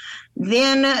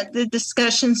 Then the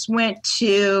discussions went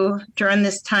to, during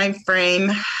this time frame,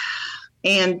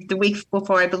 and the week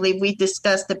before, I believe, we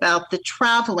discussed about the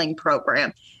traveling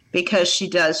program because she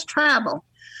does travel.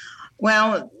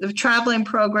 Well, the traveling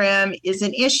program is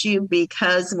an issue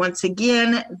because, once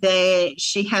again,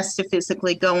 she has to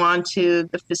physically go on to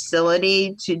the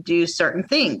facility to do certain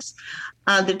things.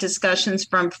 The discussions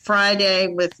from Friday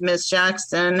with Ms.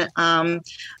 Jackson,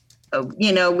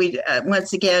 we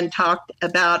once again talked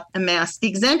about a mask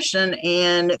exemption,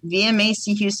 and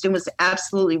VMAC Houston was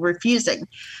absolutely refusing.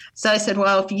 So I said,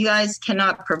 well, if you guys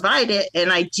cannot provide it, and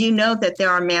I do know that there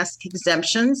are mask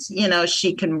exemptions, y'all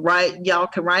can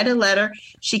write a letter,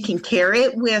 she can carry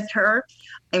it with her.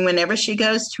 And whenever she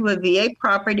goes to a VA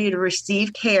property to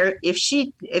receive care, if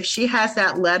she has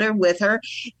that letter with her,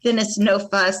 then it's no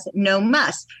fuss, no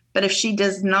muss. But if she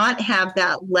does not have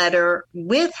that letter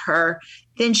with her,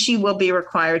 then she will be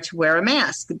required to wear a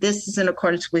mask. This is in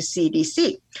accordance with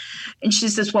CDC. And she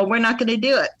says, well, we're not going to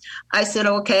do it. I said,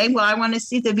 okay, well, I want to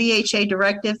see the VHA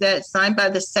directive that's signed by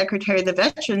the Secretary of the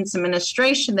Veterans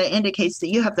Administration that indicates that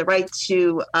you have the right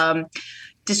to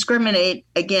discriminate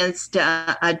against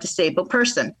a disabled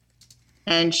person.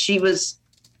 And she was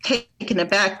taken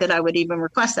aback that I would even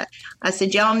request that. I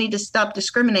said, y'all need to stop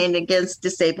discriminating against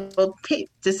disabled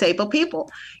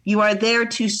people. You are there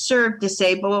to serve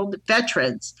disabled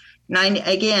veterans.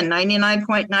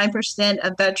 99.9%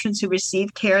 of veterans who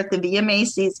receive care at the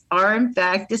VMACs are in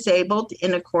fact disabled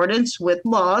in accordance with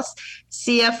laws,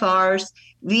 CFRs,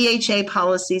 VHA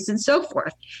policies, and so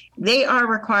forth. They are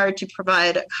required to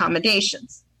provide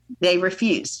accommodations. They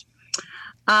refused.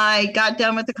 I got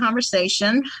done with the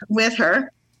conversation with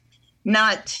her.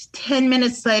 Not 10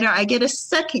 minutes later, I get a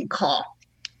second call.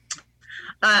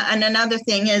 And another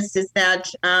thing is that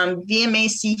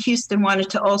VMAC Houston wanted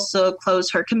to also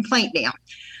close her complaint down,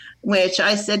 which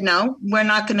I said, no, we're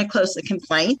not going to close the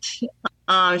complaint.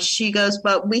 She goes,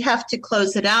 but we have to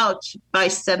close it out by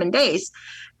 7 days.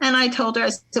 And I told her, I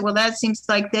said, well, that seems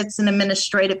like that's an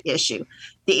administrative issue.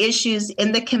 The issues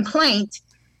in the complaint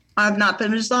have not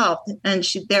been resolved. And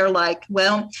they're like,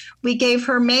 well, we gave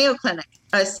her Mayo Clinic.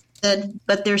 I said,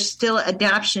 but there's still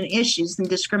adoption issues and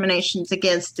discriminations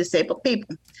against disabled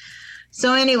people.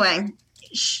 So anyway,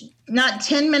 not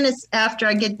 10 minutes after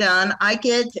I get done, I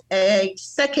get a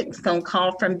second phone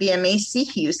call from BMAC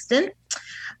Houston.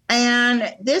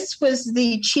 And this was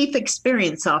the chief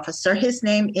experience officer. His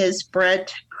name is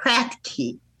Brett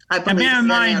Kratke, I believe. Bear in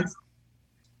mind,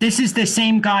 this is the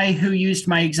same guy who used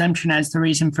my exemption as the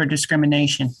reason for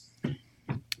discrimination.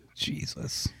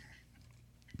 Jesus.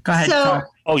 Go ahead,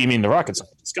 Carl. Oh, you mean the rocket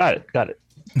scientist. Got it.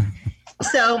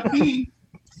 So,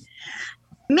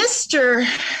 Mr.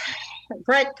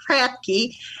 Brett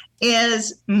Kratke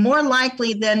is more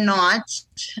likely than not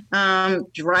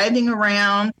driving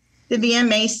around the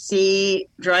VMAC,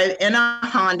 drive in a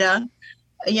Honda,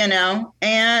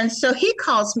 and so he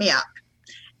calls me up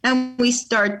and we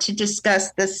start to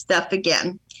discuss this stuff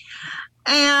again.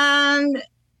 And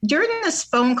during this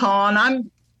phone call, and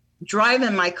I'm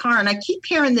driving my car and I keep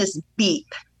hearing this beep.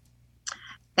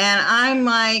 And I'm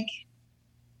like,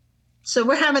 so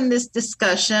we're having this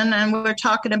discussion and we're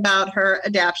talking about her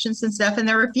adoptions and stuff, and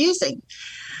they're refusing.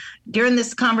 During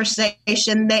this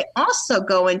conversation, they also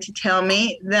go in to tell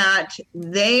me that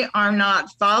they are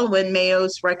not following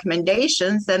Mayo's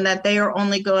recommendations and that they are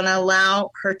only going to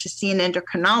allow her to see an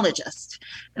endocrinologist.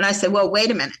 And I said, well, wait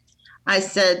a minute. I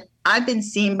said, I've been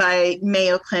seen by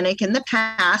Mayo Clinic in the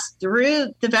past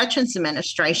through the Veterans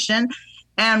Administration.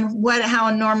 And how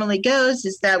it normally goes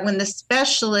is that when the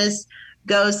specialist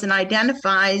goes and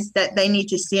identifies that they need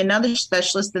to see another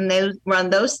specialist, and they run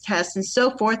those tests and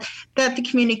so forth, that the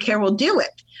community care will do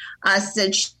it. I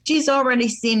said, she's already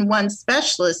seen one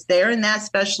specialist there, and that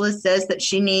specialist says that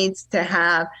she needs to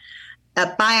have a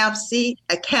biopsy,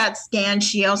 a CAT scan.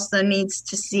 She also needs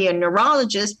to see a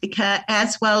neurologist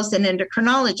as well as an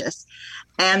endocrinologist.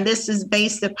 And this is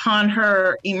based upon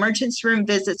her emergency room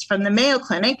visits from the Mayo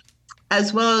Clinic,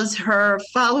 as well as her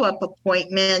follow-up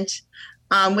appointment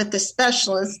with the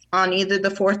specialist on either the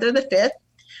 4th or the 5th,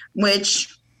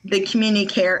 which the community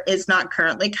care is not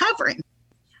currently covering.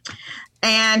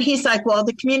 And he's like, well,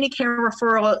 the community care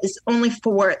referral is only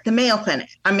for the Mayo Clinic.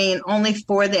 Only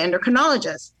for the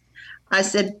endocrinologist. I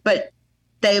said, but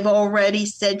they've already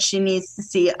said she needs to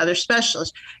see other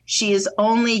specialists. She is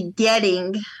only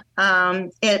getting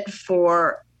it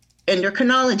for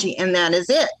endocrinology, and that is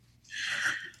it.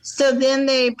 So then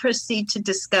they proceed to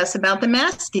discuss about the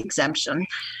mask exemption.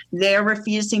 They're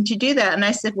refusing to do that. And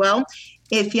I said, well,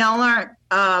 if y'all aren't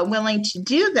willing to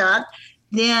do that,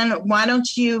 then why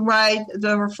don't you write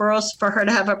the referrals for her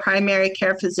to have a primary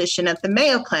care physician at the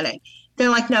Mayo Clinic? They're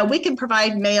like, no, we can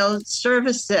provide Mayo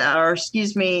service,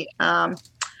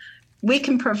 we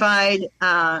can provide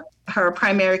her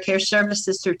primary care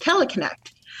services through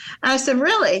Teleconnect. And I said,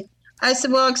 really? I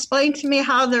said, well, explain to me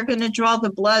how they're going to draw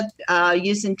the blood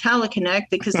using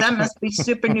Teleconnect, because that must be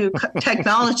super new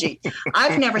technology.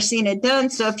 I've never seen it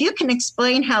done. So if you can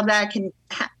explain how that can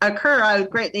occur, I would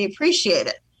greatly appreciate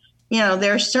it.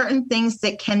 There are certain things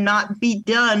that cannot be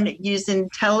done using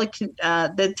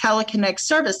the Teleconnect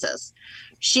services.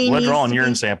 Blood draw and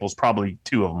urine samples, probably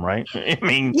 2 of them, right?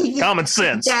 Common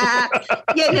sense. Yeah,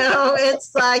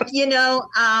 it's like,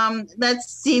 let's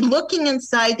see, looking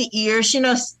inside the ears,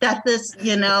 stethos,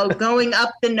 going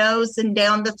up the nose and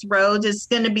down the throat is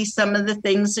going to be some of the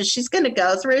things that she's going to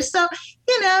go through. So,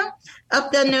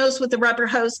 up the nose with the rubber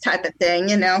hose type of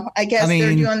thing, I guess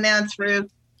they're doing that through.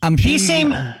 I'm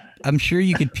sure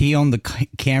you could pee on the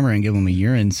camera and give them a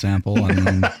urine sample.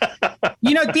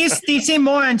 These seem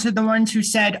more into the ones who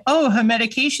said, oh, her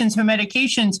medications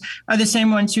are the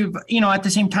same ones who've, at the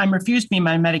same time refused me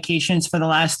my medications for the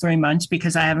last 3 months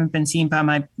because I haven't been seen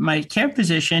by my care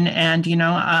physician. And,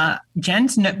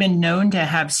 Jen's been known to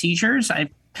have seizures.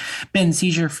 I've been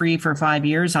seizure free for 5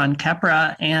 years on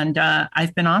Keppra, and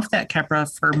I've been off that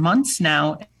Keppra for months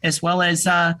now, as well as,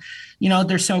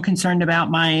 they're so concerned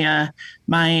about my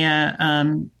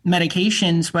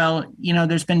medications. Well,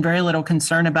 there's been very little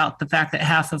concern about the fact that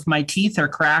half of my teeth are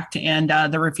cracked, and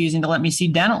they're refusing to let me see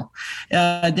dental.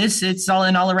 It's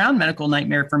an all around medical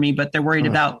nightmare for me, but they're worried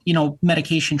about,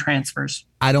 medication transfers.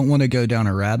 I don't want to go down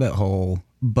a rabbit hole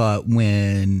But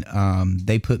when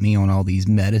they put me on all these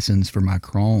medicines for my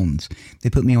Crohn's, they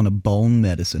put me on a bone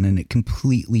medicine and it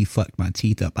completely fucked my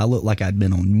teeth up. I looked like I'd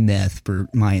been on meth for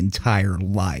my entire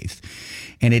life.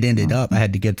 And it ended up, I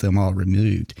had to get them all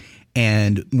removed.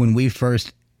 And when we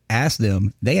first asked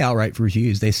them, they outright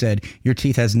refused. They said, your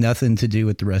teeth has nothing to do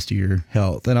with the rest of your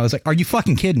health. And I was like, are you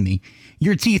fucking kidding me?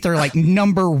 Your teeth are like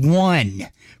number one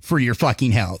for your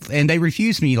fucking health. And they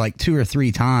refused me like 2 or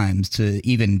 3 times to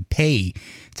even pay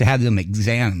to have them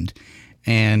examined.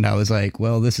 And I was like,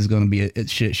 well, this is going to be a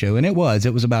shit show. And it was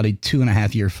about a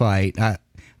 2.5 year fight.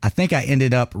 I think I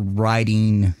ended up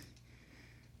writing,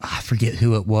 I forget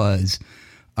who it was.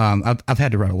 I've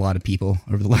had to write a lot of people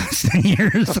over the last 10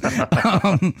 years.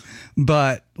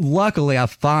 But luckily I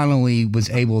finally was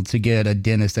able to get a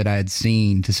dentist that I had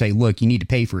seen to say, look, you need to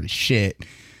pay for his shit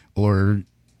or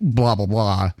blah, blah,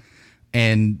 blah.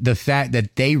 And the fact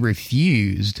that they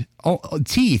refused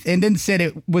teeth and then said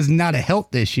it was not a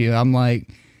health issue. I'm like,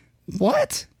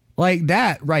 what? Like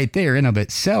that right there in of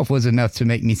itself was enough to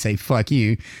make me say, fuck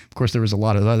you. Of course, there was a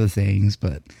lot of other things,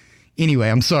 but anyway,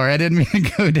 I'm sorry. I didn't mean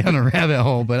to go down a rabbit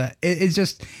hole, but it's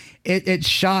just, it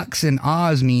shocks and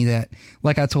awes me that,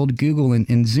 like I told Google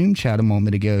in Zoom chat a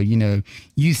moment ago, you know,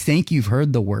 you think you've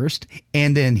heard the worst,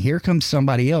 and then here comes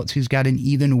somebody else who's got an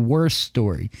even worse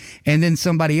story. And then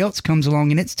somebody else comes along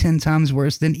and it's 10 times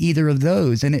worse than either of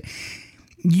those. And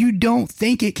you don't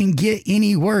think it can get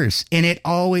any worse, and it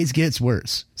always gets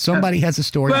worse. Somebody has a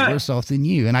story worse off than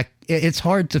you. And it's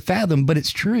hard to fathom, but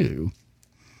it's true.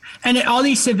 And all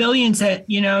these civilians that,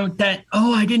 you know, that,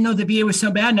 oh, I didn't know the VA was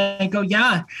so bad. And I go,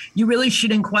 yeah, you really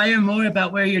should inquire more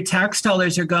about where your tax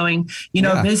dollars are going. You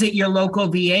know, visit your local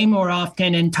VA more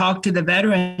often and talk to the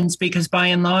veterans, because by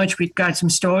and large, we've got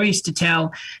some stories to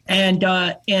tell. And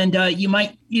you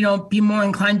might, you know, be more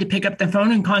inclined to pick up the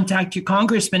phone and contact your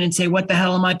congressman and say, what the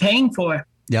hell am I paying for?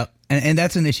 Yep. And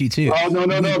that's an issue too. Oh, no.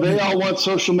 They all want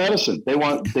social medicine. They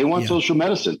want social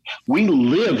medicine. We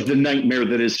live the nightmare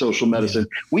that is social medicine.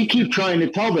 We keep trying to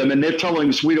tell them, and they're telling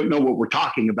us we don't know what we're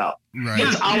talking about. Right.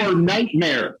 It's our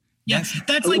nightmare. Yes,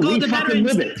 that's like all the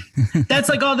veterans. That's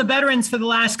like all the veterans for the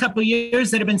last couple of years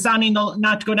that have been sounding,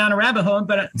 not to go down a rabbit hole,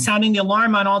 but sounding the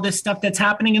alarm on all this stuff that's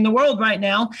happening in the world right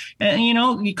now. And, you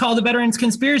know, you call the veterans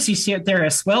conspiracy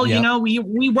theorists. Well, you know,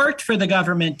 we worked for the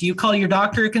government. Do you call your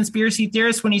doctor a conspiracy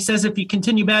theorist when he says if you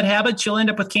continue bad habits, you'll end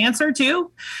up with cancer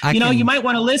too? You might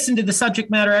want to listen to the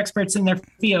subject matter experts in their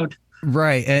field.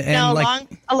 Right. And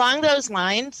along those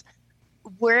lines,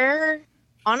 we're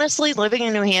honestly living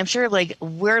in New Hampshire, like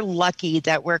we're lucky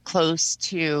that we're close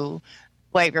to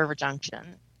White River Junction,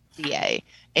 VA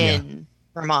in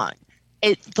Vermont.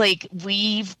 It's like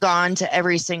we've gone to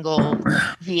every single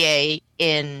VA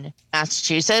in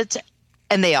Massachusetts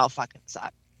and they all fucking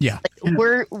suck. Yeah. Like,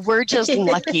 we're just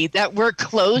lucky that we're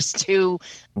close to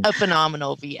a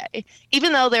phenomenal VA,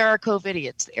 even though there are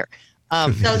COVIDiots there.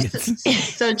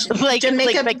 So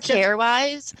like care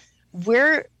wise,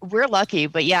 we're lucky,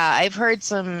 but yeah, I've heard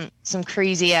some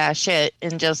crazy ass shit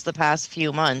in just the past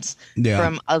few months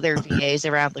from other VAs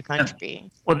around the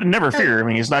country. Well, never fear. I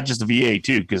mean, it's not just the VA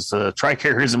too, because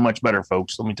TRICARE isn't much better,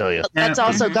 folks. Let me tell you. That's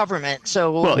also government.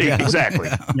 So exactly,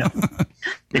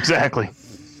 exactly.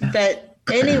 But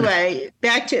anyway,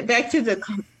 back to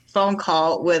the phone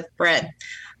call with Brett.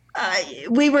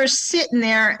 We were sitting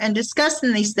there and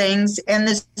discussing these things, and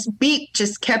this beep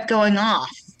just kept going off.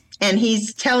 And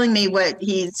he's telling me what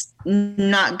he's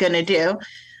not going to do.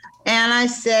 And I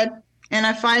said, and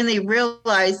I finally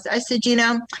realized, I said, you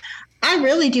know, I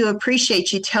really do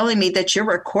appreciate you telling me that you're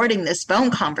recording this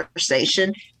phone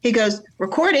conversation. He goes,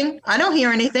 recording? I don't hear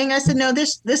anything. I said, no,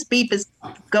 this beep is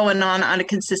going on a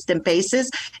consistent basis.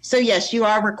 So yes, you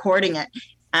are recording it.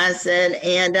 I said,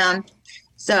 and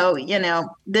so, you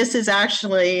know, this is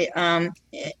actually, and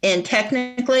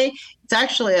technically, it's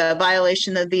actually a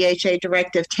violation of VHA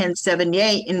Directive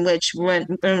 1078, in which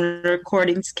when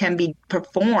recordings can be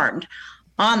performed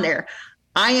on there.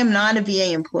 I am not a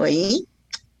VA employee.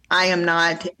 I am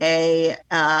not a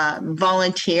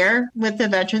volunteer with the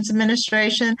Veterans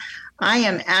Administration. I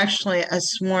am actually a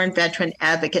sworn veteran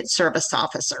advocate service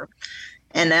officer,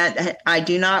 and that I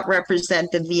do not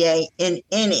represent the VA in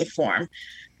any form.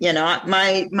 You know,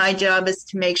 my job is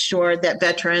to make sure that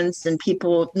veterans and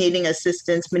people needing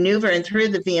assistance maneuvering through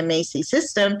the VMAC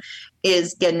system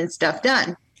is getting stuff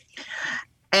done.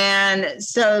 And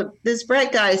so this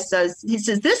Brett guy says, he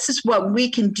says, this is what we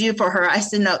can do for her. I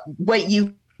said, no, what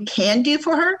you can do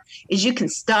for her is you can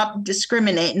stop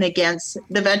discriminating against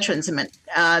the veterans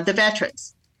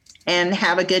and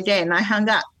have a good day. And I hung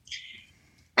up.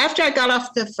 After I got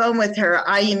off the phone with her,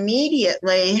 I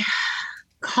immediately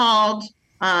called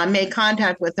made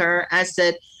contact with her, I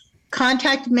said,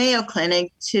 contact Mayo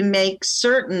Clinic to make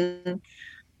certain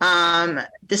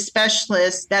the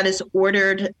specialist that has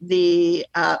ordered the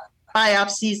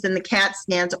biopsies and the CAT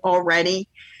scans already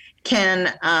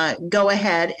can go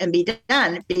ahead and be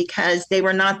done, because they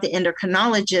were not the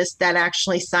endocrinologist that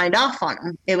actually signed off on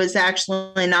them. It was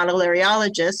actually not a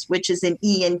otolaryngologist, which is an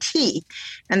ENT.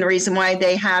 And the reason why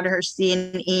they had her see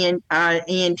an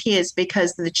ENT is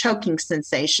because of the choking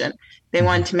sensation. They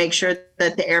wanted to make sure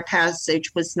that the air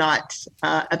passage was not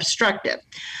obstructive.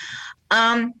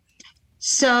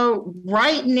 So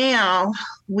right now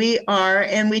we've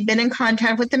been in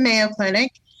contact with the Mayo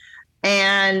Clinic,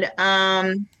 and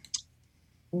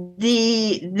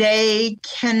they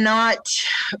cannot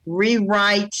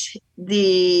rewrite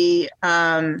the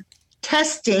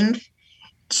testing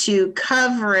to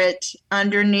cover it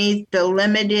underneath the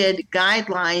limited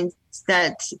guidelines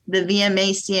that the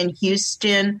VMAC in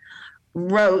Houston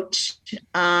wrote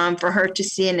for her to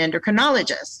see an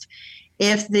endocrinologist.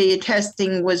 If the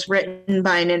testing was written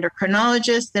by an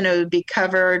endocrinologist, then it would be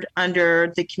covered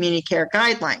under the community care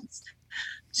guidelines.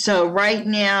 So right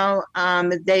now,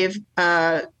 they've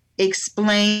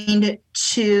explained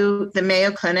to the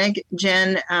Mayo Clinic,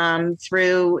 Jen,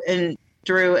 through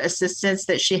assistance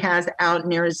that she has out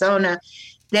in Arizona,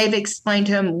 they've explained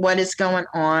to him what is going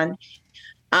on.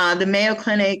 The Mayo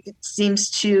Clinic seems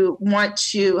to want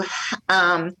to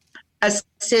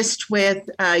assist with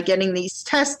getting these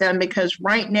tests done, because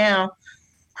right now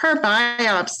her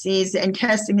biopsies and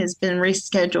testing has been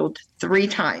rescheduled 3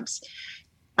 times.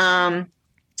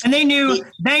 And they knew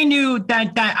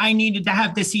that I needed to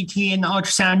have the CT and the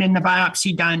ultrasound and the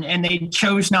biopsy done, and they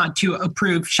chose not to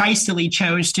approve. Shystily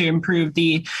chose to approve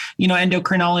the,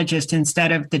 endocrinologist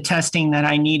instead of the testing that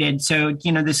I needed. So,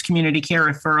 this community care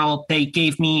referral, they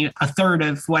gave me a third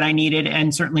of what I needed,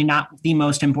 and certainly not the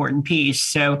most important piece.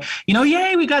 So,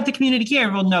 yay, we got the community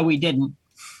care. Well, no, we didn't.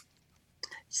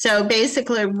 So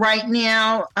basically, right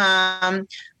now,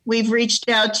 we've reached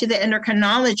out to the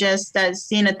endocrinologist that's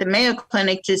seen at the Mayo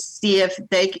Clinic to see if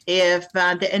the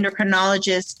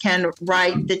endocrinologist can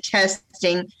write the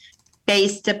testing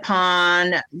based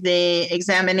upon the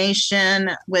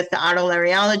examination with the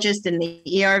otolaryngologist and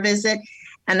the ER visit.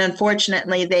 And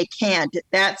unfortunately, they can't.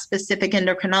 That specific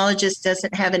endocrinologist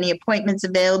doesn't have any appointments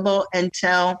available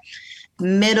until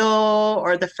middle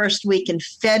or the first week in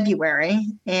February,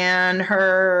 and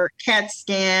her CAT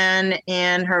scan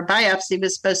and her biopsy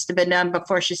was supposed to be done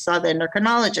before she saw the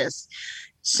endocrinologist.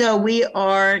 So we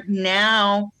are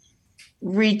now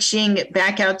reaching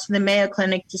back out to the Mayo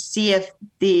Clinic to see if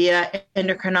the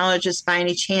endocrinologist by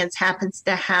any chance happens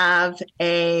to have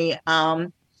a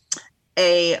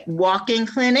walk-in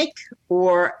clinic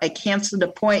or a canceled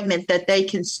appointment that they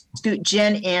can scoot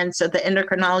Jen in, so the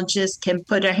endocrinologist can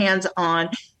put her hands on,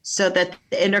 so that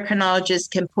the endocrinologist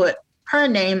can put her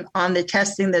name on the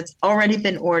testing that's already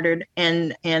been ordered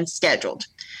and scheduled.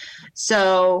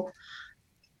 So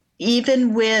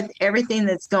even with everything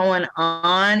that's going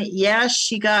on, yes,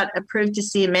 she got approved to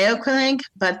see a Mayo Clinic,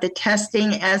 but the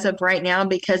testing as of right now,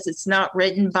 because it's not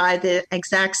written by the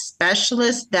exact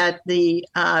specialist that the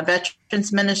Veterans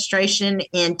Administration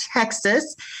in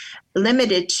Texas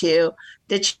limited to,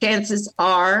 the chances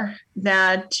are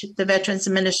that the Veterans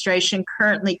Administration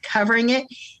currently covering it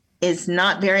is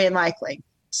not very likely.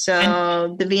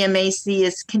 So the VMAC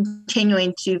is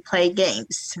continuing to play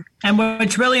games. And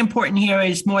what's really important here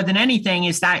is, more than anything,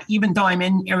 is that even though I'm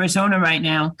in Arizona right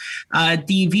now,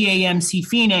 the VAMC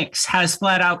Phoenix has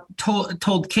flat out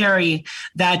told Carrie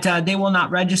that they will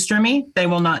not register me. They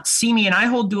will not see me. And I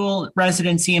hold dual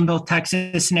residency in both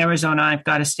Texas and Arizona. I've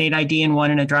got a state ID in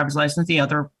one and a driver's license, the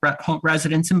other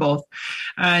residence in both.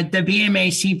 The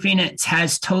VMAC Phoenix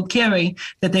has told Carrie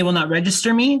that they will not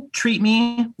register me, treat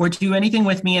me, or do anything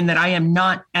with me, and that I am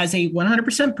not, as a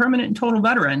 100% permanent and total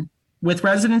veteran with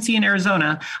residency in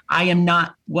Arizona, I am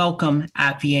not welcome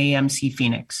at VAMC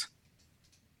Phoenix.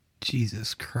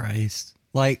 Jesus Christ.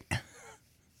 Like,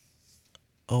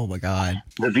 oh my God.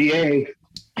 The VA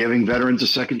giving veterans a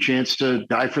second chance to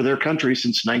die for their country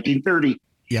since 1930.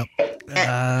 Yep.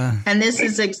 And this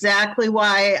is exactly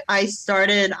why I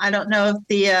started. I don't know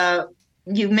if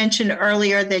you mentioned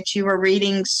earlier that you were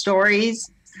reading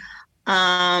stories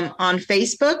on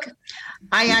Facebook.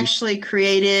 I actually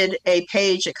created a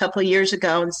page a couple of years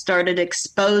ago and started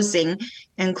exposing,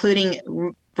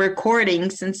 including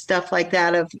recordings and stuff like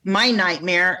that, of my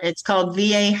nightmare. It's called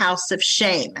VA House of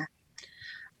Shame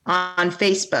on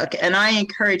Facebook. And I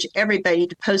encourage everybody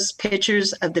to post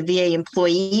pictures of the VA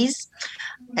employees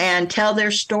and tell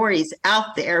their stories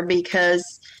out there,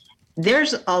 because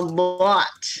there's a lot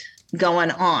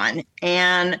going on.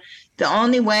 And The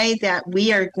only way that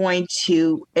we are going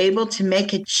to able to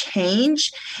make a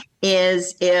change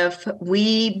is if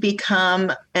we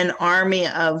become an army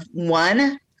of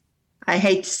one. I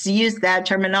hate to use that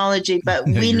terminology, but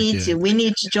we need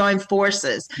to join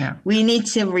forces. Yeah. We need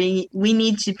to be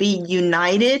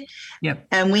united,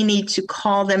 and we need to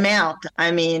call them out.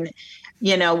 I mean,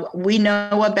 we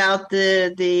know about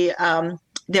there's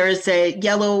a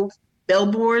yellow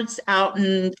billboards out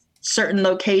in certain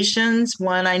locations.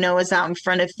 One I know is out in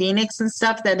front of Phoenix and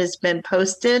stuff that has been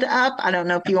posted up. I don't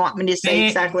know if you want me to say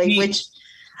exactly which.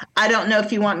 I don't know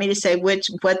if you want me to say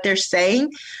what they're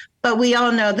saying, but we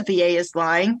all know the VA is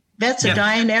lying. Vets are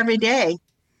dying every day.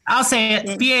 I'll say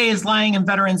it. VA is lying and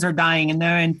veterans are dying. And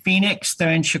they're in Phoenix,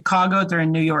 they're in Chicago, they're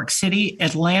in New York City,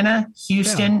 Atlanta,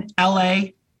 Houston, LA.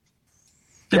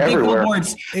 The big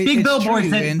billboards, billboards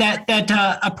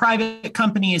that a private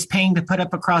company is paying to put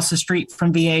up across the street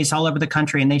from VAs all over the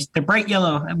country. And they're bright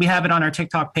yellow. We have it on our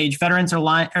TikTok page. Veterans are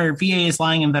lying, or VA is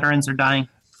lying and veterans are dying.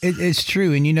 It's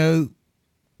true. And,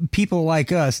 people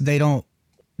like us, they don't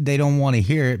want to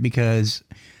hear it because,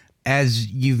 as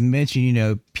you've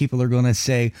mentioned, people are going to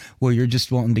say, well, you're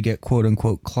just wanting to get quote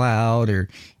unquote clout, or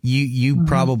you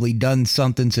probably done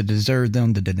something to deserve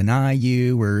them to deny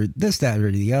you, or this, that,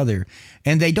 or the other.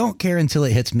 And they don't care until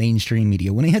it hits mainstream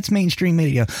media. When it hits mainstream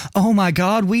media, oh my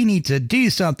God, we need to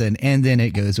do something. And then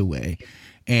it goes away.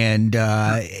 And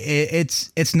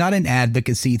it's not an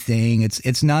advocacy thing.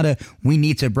 It's not we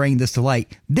need to bring this to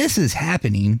light. This is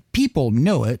happening. People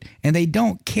know it, and they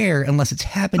don't care unless it's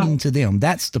happening to them.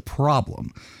 That's the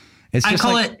problem. It's just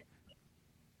go ahead.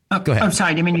 I'm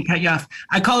sorry, I didn't mean to cut you off.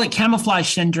 I call it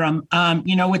camouflage syndrome.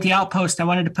 With the Outpost, I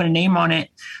wanted to put a name on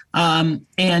it. I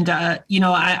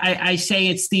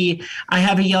say I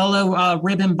have a yellow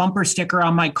ribbon bumper sticker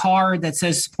on my car that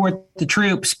says support the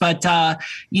troops. But,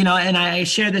 and I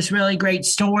share this really great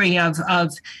story and I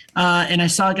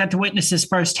got to witness this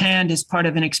firsthand as part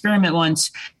of an experiment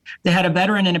once. They had a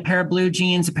veteran in a pair of blue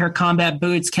jeans, a pair of combat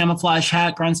boots, camouflage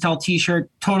hat, grunt style t-shirt,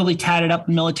 totally tatted up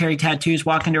with military tattoos,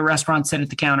 walk into a restaurant, sit at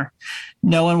the counter.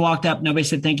 No one walked up. Nobody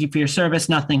said, thank you for your service.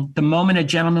 Nothing. The moment a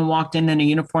gentleman walked in a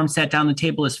uniform, sat down at the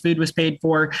table, his food was paid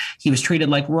for. He was treated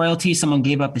like royalty. Someone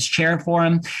gave up his chair for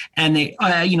him. And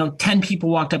 10 people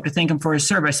walked up to thank him for his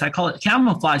service. I call it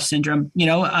camouflage syndrome.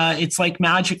 It's like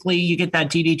magically you get that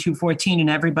DD-214 and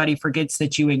everybody forgets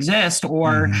that you exist,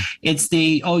 or it's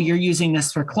you're using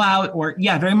this for clout, or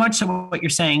very much so what you're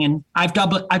saying. And I've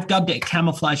dubbed it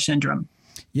camouflage syndrome.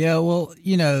 Yeah. Well,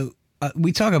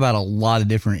 we talk about a lot of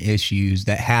different issues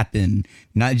that happen,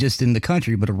 not just in the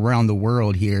country, but around the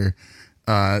world here,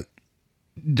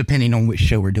 depending on which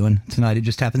show we're doing tonight. It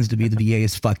just happens to be the VA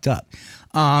is fucked up.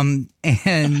 I've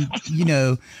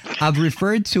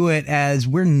referred to it as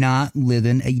we're not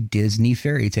living a Disney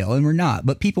fairy tale, and we're not.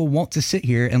 But people want to sit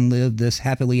here and live this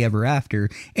happily ever after,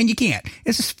 and you can't.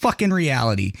 This is fucking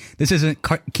reality. This isn't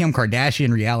Kim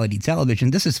Kardashian reality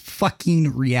television. This is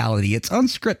fucking reality. It's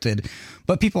unscripted,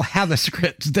 but people have a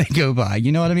script they go by.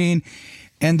 You know what I mean?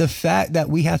 And the fact that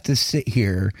we have to sit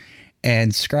here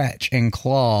and scratch and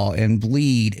claw and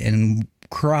bleed and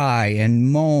cry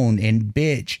and moan and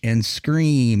bitch and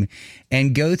scream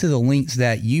and go to the links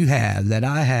that you have, that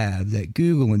I have, that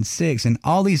Google and Six and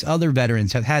all these other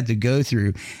veterans have had to go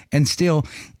through, and still,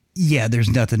 there's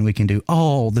nothing we can do.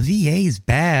 Oh, the VA's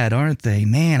bad, aren't they?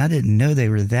 Man, I didn't know they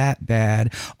were that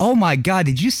bad. Oh my God,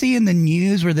 did you see in the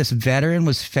news where this veteran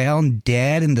was found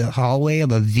dead in the hallway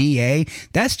of a VA?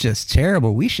 That's just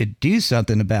terrible. We should do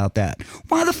something about that.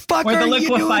 Why the fuck are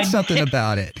you doing something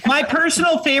about it? My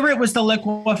personal favorite was the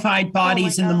liquefied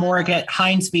bodies in the morgue at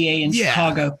Heinz VA in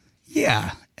Chicago.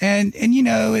 Yeah. And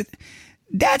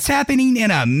that's happening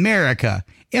in America.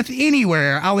 If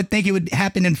anywhere, I would think it would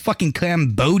happen in fucking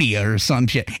Cambodia or some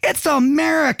shit. It's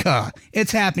America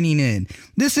it's happening in.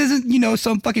 This isn't,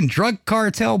 some fucking drug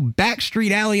cartel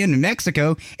backstreet alley in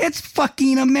Mexico. It's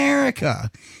fucking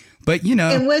America. But,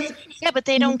 but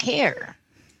they don't care.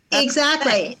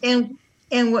 Exactly. And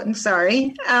what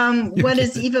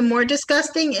is even more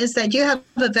disgusting is that you have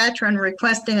a veteran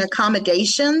requesting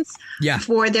accommodations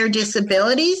for their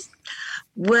disabilities,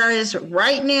 whereas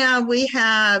right now we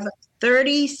have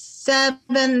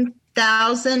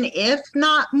 37,000, if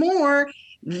not more,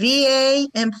 VA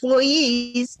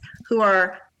employees who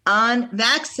are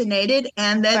unvaccinated,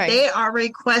 and that they are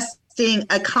requesting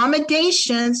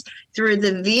accommodations through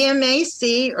the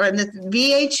VMAC or the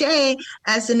VHA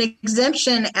as an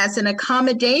exemption, as an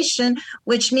accommodation,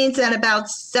 which means that about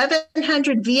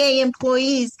 700 VA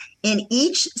employees in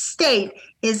each state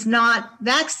is not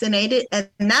vaccinated. And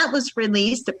that was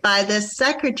released by the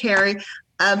Secretary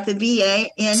of the VA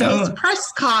in his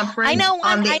press conference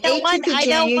on the 18th of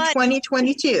January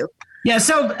 2022. Yeah,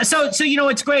 so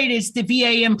what's great is the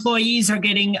VA employees are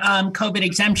getting COVID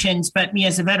exemptions, but me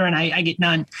as a veteran, I get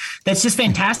none. That's just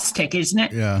fantastic, isn't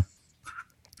it? Yeah,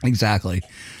 exactly.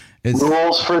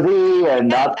 Rules for thee and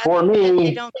not for me.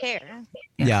 They don't care.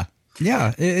 Yeah,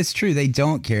 it's true. They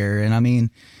don't care, and I mean,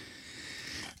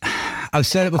 I've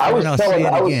said it before, and I'll say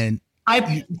it again.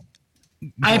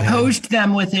 I posed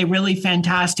them with a really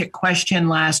fantastic question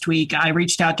last week. I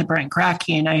reached out to Brent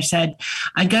Kracky and I said,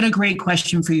 I got a great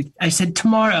question for you. I said,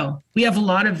 tomorrow, we have a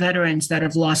lot of veterans that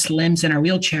have lost limbs and are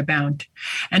wheelchair bound.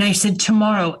 And I said,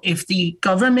 tomorrow, if the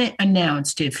government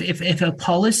announced, if a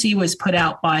policy was put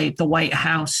out by the White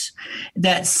House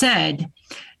that said,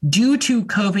 due to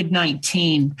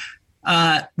COVID-19,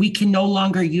 we can no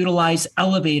longer utilize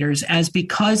elevators as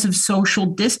because of social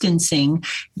distancing,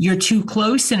 you're too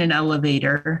close in an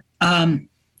elevator.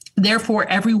 Therefore,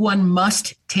 everyone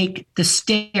must take the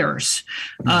stairs.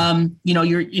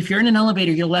 If you're in an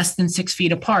elevator, you're less than 6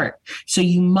 feet apart. So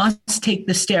you must take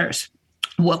the stairs.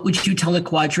 What would you tell a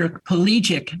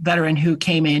quadriplegic veteran who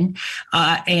came in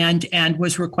and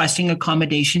was requesting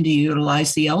accommodation to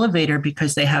utilize the elevator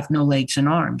because they have no legs and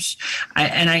arms?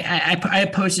 I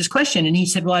posed this question, and he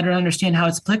said, well, I don't understand how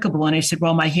it's applicable. And I said,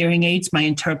 well, my hearing aids, my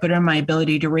interpreter, my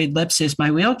ability to read lips is my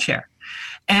wheelchair.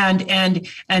 And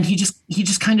he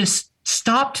just kind of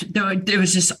stopped. There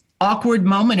was this awkward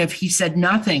moment of he said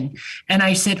nothing. And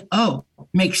I said, oh,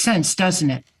 makes sense, doesn't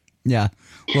it? Yeah.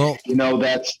 Well,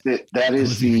 that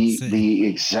is the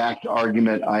exact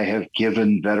argument I have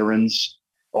given veterans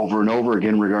over and over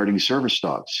again regarding service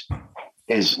dogs.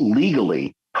 Is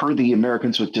legally, per the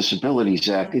Americans with Disabilities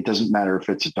Act, it doesn't matter if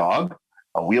it's a dog,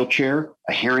 a wheelchair,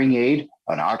 a hearing aid,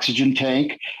 an oxygen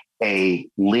tank, a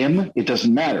limb, it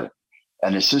doesn't matter.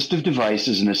 An assistive device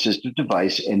is an assistive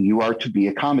device, and you are to be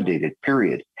accommodated,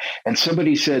 period. And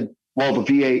somebody said, well,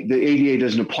 the ADA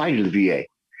doesn't apply to the VA.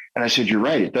 And I said, you're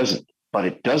right, it doesn't. But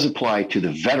it does apply to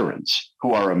the veterans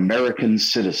who are American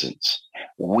citizens.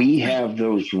 We have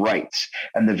those rights,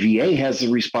 and the VA has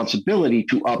the responsibility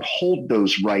to uphold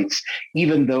those rights,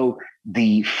 even though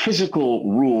the physical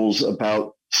rules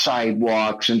about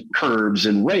sidewalks and curbs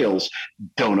and rails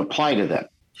don't apply to them.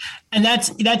 And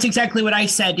that's exactly what I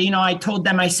said. I told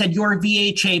them, I said, your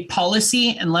VHA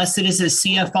policy, unless it is a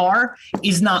CFR,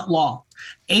 is not law.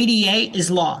 ADA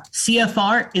is law.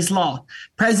 CFR is law.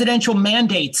 Presidential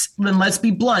mandates, and let's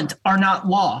be blunt, are not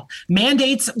law.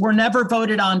 Mandates were never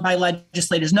voted on by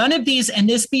legislators. None of these, and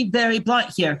this be very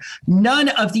blunt here, none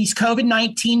of these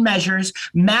COVID-19 measures,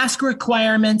 mask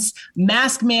requirements,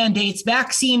 mask mandates,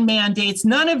 vaccine mandates,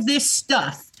 none of this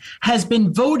stuff has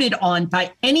been voted on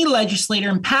by any legislator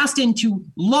and passed into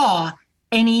law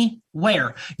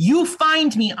anywhere. You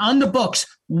find me on the books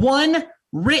one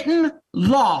written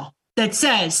law that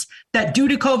says that due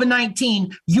to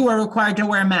COVID-19, you are required to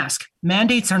wear a mask.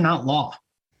 Mandates are not law.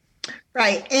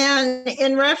 Right. And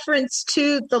in reference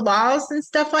to the laws and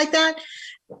stuff like that,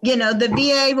 the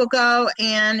VA will go,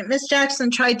 and Ms.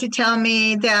 Jackson tried to tell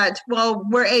me that, well,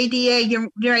 we're ADA,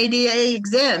 you're ADA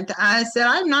exempt. I said,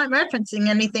 I'm not referencing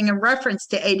anything in reference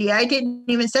to ADA. I didn't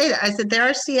even say that. I said, there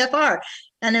are CFR.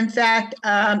 And in fact,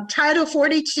 Title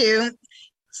 42,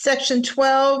 Section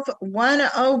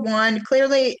 12-101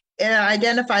 clearly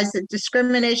identifies that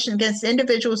discrimination against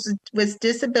individuals with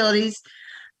disabilities,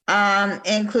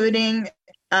 including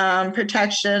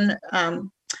protection,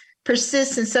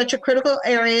 persists in such a critical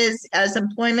areas as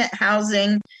employment,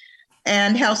 housing,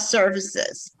 and health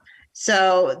services.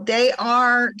 So they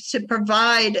are to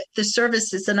provide the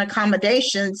services and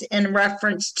accommodations in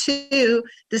reference to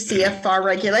the CFR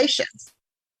regulations.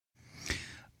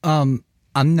 I'm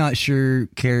not sure,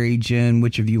 Carrie, Jen,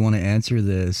 which of you want to answer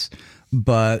this,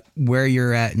 but where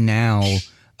you're at now,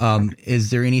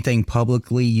 is there anything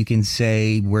publicly you can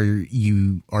say where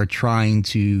you are trying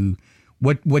to,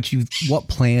 what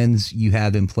plans you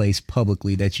have in place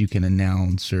publicly that you can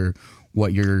announce, or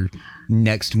what your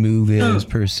next move is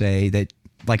per se, that,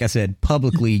 like I said,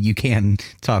 publicly you can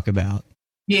talk about?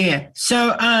 Yeah.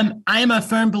 So I am a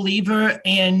firm believer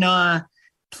in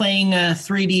playing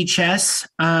 3D chess.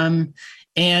 I'm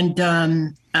going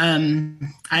to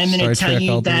tell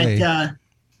you that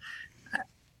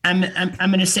I'm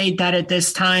going to say that at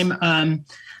this time,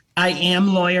 I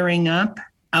am lawyering up.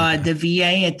 The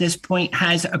VA at this point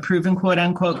has approved quote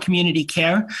unquote community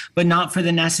care, but not for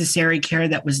the necessary care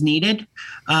that was needed.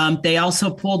 They also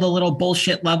pulled a little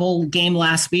bullshit level game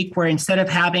last week where instead of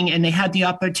having, and they had the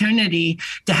opportunity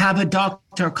to have a doctor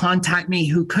or contact me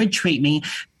who could treat me,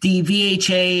 the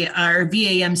VHA or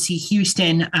VAMC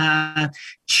Houston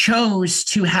chose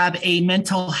to have a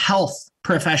mental health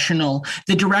professional,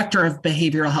 the director of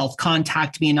behavioral health,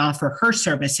 contact me and offer her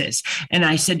services. And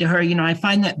I said to her, I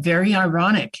find that very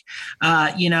ironic.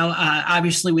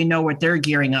 Obviously we know what they're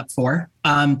gearing up for.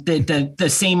 The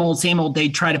same old they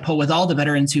try to pull with all the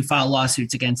veterans who file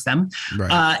lawsuits against them.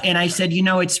 Right. And I said,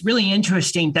 it's really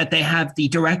interesting that they have the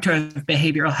director of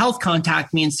behavioral health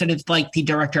contact me instead of like the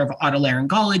director of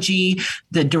otolaryngology,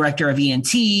 the director of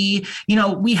ENT.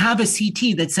 We have a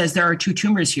CT that says there are 2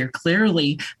 tumors here.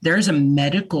 Clearly, there's a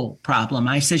medical problem.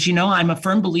 I says, I'm a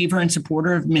firm believer and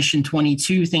supporter of Mission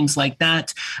 22, things like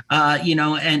that.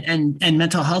 And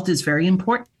mental health is very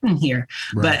important here.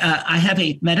 Right. But I have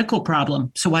a medical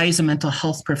problem. So why is a mental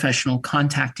health professional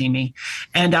contacting me?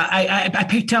 And I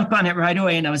picked up on it right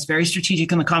away, and I was very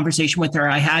strategic in the conversation with her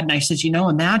I had. And I said,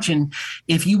 imagine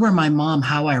if you were my mom,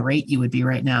 how irate you would be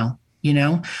right now.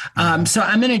 So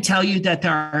I'm going to tell you that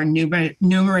there are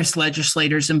numerous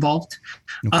legislators involved.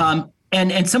 Okay.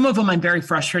 And some of them I'm very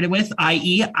frustrated with,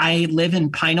 i.e. I live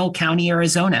in Pinal County,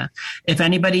 Arizona. If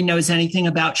anybody knows anything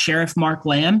about Sheriff Mark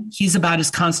Lamb, he's about as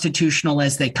constitutional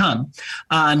as they come.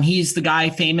 He's the guy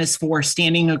famous for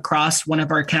standing across one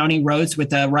of our county roads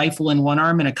with a rifle in one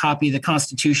arm and a copy of the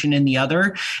Constitution in the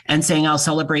other and saying, I'll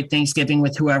celebrate Thanksgiving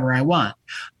with whoever I want.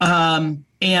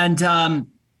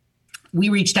 We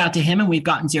reached out to him and we've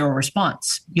gotten zero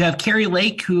response. You have Carrie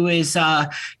Lake, who is, at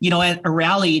a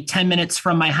rally 10 minutes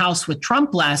from my house with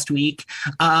Trump last week.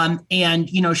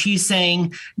 She's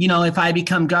saying, if I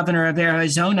become governor of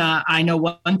Arizona, I know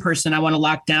one person I want to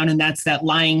lock down, and that's that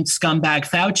lying scumbag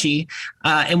Fauci.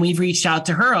 And we've reached out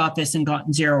to her office and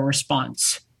gotten zero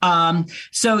response.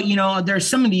 There's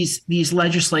some of these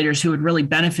legislators who would really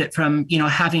benefit from,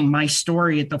 having my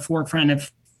story at the forefront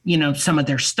of some of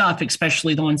their stuff,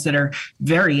 especially the ones that are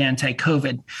very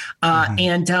anti-COVID.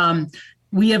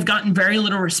 We have gotten very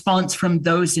little response from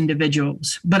those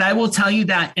individuals. But I will tell you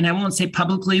that, and I won't say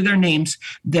publicly their names,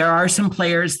 there are some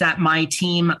players that my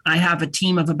team, I have a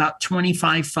team of about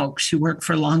 25 folks who work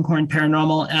for Longhorn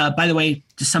Paranormal. By the way,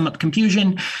 to sum up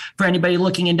confusion, for anybody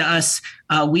looking into us,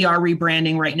 we are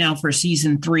rebranding right now for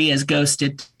season 3 as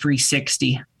Ghosted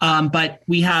 360. But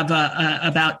we have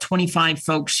about 25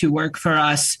 folks who work for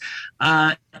us.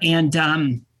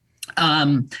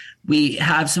 We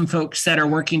have some folks that are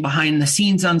working behind the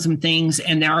scenes on some things,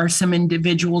 and there are some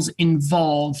individuals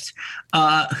involved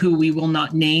who we will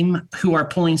not name, who are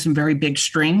pulling some very big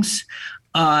strings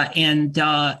and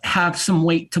have some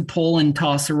weight to pull and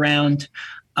toss around.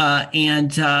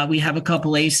 We have a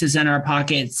couple aces in our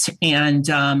pockets. And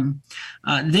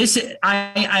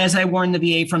as I warned the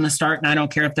VA from the start, and I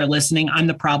don't care if they're listening, I'm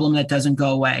the problem that doesn't go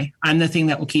away. I'm the thing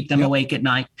that will keep them awake at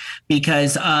night,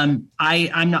 because I'm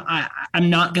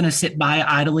not going to sit by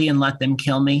idly and let them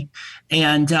kill me.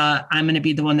 And I'm going to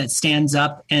be the one that stands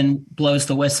up and blows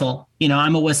the whistle.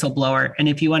 I'm a whistleblower. And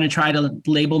if you want to try to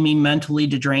label me mentally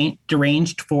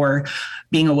deranged for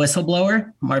being a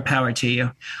whistleblower, more power to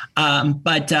you.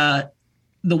 But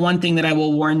the one thing that I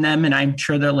will warn them, and I'm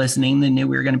sure they're listening, they knew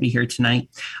we were going to be here tonight.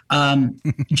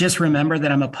 Just remember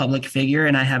that I'm a public figure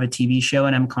and I have a TV show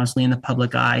and I'm constantly in the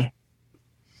public eye.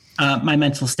 My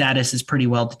mental status is pretty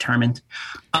well determined.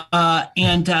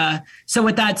 So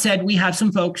with that said, we have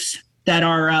some folks that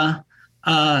are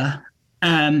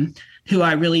who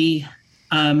are really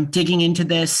digging into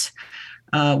this.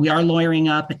 We are lawyering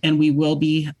up, and we will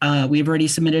be, we've already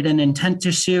submitted an intent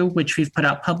to sue, which we've put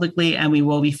out publicly, and we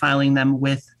will be filing them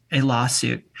with a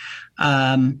lawsuit.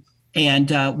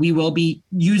 We will be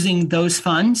using those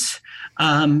funds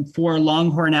for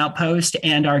Longhorn Outpost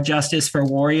and our Justice for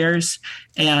Warriors.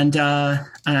 And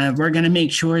we're going to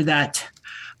make sure that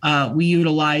we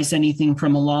utilize anything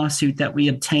from a lawsuit that we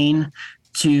obtain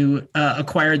to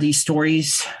acquire these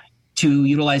stories, to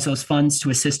utilize those funds to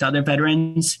assist other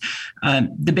veterans.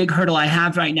 The big hurdle I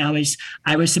have right now is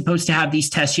I was supposed to have these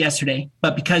tests yesterday,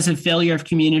 but because of failure of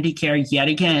community care yet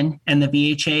again, and the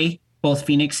VHA, both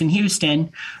Phoenix and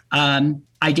Houston,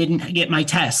 I didn't get my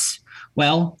tests.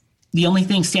 Well, the only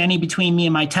thing standing between me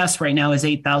and my test right now is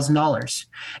 $8,000.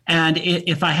 And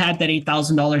if I had that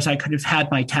 $8,000, I could have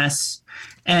had my tests,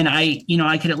 and I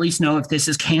could at least know if this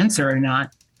is cancer or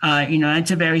not.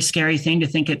 It's a very scary thing to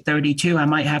think at 32, I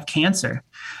might have cancer.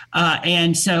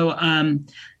 So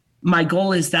my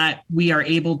goal is that we are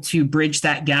able to bridge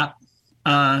that gap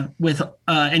with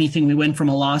anything we win from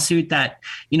a lawsuit, that,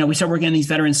 we start working on these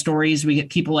veteran stories. We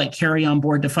get people like Carrie on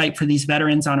board to fight for these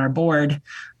veterans on our board.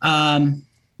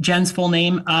 Jen's full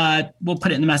name, we'll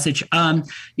put it in the message.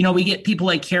 We get people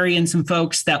like Carrie and some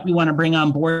folks that we want to bring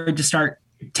on board to start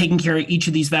taking care of each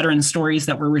of these veteran stories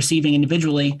that we're receiving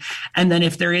individually. And then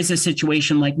if there is a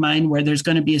situation like mine where there's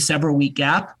going to be a several week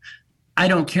gap, I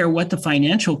don't care what the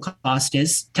financial cost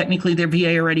is. Technically, their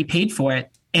VA already paid for it.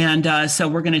 And so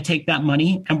we're going to take that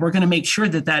money and we're going to make sure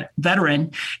that that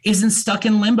veteran isn't stuck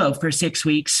in limbo for 6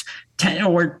 weeks, 10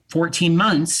 or 14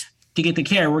 months to get the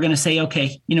care. We're going to say,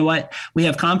 okay, you know what? We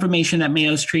have confirmation that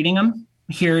Mayo's treating them.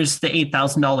 Here's the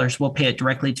 $8,000. We'll pay it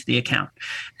directly to the account.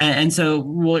 And so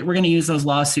we're going to use those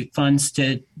lawsuit funds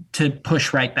to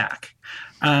push right back.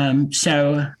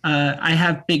 So I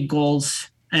have big goals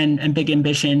and big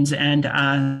ambitions, and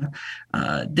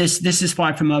this is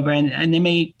far from over. And they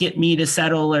may get me to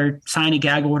settle or sign a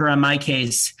gag order on my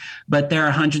case, but there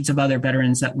are hundreds of other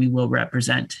veterans that we will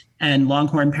represent. And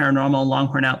Longhorn Paranormal,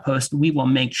 Longhorn Outpost, we will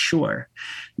make sure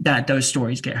that those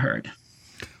stories get heard.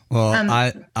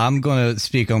 Well, I'm going to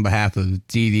speak on behalf of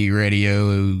DV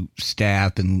Radio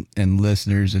staff and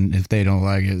listeners, and if they don't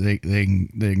like it, they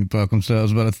can fuck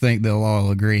themselves. But I think they'll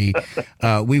all agree.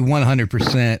 We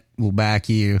 100% will back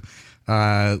you.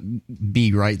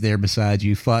 Be right there beside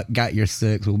you. Got your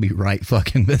six. We'll be right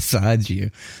fucking beside you.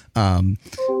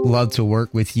 Love to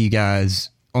work with you guys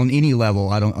on any level.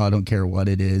 I don't care what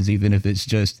it is, even if it's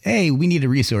just, hey, we need a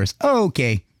resource. Oh,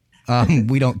 okay.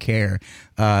 We don't care.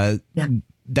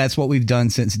 That's what we've done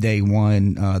since day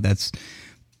one. That's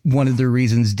one of the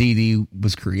reasons DV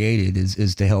was created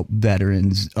is to help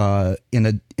veterans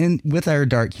with our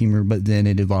dark humor, but then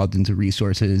it evolved into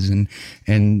resources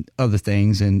and other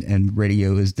things, and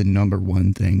radio is the number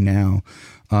one thing now.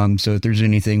 So if there's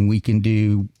anything we can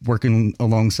do working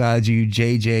alongside you,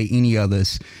 JJ, any of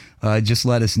us, just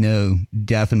let us know.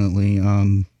 Definitely.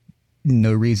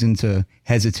 No reason to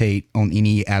hesitate on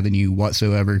any avenue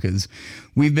whatsoever, because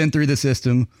we've been through the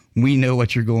system. We know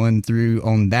what you're going through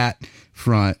on that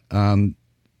front.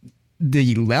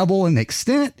 The level and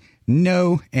extent,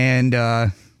 no.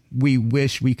 And we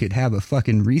wish we could have a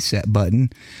fucking reset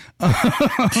button.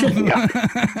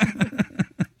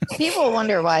 People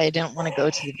wonder why I didn't want to go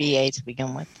to the VA to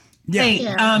begin with. Yeah. Hey,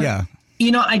 yeah.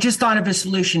 You know, I just thought of a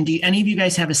solution. Do any of you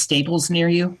guys have a Staples near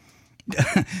you?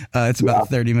 It's about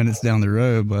 30 minutes down the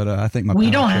road, but I think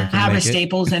we don't have a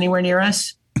Staples anywhere near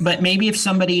us. But maybe if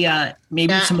somebody, if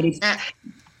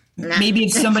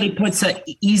somebody puts an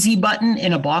easy button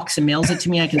in a box and mails it to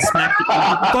me, I can smack it.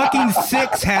 Fucking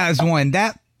Six has one.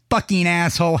 That fucking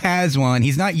asshole has one.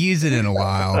 He's not used it in a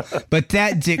while, but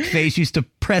that dick face used to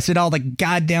press it all the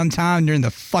goddamn time during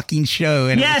the fucking show,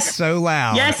 and it was so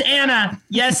loud. Yes, Anna.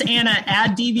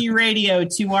 Add DV Radio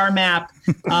to our map.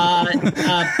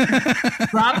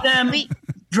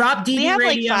 Drop DV we have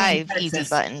Radio. Like 5 easy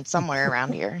buttons somewhere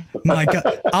around here. My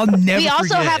God, I'll never. We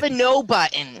also forget. have a no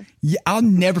button. Yeah, I'll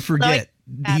never forget.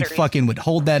 Like he fucking would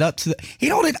hold that up he'd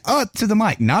hold it up to the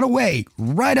mic, not away,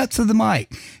 right up to the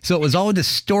mic. So it was all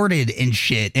distorted and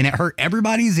shit, and it hurt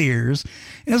everybody's ears.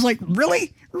 And it was like,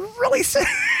 really?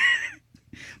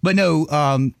 But no,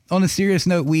 on a serious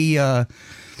note, we,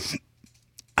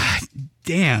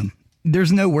 damn,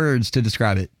 there's no words to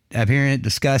describe it. Abhorrent,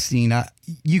 disgusting.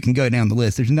 You can go down the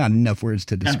list. There's not enough words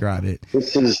to describe it.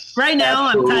 This is right now.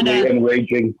 I'm kind of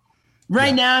enraging.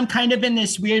 Right now, I'm kind of in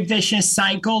this weird vicious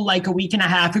cycle. Like a week and a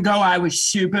half ago, I was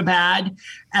super bad.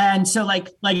 And so like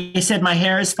I said, my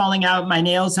hair is falling out. My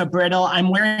nails are brittle. I'm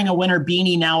wearing a winter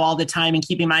beanie now all the time and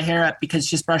keeping my hair up, because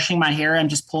just brushing my hair, I'm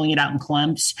just pulling it out in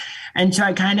clumps. And so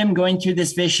I kind of am going through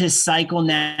this vicious cycle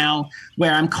now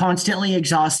where I'm constantly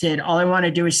exhausted. All I want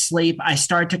to do is sleep. I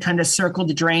start to kind of circle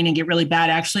the drain and get really bad.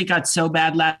 I actually got so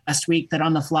bad last week that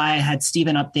on the fly, I had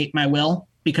Steven update my will,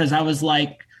 because I was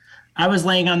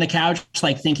laying on the couch,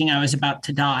 like thinking I was about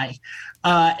to die.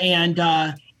 And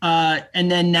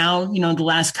then now, the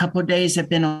last couple of days have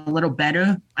been a little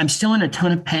better. I'm still in a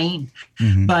ton of pain,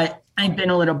 but I've been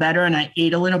a little better, and I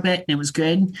ate a little bit and it was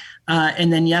good.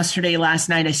 And then last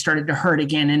night I started to hurt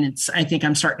again. And I think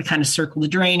I'm starting to kind of circle the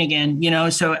drain again,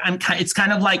 so it's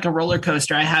kind of like a roller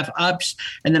coaster. I have ups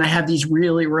and then I have these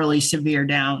really, really severe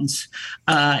downs.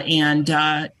 So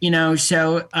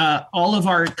all of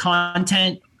our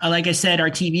content, like I said,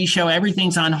 our TV show,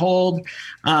 everything's on hold.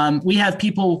 We have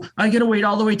people, I got to wait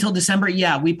all the way till December.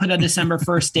 Yeah, we put a December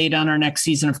 1st date on our next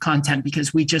season of content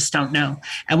because we just don't know.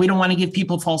 And we don't want to give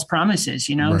people false promises,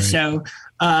 Right. So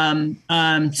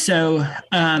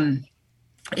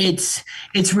it's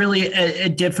really a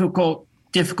difficult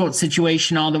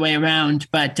situation all the way around.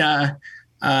 But the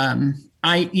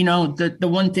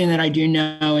one thing that I do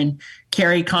know, and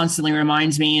Carrie constantly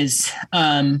reminds me, is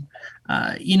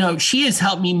she has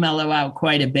helped me mellow out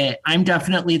quite a bit. I'm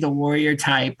definitely the warrior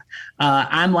type.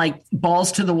 I'm like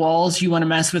balls to the walls. You want to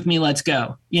mess with me? Let's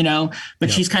go,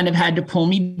 but she's kind of had to pull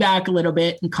me back a little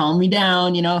bit and calm me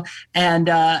down, and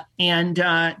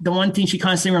the one thing she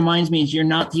constantly reminds me is you're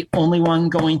not the only one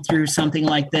going through something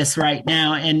like this right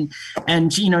now. And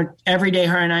every day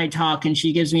her and I talk and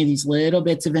she gives me these little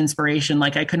bits of inspiration.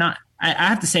 Like I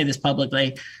have to say this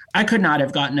publicly. I could not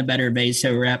have gotten a better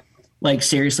VASO rep. Like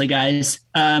seriously, guys.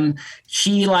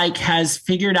 She has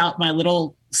figured out my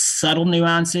little subtle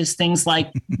nuances, things like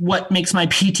what makes my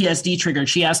PTSD triggered.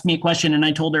 She asked me a question and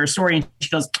I told her a story and she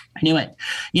goes, I knew it.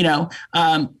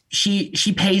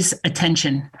 She pays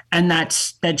attention, and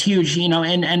that's huge,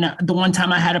 and the one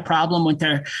time I had a problem with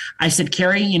her, I said,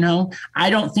 Carrie, I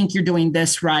don't think you're doing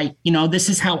this right. This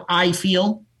is how I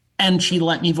feel. And she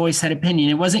let me voice that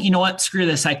opinion. It wasn't, screw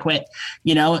this, I quit,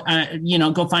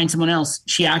 go find someone else.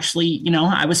 She actually,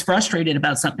 I was frustrated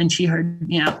about something. She heard,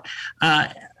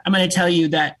 I'm going to tell you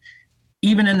that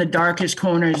even in the darkest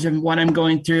corners of what I'm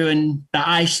going through and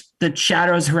the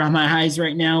shadows around my eyes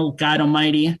right now, God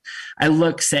Almighty, I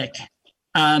look sick.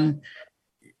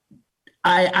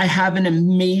 I have an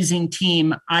amazing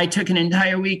team. I took an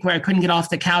entire week where I couldn't get off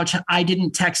the couch. I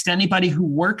didn't text anybody who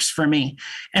works for me,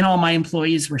 and all my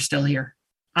employees were still here.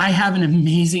 I have an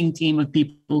amazing team of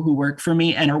people who work for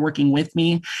me and are working with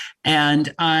me.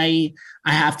 And I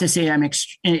have to say, I'm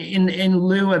in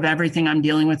lieu of everything I'm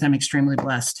dealing with, I'm extremely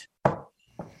blessed.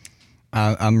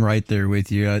 I'm right there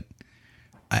with you.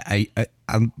 I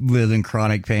live in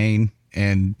chronic pain,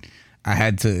 and I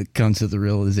had to come to the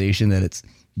realization that it's,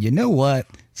 you know what?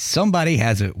 Somebody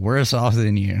has it worse off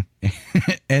than you.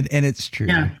 and it's true.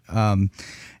 Yeah.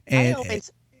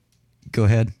 Go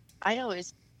ahead. I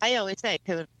always say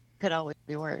it could always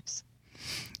be worse.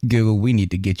 Google, we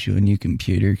need to get you a new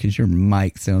computer because your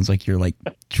mic sounds like you're like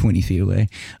 20 feet away.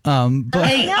 But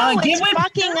hey, it's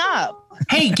fucking up.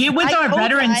 Hey, get with our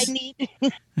veterans.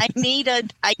 I need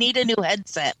a new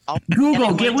headset.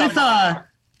 Google, get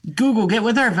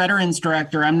with our veterans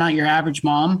director. I'm not your average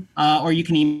mom, or you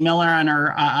can email her on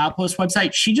our Outpost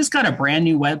website. She just got a brand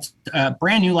new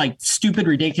like stupid,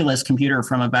 ridiculous computer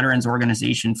from a veterans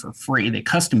organization for free. They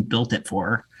custom built it for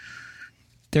her.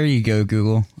 There you go,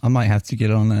 Google. I might have to get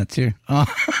on that too.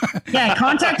 Yeah,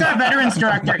 contact our veterans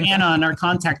director, Anna, on our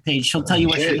contact page. She'll tell you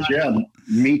what she Yeah,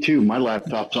 me too. My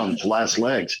laptop's on its last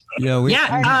legs. Go to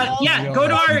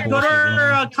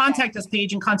our contact us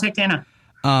page and contact Anna.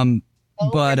 I need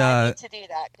to do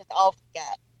that because I'll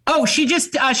forget. Oh, she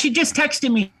just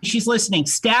texted me. She's listening.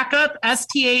 Stack Up,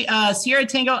 STA, Sierra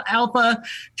Tango Alpha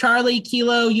Charlie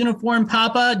Kilo Uniform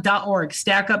Papa.org.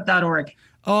 Stackup.org.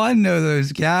 Oh, I know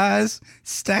those guys.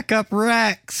 Stack Up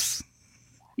Rex.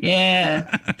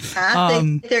 Yeah. I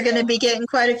think they're going to be getting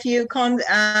quite a few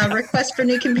requests for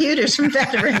new computers from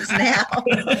veterans now.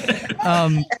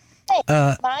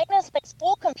 Mine is my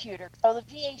school computer, so the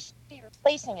VA should be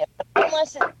replacing it. But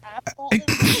unless it's absolutely,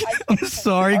 I'm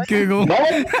sorry, Google.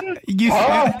 You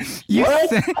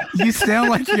sound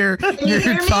like you're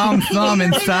Tom Thumb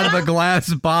inside of a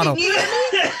glass bottle.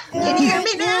 Can you hear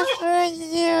me now?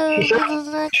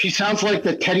 She sounds like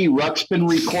the Teddy Ruxpin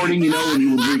recording, when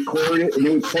you would record it and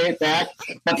they would play it back,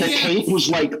 but the tape was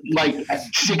like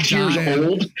 6 years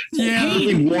old. Yeah,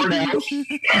 really worn out.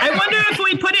 I wonder if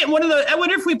we put it in one of those. I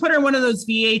wonder if we put her in one of those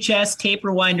VHS tape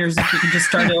rewinders, if we could just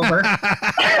start over.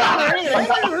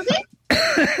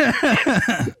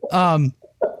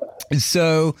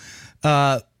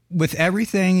 With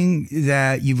everything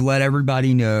that you've let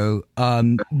everybody know,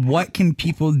 what can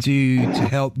people do to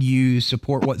help you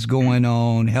support what's going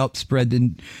on, help spread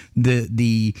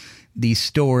the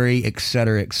story, et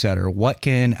cetera, et cetera? What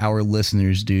can our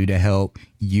listeners do to help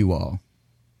you all?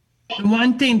 The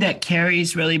one thing that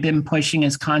Carrie's really been pushing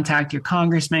is contact your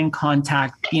congressman,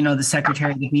 contact, the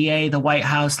secretary of the VA, the White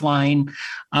House line,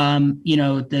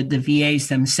 the VAs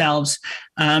themselves.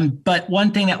 But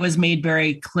one thing that was made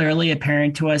very clearly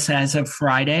apparent to us as of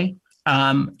Friday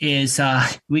is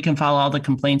we can follow all the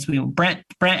complaints. Brent,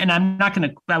 and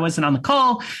I wasn't on the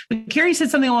call, but Carrie said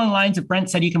something along the lines of Brent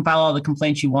said, you can file all the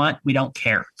complaints you want. We don't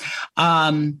care.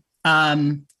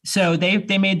 So they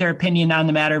made their opinion on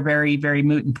the matter very, very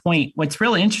moot and point. What's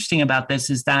really interesting about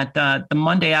this is that the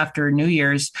Monday after New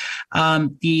Year's,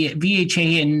 the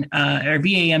VHA or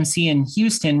VAMC in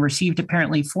Houston received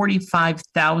apparently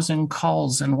 45,000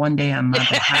 calls in one day on my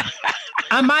behalf.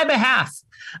 On my behalf.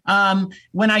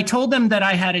 When I told them that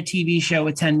I had a TV show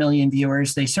with 10 million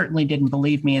viewers, they certainly didn't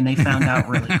believe me, and they found out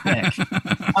really quick.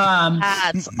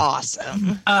 That's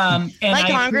awesome. And my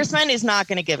congressman is not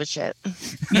going to give a shit.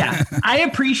 Yeah, I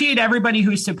appreciate everybody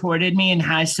who supported me and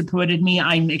has supported me.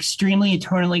 I'm extremely,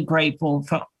 eternally grateful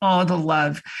for all the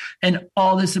love and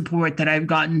all the support that I've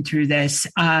gotten through this.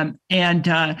 So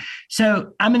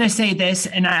I'm going to say this,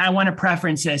 and I want to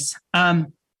preference this.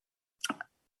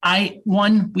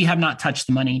 One, we have not touched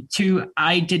the money. Two,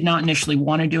 I did not initially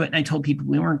want to do it, and I told people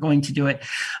we weren't going to do it.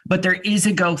 But there is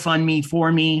a GoFundMe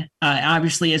for me.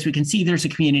 Obviously, as we can see, there's a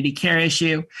community care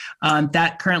issue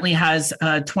that currently has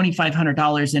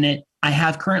 $2,500 in it. I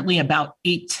have currently about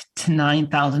 $8,000 to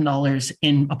 $9,000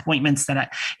 in appointments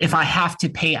that if I have to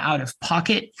pay out of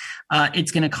pocket,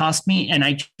 it's going to cost me. And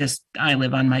I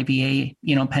live on my VA,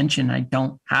 pension. I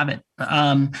don't have it.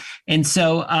 And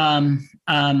so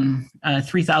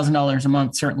 $3,000 a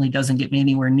month certainly doesn't get me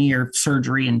anywhere near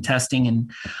surgery and testing.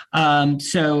 And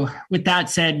so with that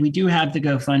said, we do have the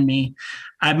GoFundMe.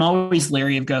 I'm always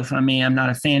leery of GoFundMe. I'm not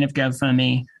a fan of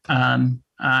GoFundMe.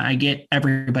 I get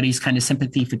everybody's kind of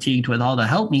sympathy fatigued with all the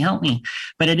help me,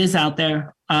 but it is out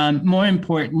there. More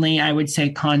importantly, I would say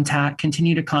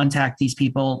continue to contact these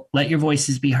people. Let your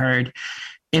voices be heard.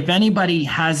 If anybody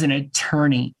has an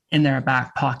attorney in their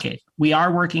back pocket, we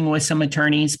are working with some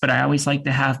attorneys, but I always like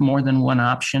to have more than one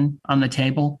option on the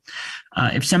table.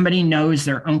 If somebody knows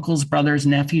their uncles, brothers,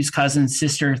 nephews, cousins,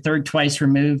 sister, third twice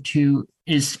removed, who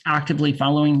is actively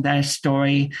following that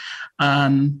story,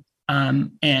 and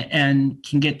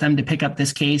can get them to pick up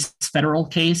this case, federal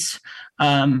case,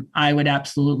 I would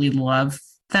absolutely love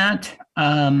that.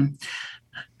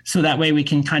 So that way we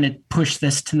can kind of push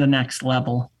this to the next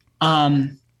level.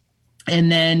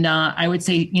 And then I would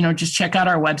say, just check out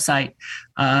our website,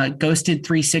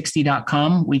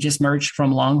 ghosted360.com. We just merged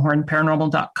from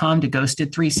longhornparanormal.com to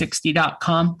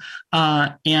ghosted360.com.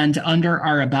 And under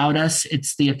our About Us,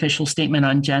 it's the official statement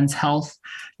on Jen's health.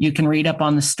 You can read up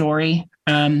on the story.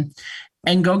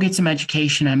 And go get some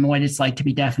education on what it's like to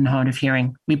be deaf and hard of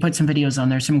hearing. We put some videos on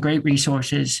there, some great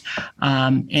resources,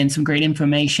 and some great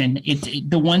information.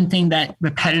 The one thing that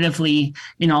repetitively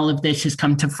in all of this has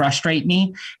come to frustrate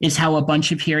me is how a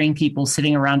bunch of hearing people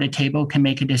sitting around a table can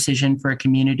make a decision for a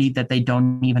community that they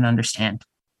don't even understand.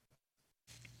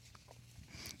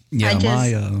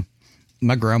 Yeah,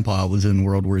 my grandpa was in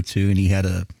World War II, and he had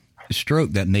a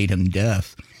stroke that made him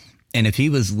deaf. And if he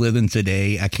was living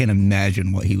today, I can't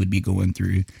imagine what he would be going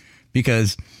through,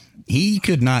 because he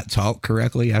could not talk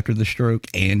correctly after the stroke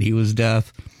and he was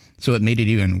deaf. So it made it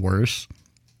even worse.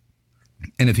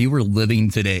 And if he were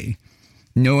living today,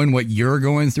 knowing what you're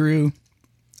going through,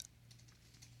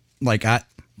 oh my God,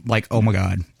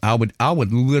 I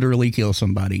would literally kill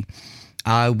somebody.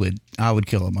 I would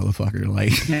kill a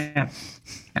motherfucker. Yeah.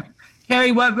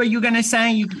 Carrie, what were you going to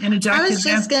say? You interjected. I was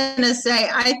just going to say,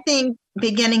 I think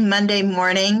beginning Monday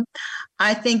morning,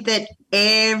 I think that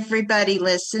everybody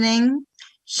listening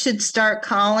should start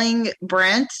calling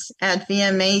Brent at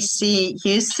VMAC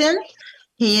Houston.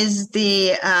 He is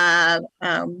the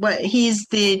he's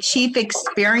the chief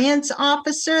experience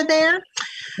officer there.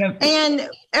 Yep. And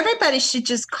everybody should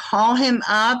just call him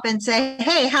up and say,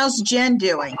 "Hey, how's Jen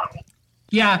doing?"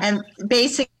 Yeah. And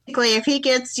basically, if he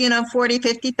gets, 40,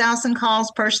 50,000 calls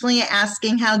personally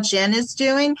asking how Jen is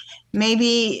doing,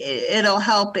 maybe it'll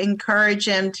help encourage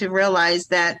him to realize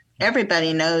that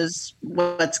everybody knows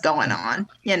what's going on,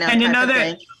 And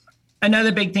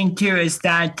another big thing too is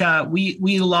that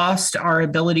we lost our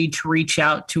ability to reach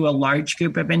out to a large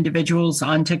group of individuals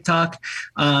on TikTok.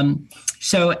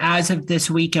 So as of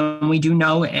this week, and we do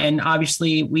know, and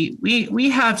obviously we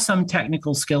have some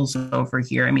technical skills over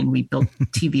here. I mean, we built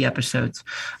TV episodes.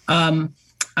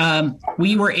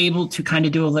 We were able to kind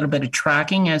of do a little bit of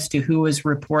tracking as to who was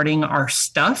reporting our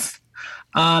stuff.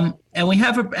 And we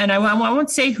have I won't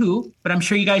say who, but I'm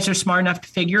sure you guys are smart enough to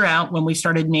figure out when we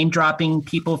started name dropping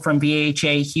people from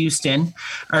VHA Houston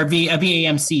or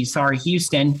VAMC,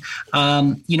 Houston.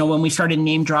 When we started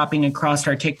name dropping across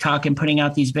our TikTok and putting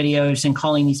out these videos and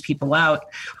calling these people out,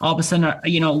 all of a sudden,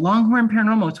 Longhorn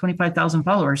Paranormal with 25,000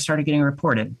 followers started getting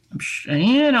reported.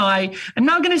 I'm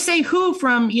not going to say who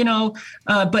from,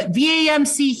 but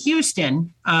VAMC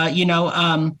Houston,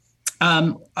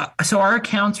 so our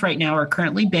accounts right now are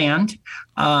currently banned.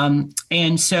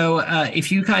 And so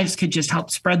if you guys could just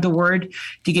help spread the word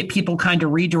to get people kind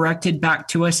of redirected back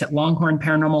to us at Longhorn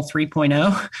Paranormal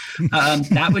 3.0,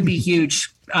 that would be huge.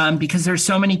 Because there's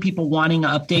so many people wanting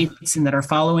updates and that are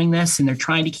following this and they're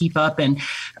trying to keep up. And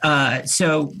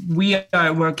so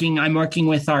I'm working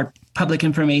with our public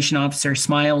information officer,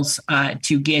 Smiles,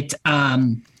 to get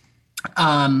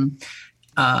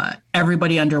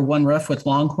everybody under one roof with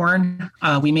Longhorn.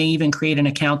 We may even create an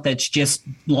account that's just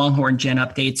Longhorn Gen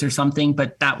updates or something,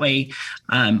 but that way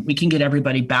we can get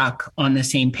everybody back on the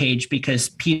same page, because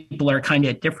people are kind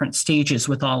of at different stages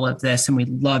with all of this, and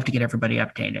we'd love to get everybody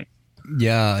updated.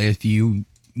 Yeah, if you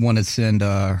want to send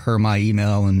her my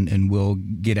email, and we'll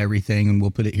get everything, and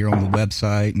we'll put it here on the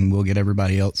website, and we'll get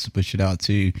everybody else to push it out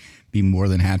too. Be more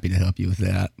than happy to help you with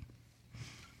that.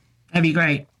 That'd be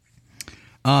great.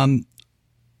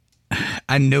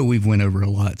 I know we've went over a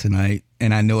lot tonight,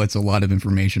 and I know it's a lot of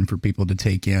information for people to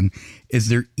take in. Is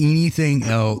there anything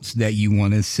else that you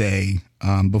want to say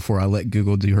before I let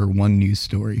Google do her one news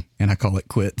story and I call it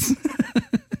quits?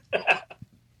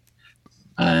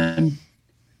 We're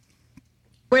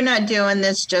not doing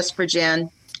this just for Jen.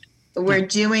 We're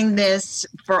doing this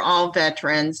for all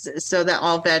veterans, so that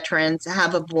all veterans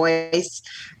have a voice,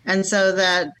 and so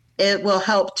that it will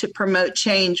help to promote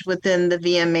change within the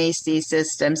VMAC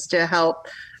systems to help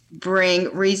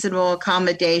bring reasonable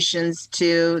accommodations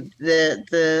to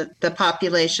the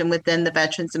population within the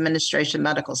Veterans Administration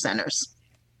medical centers.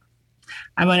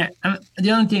 The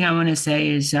only thing I want to say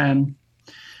is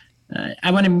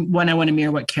I want to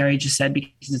mirror what Carrie just said,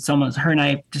 because it's almost, her and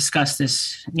I discussed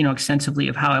this, extensively,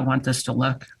 of how I want this to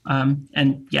look.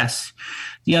 And yes,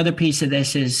 the other piece of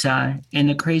this is in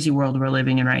the crazy world we're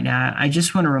living in right now, I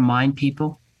just want to remind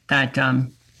people that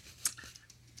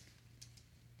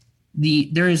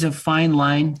there is a fine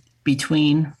line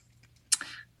between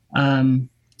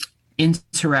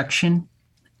insurrection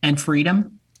and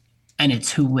freedom, and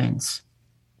it's who wins.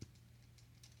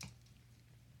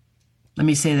 Let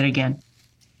me say that again.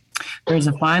 There's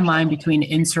a fine line between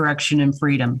insurrection and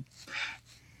freedom,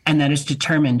 and that is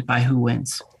determined by who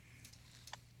wins.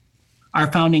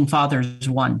 Our founding fathers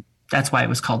won. That's why it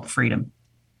was called freedom.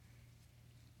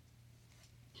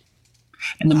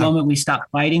 And the moment we stop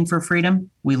fighting for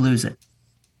freedom, we lose it.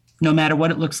 No matter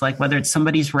what it looks like, whether it's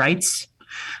somebody's rights,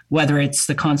 whether it's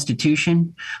the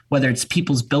Constitution, whether it's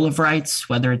people's Bill of Rights,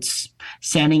 whether it's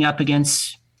standing up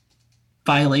against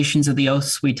violations of the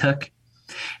oaths we took.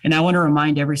 And I want to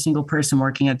remind every single person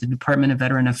working at the Department of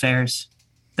Veteran Affairs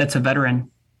that's a veteran.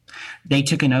 They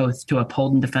took an oath to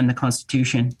uphold and defend the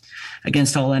Constitution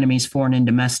against all enemies, foreign and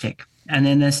domestic. And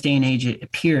in this day and age, it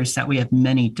appears that we have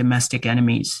many domestic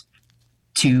enemies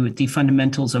to the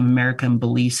fundamentals of American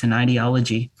beliefs and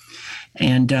ideology.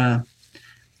 And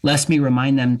lest me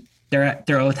remind them,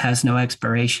 their oath has no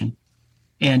expiration.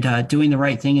 And doing the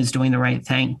right thing is doing the right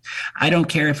thing. I don't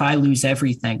care if I lose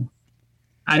everything.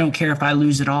 I don't care if I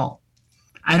lose it all.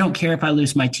 I don't care if I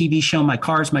lose my TV show, my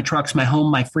cars, my trucks, my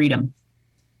home, my freedom.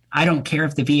 I don't care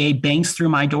if the VA bangs through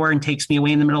my door and takes me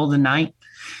away in the middle of the night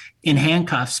in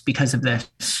handcuffs because of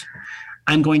this.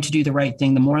 I'm going to do the right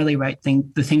thing, the morally right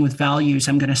thing, the thing with values.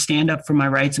 I'm going to stand up for my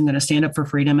rights. I'm going to stand up for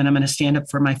freedom, and I'm going to stand up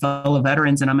for my fellow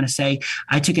veterans. And I'm going to say,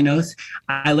 I took an oath.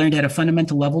 I learned at a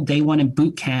fundamental level, day one in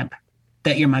boot camp,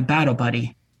 that you're my battle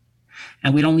buddy,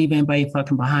 and we don't leave anybody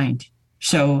fucking behind.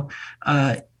 So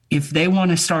if they want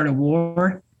to start a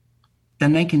war,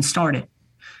 then they can start it.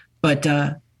 But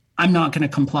I'm not going to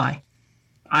comply.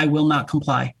 I will not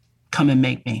comply. Come and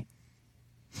make me.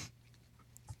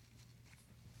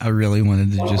 I really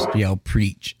wanted to just yell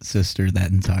preach, sister, that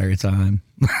entire time.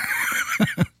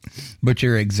 But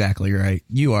you're exactly right.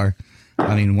 You are.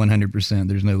 I mean, 100%.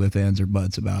 There's no ifs, ands, or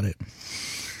buts about it.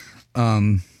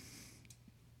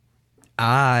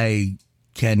 I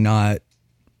cannot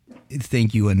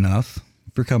thank you enough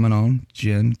for coming on,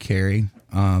 Jen, Carrie.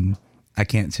 I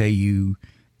can't tell you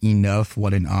enough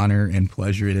what an honor and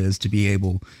pleasure it is to be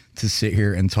able to sit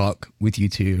here and talk with you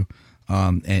two,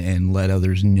 and let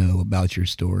others know about your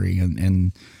story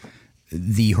and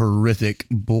the horrific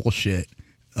bullshit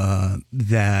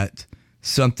that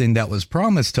something that was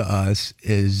promised to us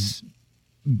is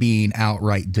being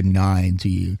outright denied to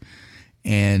you.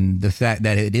 And the fact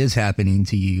that it is happening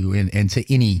to you and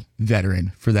to any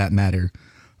veteran for that matter,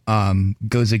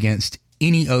 goes against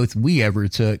any oath we ever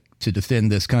took to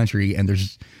defend this country. And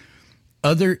there's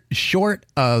other, short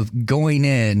of going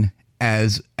in,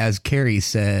 as Carrie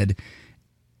said,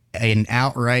 an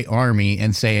outright army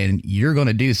and saying, you're going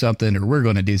to do something or we're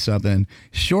going to do something.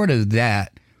 Short of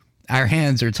that, our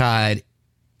hands are tied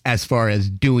as far as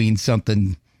doing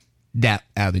something that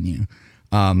avenue.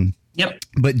 Yep.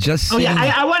 But just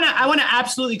I want to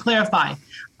absolutely clarify.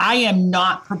 I am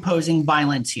not proposing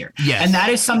violence here. Yes. And that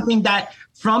is something that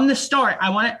from the start, I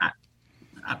want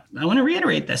to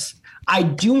reiterate this. I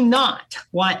do not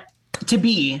want to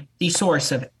be the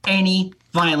source of any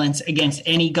violence against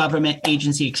any government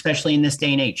agency, especially in this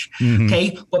day and age. Mm-hmm.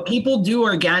 Okay. What people do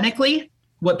organically,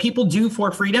 what people do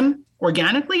for freedom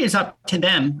organically is up to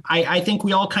them. I think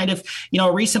we all kind of,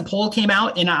 a recent poll came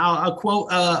out, and I'll quote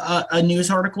a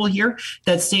news article here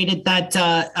that stated that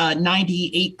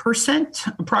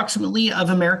 98% approximately of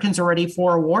Americans are ready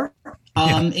for a war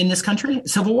in this country,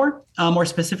 civil war, more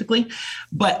specifically.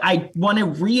 But I want to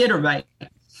reiterate,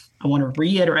 I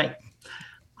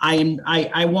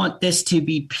want this to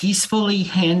be peacefully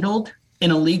handled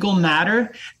in a legal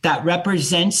matter that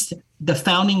represents the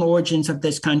founding origins of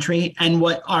this country and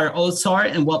what our oaths are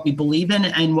and what we believe in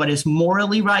and what is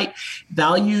morally right,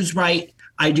 values right.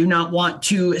 I do not want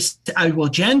to,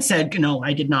 Jen said, no,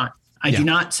 I did not. I do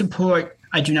not support,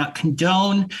 I do not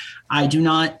condone, I do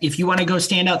not, if you want to go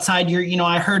stand outside your,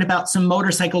 I heard about some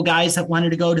motorcycle guys that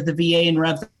wanted to go to the VA and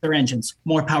rev their engines.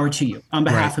 More power to you on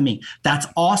behalf of me. That's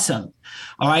awesome.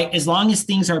 All right. As long as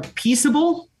things are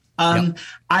peaceable,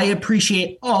 I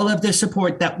appreciate all of the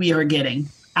support that we are getting.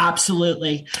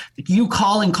 Absolutely. You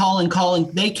call and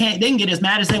they can get as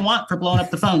mad as they want for blowing up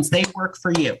the phones. They work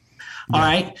for you. All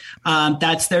right.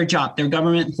 That's their job. They're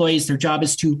government employees. Their job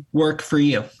is to work for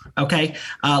you. Okay.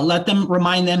 Let them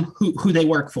remind them who they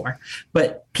work for,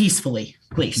 but peacefully,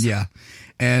 please. Yeah.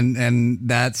 And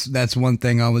that's one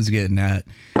thing I was getting at.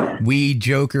 We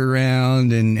joke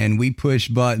around and we push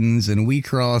buttons and we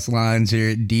cross lines here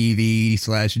at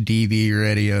DV/DV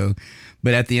Radio.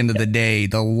 But at the end of the day,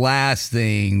 the last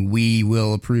thing we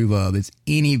will approve of is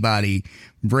anybody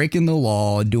breaking the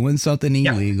law, doing something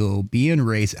illegal, being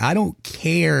racist. I don't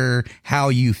care how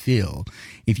you feel.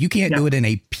 If you can't do it in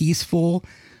a peaceful,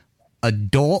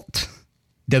 adult,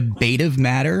 debative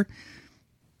matter,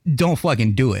 don't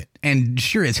fucking do it. And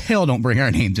sure as hell don't bring our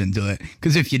names into it.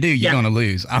 Because if you do, you're going to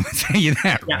lose. I'm going to tell you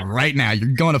that right now.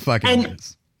 You're going to fucking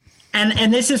lose.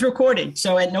 And this is recorded.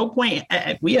 So at no point,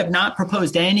 we have not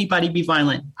proposed to anybody be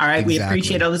violent. All right. Exactly. We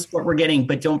appreciate all the support we're getting,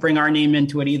 but don't bring our name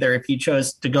into it either if you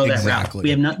chose to go that route.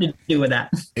 We have nothing to do with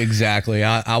that. Exactly.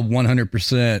 I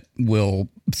 100% will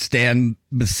stand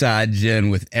beside Jen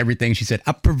with everything she said.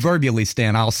 I proverbially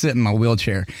stand. I'll sit in my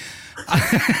wheelchair.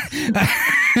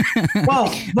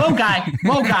 Whoa, guy.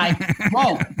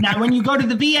 Now, when you go to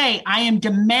the VA, I am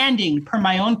demanding, per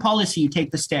my own policy, you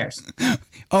take the stairs.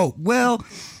 Oh, well,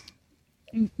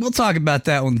 we'll talk about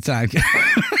that one time.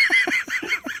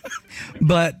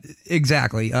 But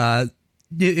exactly.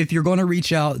 If you're going to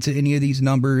reach out to any of these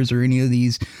numbers or any of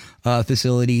these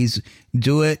facilities,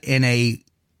 do it in a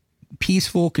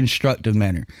peaceful, constructive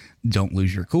manner. Don't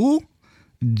lose your cool.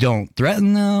 Don't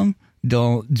threaten them.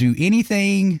 Don't do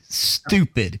anything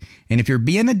stupid. And if you're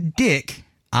being a dick,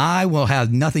 I will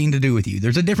have nothing to do with you.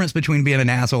 There's a difference between being an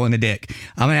asshole and a dick.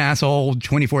 I'm an asshole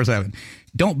 24/7.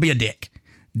 Don't be a dick.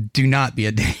 Do not be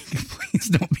a dick. Please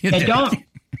don't be a dick.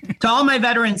 To all my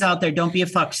veterans out there, don't be a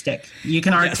fuckstick. You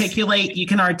can articulate, we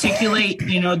can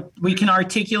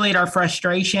articulate our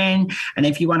frustration. And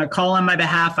if you want to call on my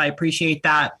behalf, I appreciate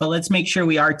that. But let's make sure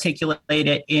we articulate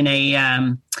it in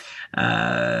a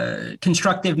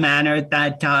constructive manner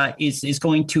that is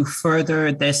going to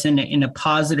further this in a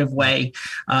positive way.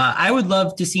 I would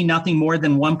love to see nothing more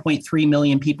than 1.3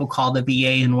 million people call the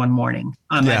VA in one morning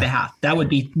on my behalf. That would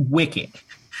be wicked.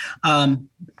 And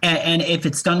if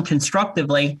it's done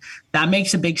constructively, that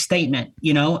makes a big statement,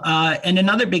 and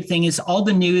another big thing is all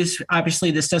the news.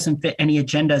 Obviously, this doesn't fit any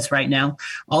agendas right now.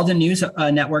 All the news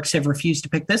networks have refused to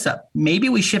pick this up. Maybe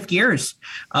we shift gears.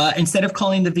 Instead of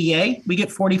calling the VA, we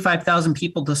get 45,000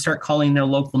 people to start calling their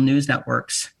local news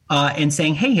networks. And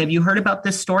saying, hey, have you heard about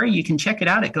this story? You can check it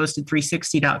out. It goes to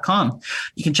 360.com.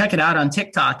 You can check it out on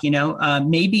TikTok.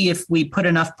 Maybe if we put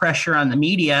enough pressure on the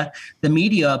media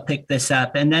will pick this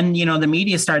up. And then, the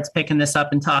media starts picking this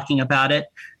up and talking about it.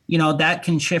 That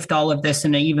can shift all of this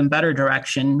in an even better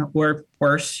direction or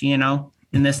worse,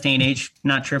 in this day and age.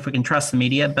 Not sure if we can trust the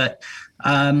media, but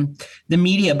the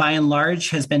media by and large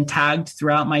has been tagged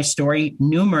throughout my story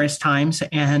numerous times.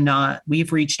 And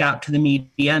we've reached out to the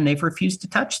media and they've refused to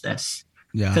touch this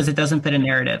because it doesn't fit a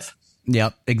narrative.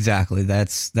 Yep, exactly.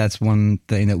 That's one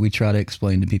thing that we try to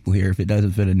explain to people here. If it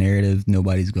doesn't fit a narrative,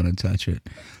 nobody's going to touch it.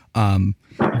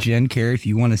 Jen, Carey, if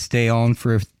you want to stay on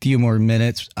for a few more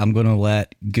minutes, I'm going to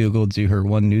let Google do her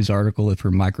one news article if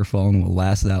her microphone will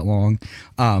last that long.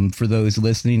 For those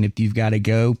listening, if you've got to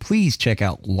go, please check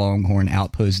out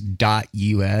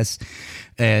longhornoutpost.us.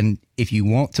 And if you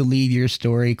want to leave your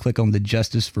story, click on the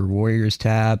Justice for Warriors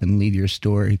tab and leave your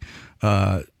story.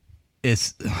 I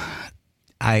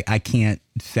can't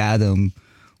fathom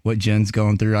what Jen's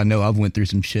going through. I know I've went through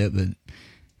some shit, but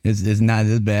it's not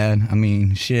as bad. I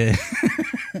mean, shit.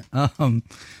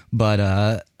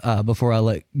 But before I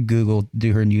let Google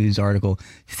do her news article,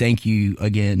 thank you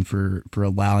again for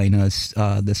allowing us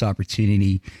this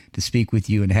opportunity to speak with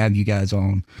you and have you guys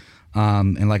on.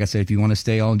 And like I said, if you want to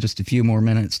stay on just a few more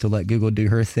minutes to let Google do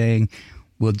her thing,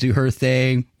 we'll do her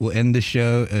thing. We'll end the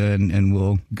show and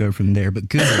we'll go from there. But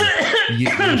Google,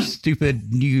 your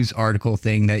stupid news article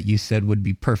thing that you said would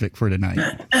be perfect for tonight.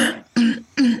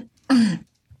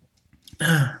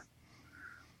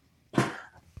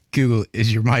 Google,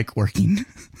 is your mic working?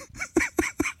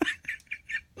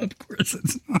 Of course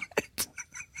it's not.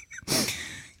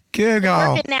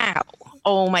 Google. Working now.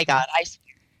 Oh my God.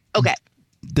 Okay.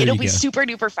 It'll be super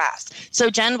duper fast. So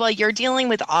Jen, while you're dealing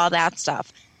with all that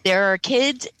stuff, there are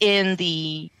kids in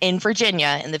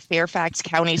Virginia in the Fairfax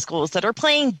County schools that are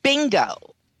playing bingo,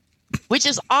 which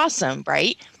is awesome,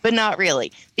 right? But not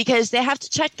really, because they have to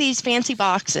check these fancy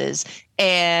boxes,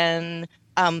 and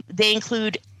they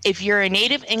include, if you're a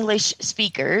native English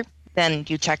speaker, then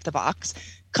you check the box,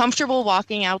 comfortable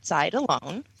walking outside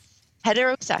alone,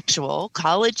 heterosexual,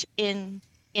 college in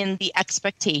the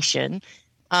expectation,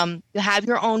 you have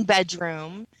your own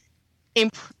bedroom,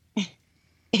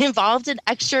 involved in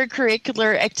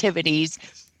extracurricular activities,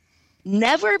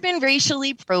 never been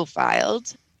racially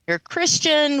profiled, you're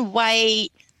Christian, white,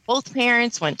 both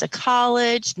parents went to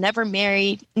college, never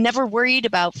married, never worried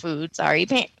about food,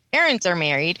 parents are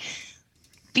married,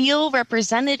 feel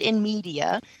represented in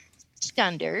media,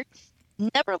 gender,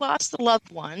 never lost a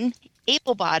loved one,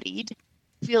 able-bodied,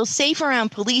 feel safe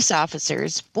around police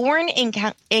officers, born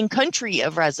in country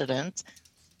of residence,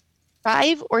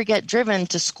 drive or get driven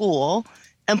to school,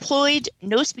 employed,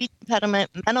 no speech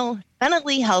impediment,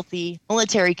 mentally healthy,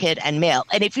 military kid, and male.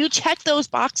 And if you check those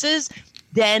boxes,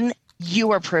 then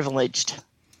you are privileged.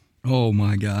 Oh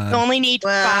my God. You only need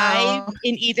 5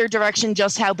 in either direction,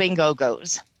 just how bingo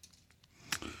goes.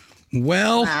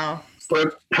 Well,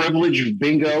 privileged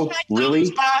bingo, really?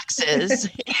 Boxes.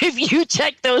 If you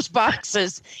check those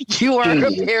boxes, you are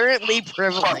apparently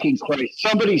privileged. Fucking Christ.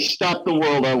 Somebody stop the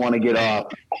world. I want to get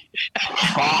off.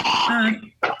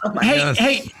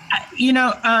 Hey,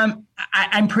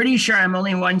 I'm pretty sure I'm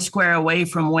only one square away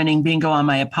from winning bingo on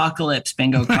my Apocalypse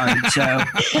bingo card. So,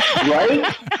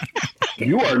 right?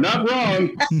 You are not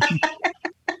wrong.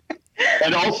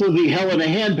 And also the Hell in a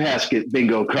Handbasket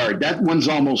bingo card. That one's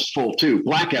almost full too.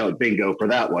 Blackout bingo for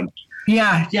that one.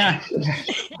 Yeah.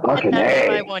 Fucking That's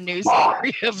my one news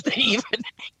story of the evening.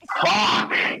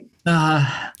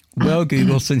 Well,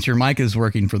 Google, since your mic is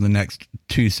working for the next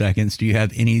 2 seconds, do you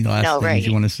have any last things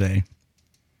you want to say?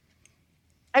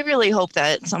 I really hope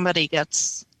that somebody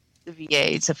gets the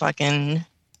VA to fucking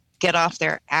get off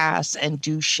their ass and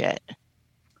do shit.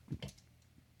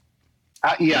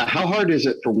 Yeah, how hard is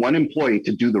it for one employee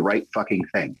to do the right fucking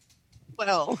thing?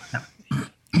 Well,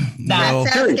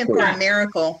 that's asking for a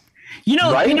miracle.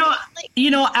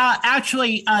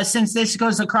 Actually, since this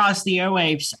goes across the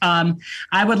airwaves,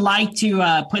 I would like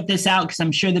to put this out because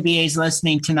I'm sure the VA is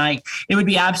listening tonight. It would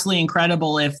be absolutely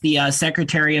incredible if the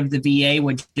Secretary of the VA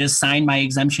would just sign my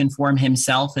exemption form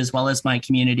himself, as well as my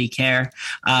community care.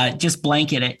 Just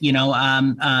blanket it,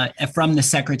 from the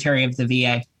Secretary of the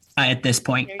VA. At this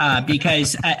point,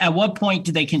 because at what point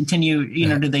do they continue,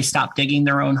 do they stop digging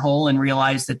their own hole and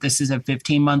realize that this is a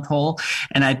 15-month hole?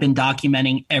 And I've been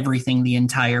documenting everything the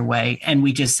entire way. And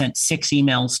we just sent 6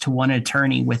 emails to one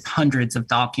attorney with hundreds of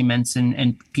documents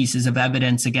and pieces of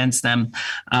evidence against them.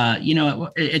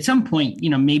 At some point,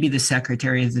 maybe the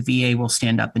Secretary of the VA will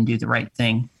stand up and do the right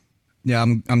thing. Yeah,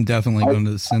 I'm definitely going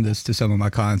to send this to some of my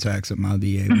contacts at my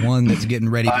VA. One that's getting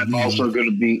ready to I'm also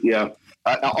going to be,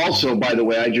 also, by the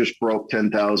way, I just broke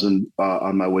 10,000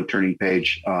 on my wood turning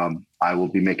page. I will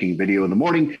be making a video in the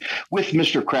morning with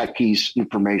Mr. Kratky's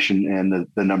information and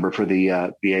the number for the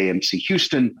AMC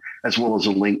Houston, as well as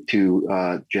a link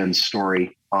to Jen's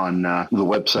story on the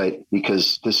website,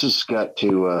 because this has got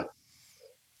to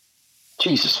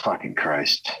Jesus fucking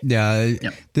Christ. Yeah,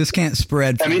 this can't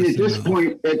spread. I mean, at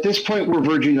this point, we're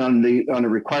verging on a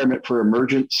requirement for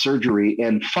emergent surgery,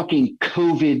 and fucking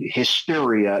COVID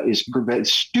hysteria is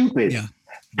stupid,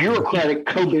 bureaucratic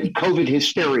COVID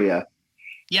hysteria.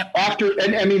 Yep.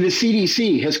 And the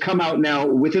CDC has come out now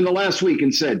within the last week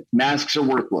and said masks are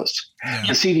worthless. Yeah.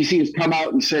 The CDC has come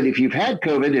out and said if you've had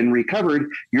COVID and recovered,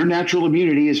 your natural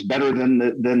immunity is better than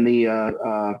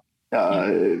the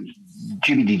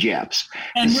GBD jabs.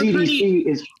 And the CDC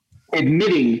is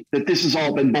admitting that this has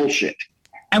all been bullshit.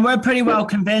 And we're pretty well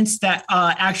convinced that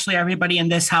actually everybody in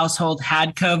this household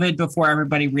had COVID before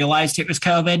everybody realized it was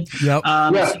COVID.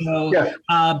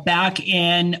 Yep. Back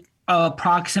in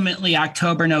approximately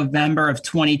October, November of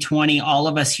 2020, all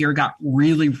of us here got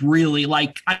really, really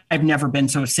I've never been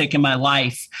so sick in my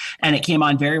life. And it came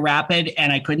on very rapid,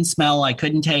 and I couldn't smell, I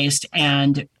couldn't taste,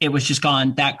 and it was just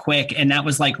gone that quick. And that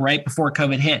was right before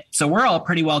COVID hit. So we're all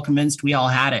pretty well convinced we all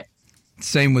had it.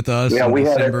 Same with us. Yeah, in we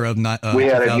had December it. of We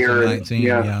had it here. 2019.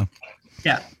 Yeah.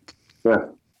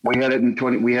 We had it in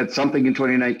 20. We had something in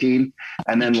 2019,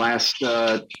 and then last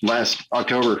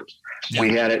October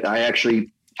we had it. I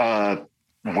actually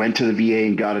went to the VA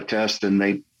and got a test, and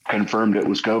they confirmed it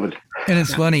was COVID. And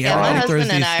it's funny. Yeah, my everybody throws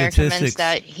husband and these I are convinced statistics.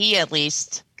 that he at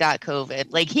least got COVID.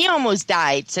 Like he almost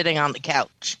died sitting on the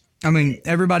couch. I mean,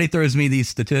 everybody throws me these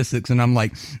statistics, and I'm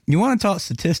like, you want to talk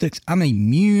statistics? I'm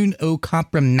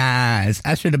immunocompromised.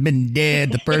 I should have been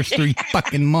dead the first 3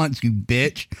 fucking months, you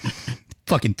bitch.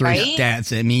 Fucking throw Right?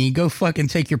 stats at me. Go fucking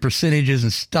take your percentages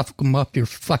and stuff them up your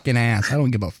fucking ass. I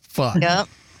don't give a fuck. Yep.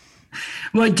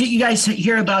 Well, did you guys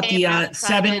hear about the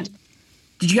 7?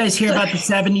 Did you guys hear about the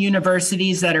 7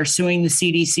 universities that are suing the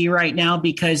CDC right now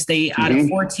because they, out of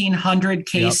 1,400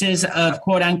 cases of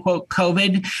quote unquote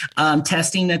COVID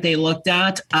testing that they looked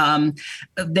at,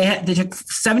 they took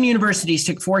 7 universities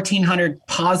took 1,400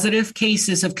 positive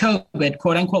cases of COVID,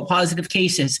 quote unquote positive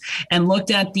cases, and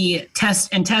looked at the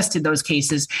test and tested those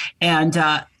cases, and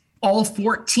all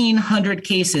 1,400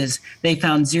 cases, they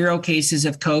found 0 cases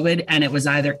of COVID, and it was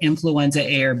either influenza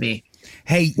A or B.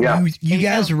 Hey, you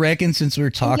guys reckon since we're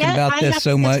talking about this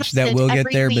so much that we'll get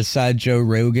there beside Joe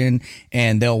Rogan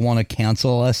and they'll want to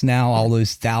cancel us now, all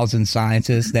those 1,000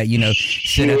 scientists that,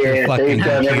 sit at their fucking they've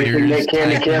done everything they can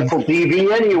to cancel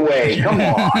TV anyway. Come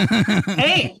on.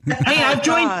 Hey, I've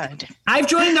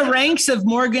joined the ranks of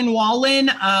Morgan Wallen,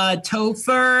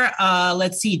 Topher,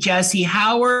 let's see, Jesse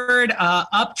Howard,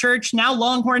 Upchurch, now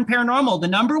Longhorn Paranormal. The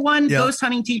number one ghost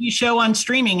hunting TV show on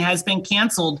streaming has been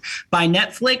canceled by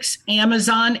Netflix,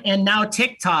 Amazon, and now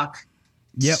TikTok.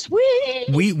 Yep. Sweet.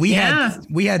 We had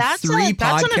That's 3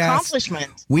 that's an podcasts.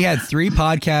 accomplishment. We had 3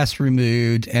 podcasts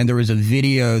removed, and there was a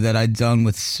video that I'd done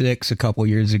with 6 a couple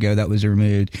years ago that was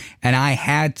removed, and I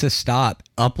had to stop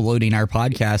uploading our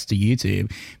podcast to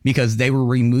YouTube because they were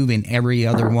removing every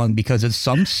other one because of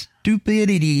some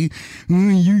stupidity. You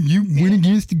went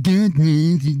against the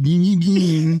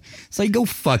guidelines. It's like, go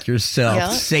fuck yourself. Yeah.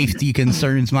 Safety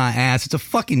concerns my ass. It's a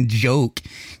fucking joke.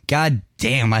 God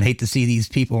damn, I'd hate to see these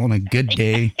people on a good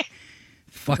day.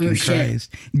 Fucking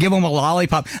Christ. Give them a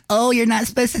lollipop. Oh, you're not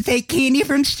supposed to take candy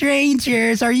from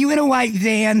strangers. Are you in a white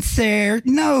van, sir?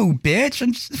 No, bitch.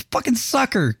 I'm just a fucking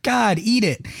sucker. God, eat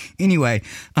it. Anyway,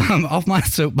 off my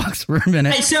soapbox for a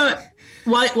minute. Hey, so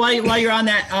while you're on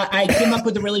that, I came up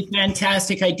with a really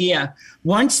fantastic idea.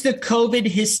 Once the COVID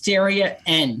hysteria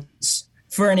ends,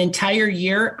 for an entire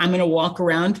year, I'm going to walk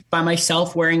around by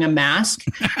myself wearing a mask,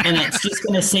 and it's just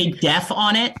going to say deaf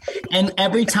on it. And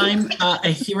every time a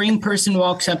hearing person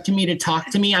walks up to me to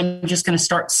talk to me, I'm just going to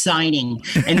start signing.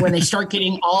 And when they start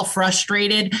getting all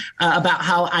frustrated about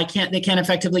how they can't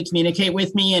effectively communicate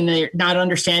with me and they're not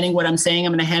understanding what I'm saying,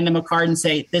 I'm going to hand them a card and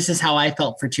say, this is how I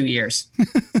felt for 2 years.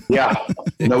 Yeah.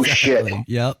 No shit.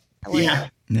 Yep. Yeah.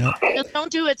 No. Just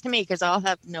don't do it to me because I'll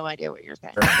have no idea what you're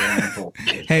saying.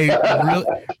 Hey,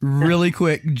 really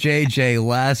quick, JJ,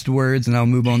 last words, and I'll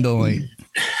move on to Lee.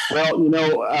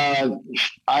 Well,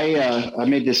 I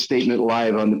made this statement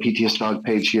live on the PTS Dog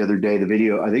page the other day. The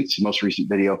video, I think it's the most recent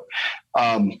video.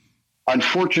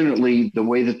 Unfortunately, the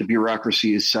way that the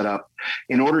bureaucracy is set up,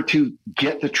 in order to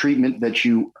get the treatment that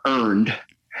you earned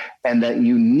and that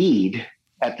you need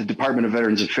at the Department of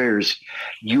Veterans Affairs,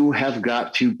 you have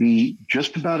got to be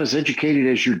just about as educated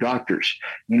as your doctors.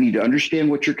 You need to understand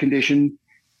what your condition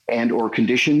and or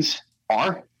conditions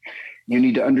are. You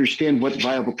need to understand what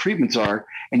viable treatments are,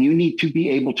 and you need to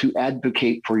be able to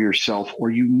advocate for yourself,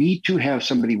 or you need to have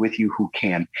somebody with you who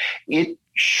can. It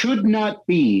should not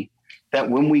be that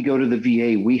when we go to the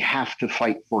VA, we have to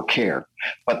fight for care.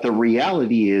 But the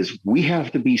reality is we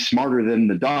have to be smarter than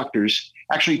the doctors.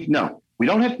 Actually, no. We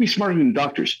don't have to be smarter than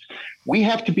doctors. We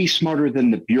have to be smarter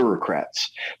than the bureaucrats,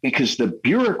 because the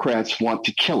bureaucrats want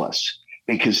to kill us,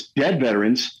 because dead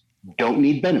veterans don't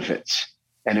need benefits.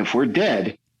 And if we're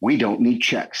dead, we don't need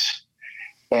checks.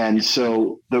 And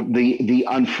so the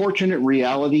unfortunate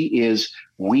reality is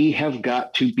we have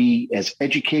got to be as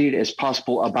educated as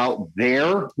possible about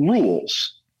their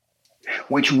rules,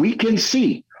 which we can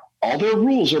see. All their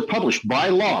rules are published by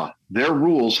law. Their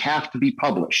rules have to be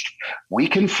published. We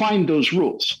can find those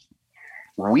rules.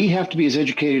 We have to be as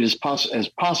educated as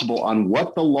possible on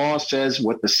what the law says,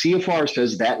 what the CFR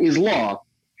says, that is law,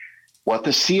 what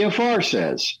the CFR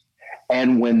says.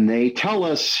 And when they tell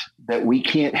us that we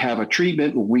can't have a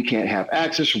treatment, or we can't have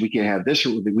access, or we can't have this,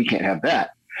 or we can't have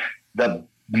that, the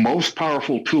most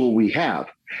powerful tool we have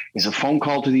is a phone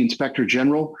call to the Inspector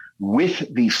General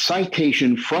with the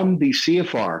citation from the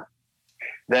CFR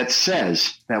that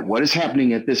says that what is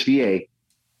happening at this VA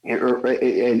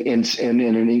and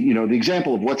you know, the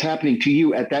example of what's happening to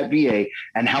you at that VA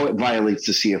and how it violates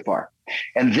the CFR.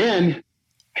 And then,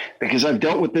 because I've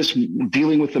dealt with this,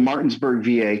 dealing with the Martinsburg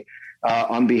VA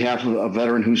on behalf of a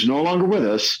veteran who's no longer with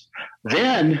us,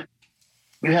 then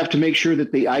you have to make sure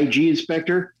that the IG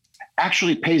inspector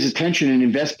actually pays attention and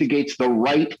investigates the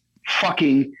right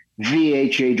fucking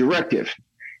VHA directive.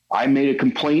 I made a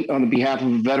complaint on the behalf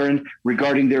of a veteran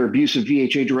regarding their abuse of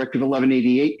VHA Directive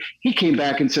 1188. He came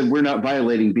back and said, we're not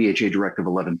violating VHA Directive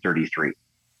 1133.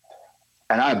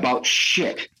 And I about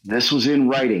shit. This was in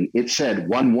writing. It said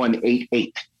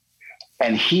 1188.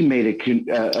 And he made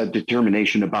a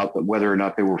determination about whether or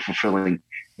not they were fulfilling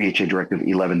VHA Directive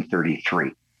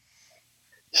 1133.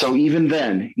 So even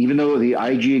then, even though the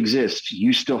IG exists,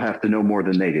 you still have to know more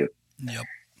than they do. Yep.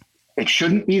 It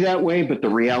shouldn't be that way, but the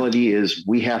reality is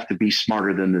we have to be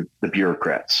smarter than the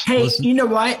bureaucrats. Hey, you know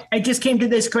what? I just came to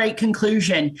this great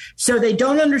conclusion. So they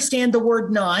don't understand the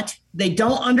word not. They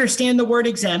don't understand the word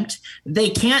exempt. They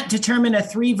can't determine a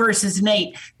 3 versus an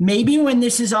 8. Maybe when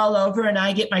this is all over and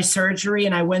I get my surgery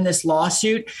and I win this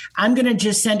lawsuit, I'm going to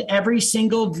just send every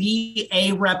single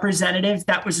VA representative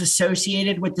that was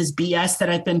associated with this BS that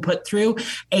I've been put through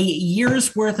a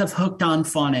year's worth of Hooked on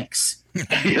Phonics.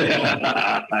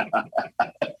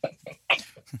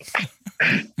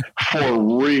 For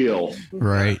real.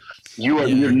 Right.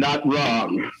 You're not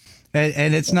wrong.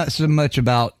 And it's not so much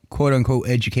about quote unquote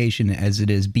education as it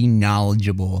is being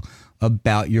knowledgeable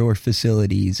about your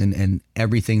facilities and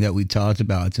everything that we talked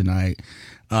about tonight.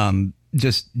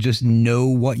 Just know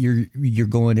what you're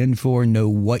going in for, know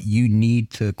what you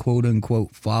need to quote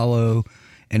unquote follow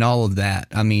and all of that.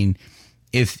 I mean,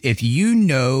 if you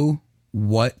know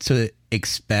what to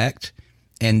expect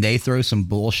and they throw some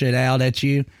bullshit out at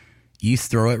you, you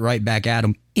throw it right back at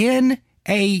them in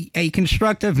a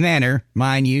constructive manner,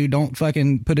 mind you. Don't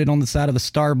fucking put it on the side of a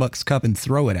Starbucks cup and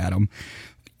throw it at them.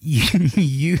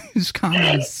 Use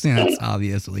common sense,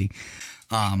 obviously.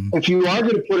 If you are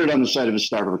going to put it on the side of a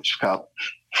Starbucks cup,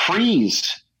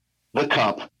 freeze the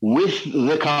cup with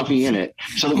the coffee in it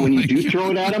so that when you do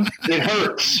throw it at them, it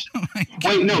hurts.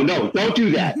 Wait, no, don't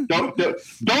do that. Don't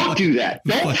do that.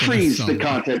 Don't freeze the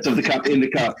contents of the cup in the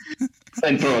cup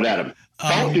and throw it at them.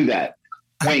 Don't do that.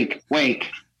 Wink.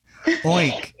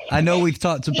 Oink. I know we've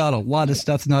talked about a lot of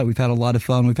stuff tonight. We've had a lot of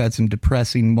fun. We've had some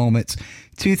depressing moments.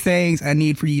 2 things I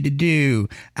need for you to do.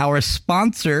 Our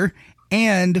sponsor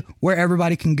and where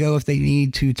everybody can go if they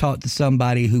need to talk to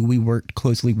somebody who we worked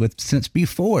closely with since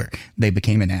before they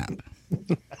became an app.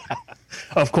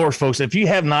 Of course, folks, if you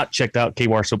have not checked out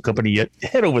KWR Soap Company yet,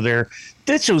 head over there.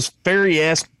 Ditch those fairy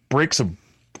ass bricks of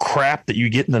crap that you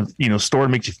get in the store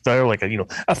and makes you feel like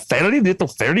a fairy little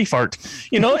fairy fart,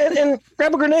 and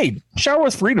grab a grenade. Shower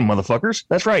with freedom, motherfuckers.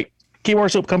 That's right.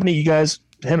 KWR Soap Company, you guys,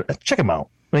 check them out.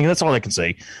 I mean, that's all I can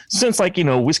say. Since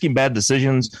Whiskey Bad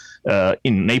Decisions,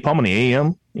 in Napalm in the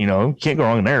AM, you can't go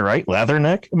wrong in there, right?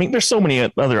 Leatherneck. I mean, there's so many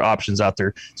other options out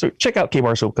there. So check out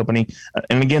KWR Soap Company.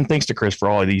 And again, thanks to Chris for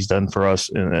all of these done for us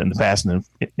in the past and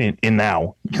in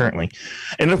now, currently.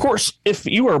 And of course, if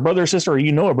you are a brother or sister, or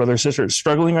a brother or sister that's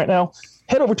struggling right now,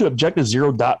 head over to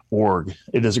objectivezero.org.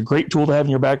 It is a great tool to have in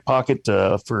your back pocket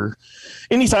for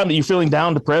any time that you're feeling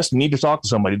down, depressed, and need to talk to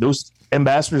somebody. Those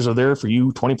ambassadors are there for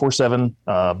you 24/7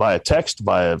 via text,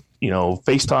 via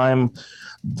FaceTime,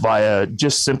 via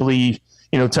just simply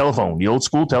telephone, the old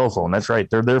school telephone. That's right.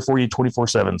 They're there for you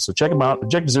 24/7. So check them out,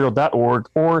 objectivezero.org,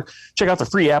 or check out the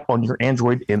free app on your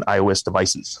Android and iOS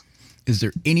devices. Is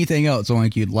there anything else,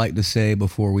 Oink, you'd like to say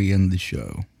before we end the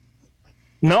show?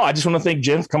 No, I just want to thank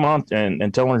Jen for coming on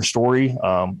and telling her story.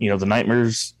 The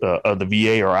nightmares of the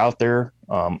VA are out there.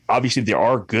 Obviously, there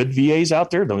are good VAs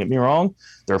out there. Don't get me wrong.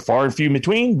 They're far and few in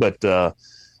between, but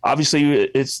obviously,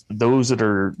 it's those that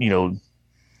are,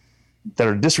 that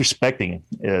are disrespecting,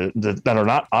 that are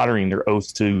not honoring their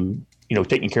oath to,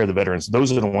 taking care of the veterans.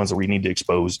 Those are the ones that we need to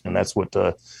expose, and that's what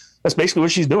that's basically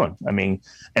what she's doing. I mean,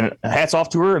 and hats off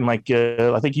to her. And like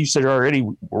I think you said already,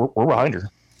 we're behind her.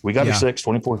 We got her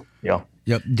 6/24. Yeah.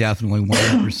 Yep, definitely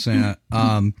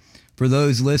 100%. For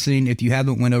those listening, if you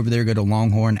haven't went over there, go to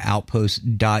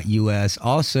longhornoutpost.us.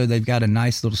 Also, they've got a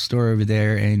nice little store over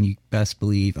there, and you best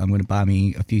believe I'm going to buy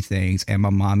me a few things, and my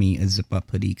mommy a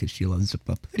zip-up hoodie because she loves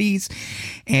zip-up hoodies,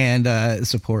 and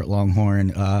support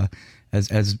Longhorn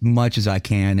as much as I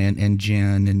can, and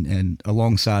Jen, and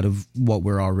alongside of what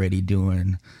we're already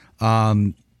doing.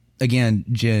 Again,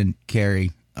 Jen,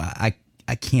 Carrie,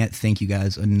 I can't thank you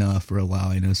guys enough for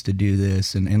allowing us to do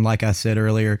this. And like I said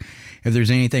earlier, if there's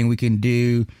anything we can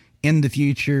do in the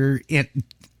future,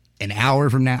 an hour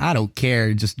from now. I don't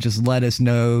care. Just let us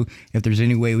know if there's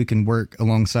any way we can work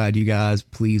alongside you guys.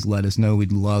 Please let us know.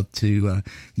 We'd love to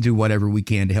do whatever we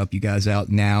can to help you guys out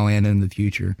now and in the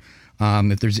future.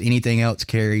 If there's anything else,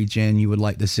 Carrie, Jen, you would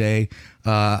like to say,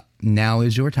 now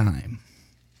is your time.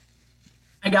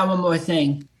 I got one more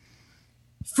thing.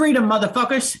 Freedom,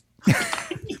 motherfuckers.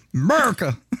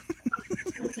 America.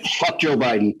 Fuck Joe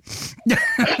Biden.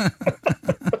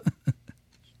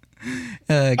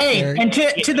 Hey, Carrie. and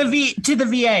to the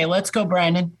VA. Let's go,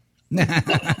 Brandon.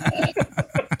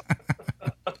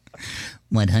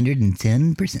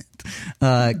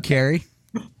 110%. Carrie?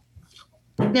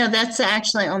 No, that's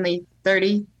actually only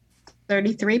 33%.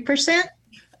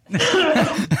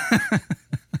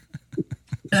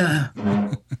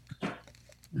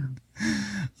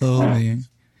 Oh, man.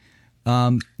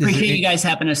 Appreciate you guys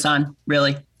having us on.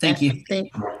 Really. Thank you.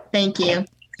 Thank you.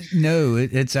 No,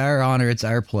 it's our honor. It's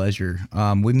our pleasure.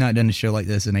 We've not done a show like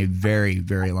this in a very,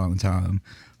 very long time.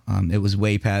 It was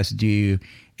way past due.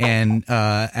 And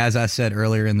as I said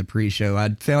earlier in the pre-show,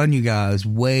 I'd found you guys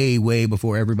way, way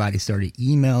before everybody started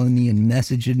emailing me and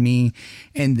messaging me.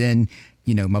 And then,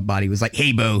 my body was like,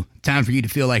 hey, Bo, time for you to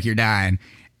feel like you're dying.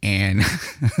 And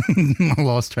I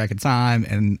lost track of time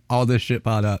and all this shit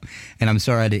piled up. And I'm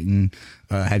sorry I didn't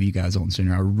have you guys on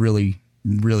sooner. I really,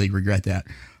 really regret that.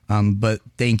 But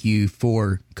thank you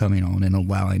for coming on and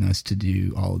allowing us to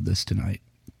do all of this tonight.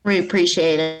 We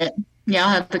appreciate it. Y'all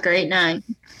have a great night.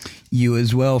 You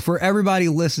as well. For everybody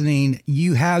listening,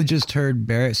 you have just heard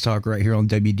Barrett's Talk right here on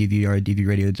WDVR,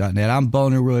 DVRadio.net. I'm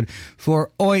Boner Wood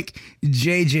for Oink,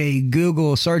 JJ,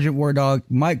 Google, Sergeant War Dog,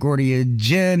 Mike Gordia,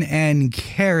 Jen, and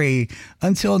Carrie.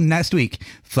 Until next week,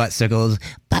 Flatsickles.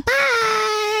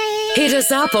 Bye-bye. Hit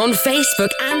us up on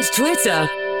Facebook and Twitter.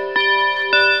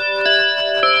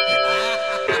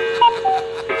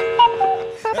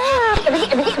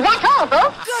 That's all,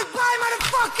 folks. Goodbye.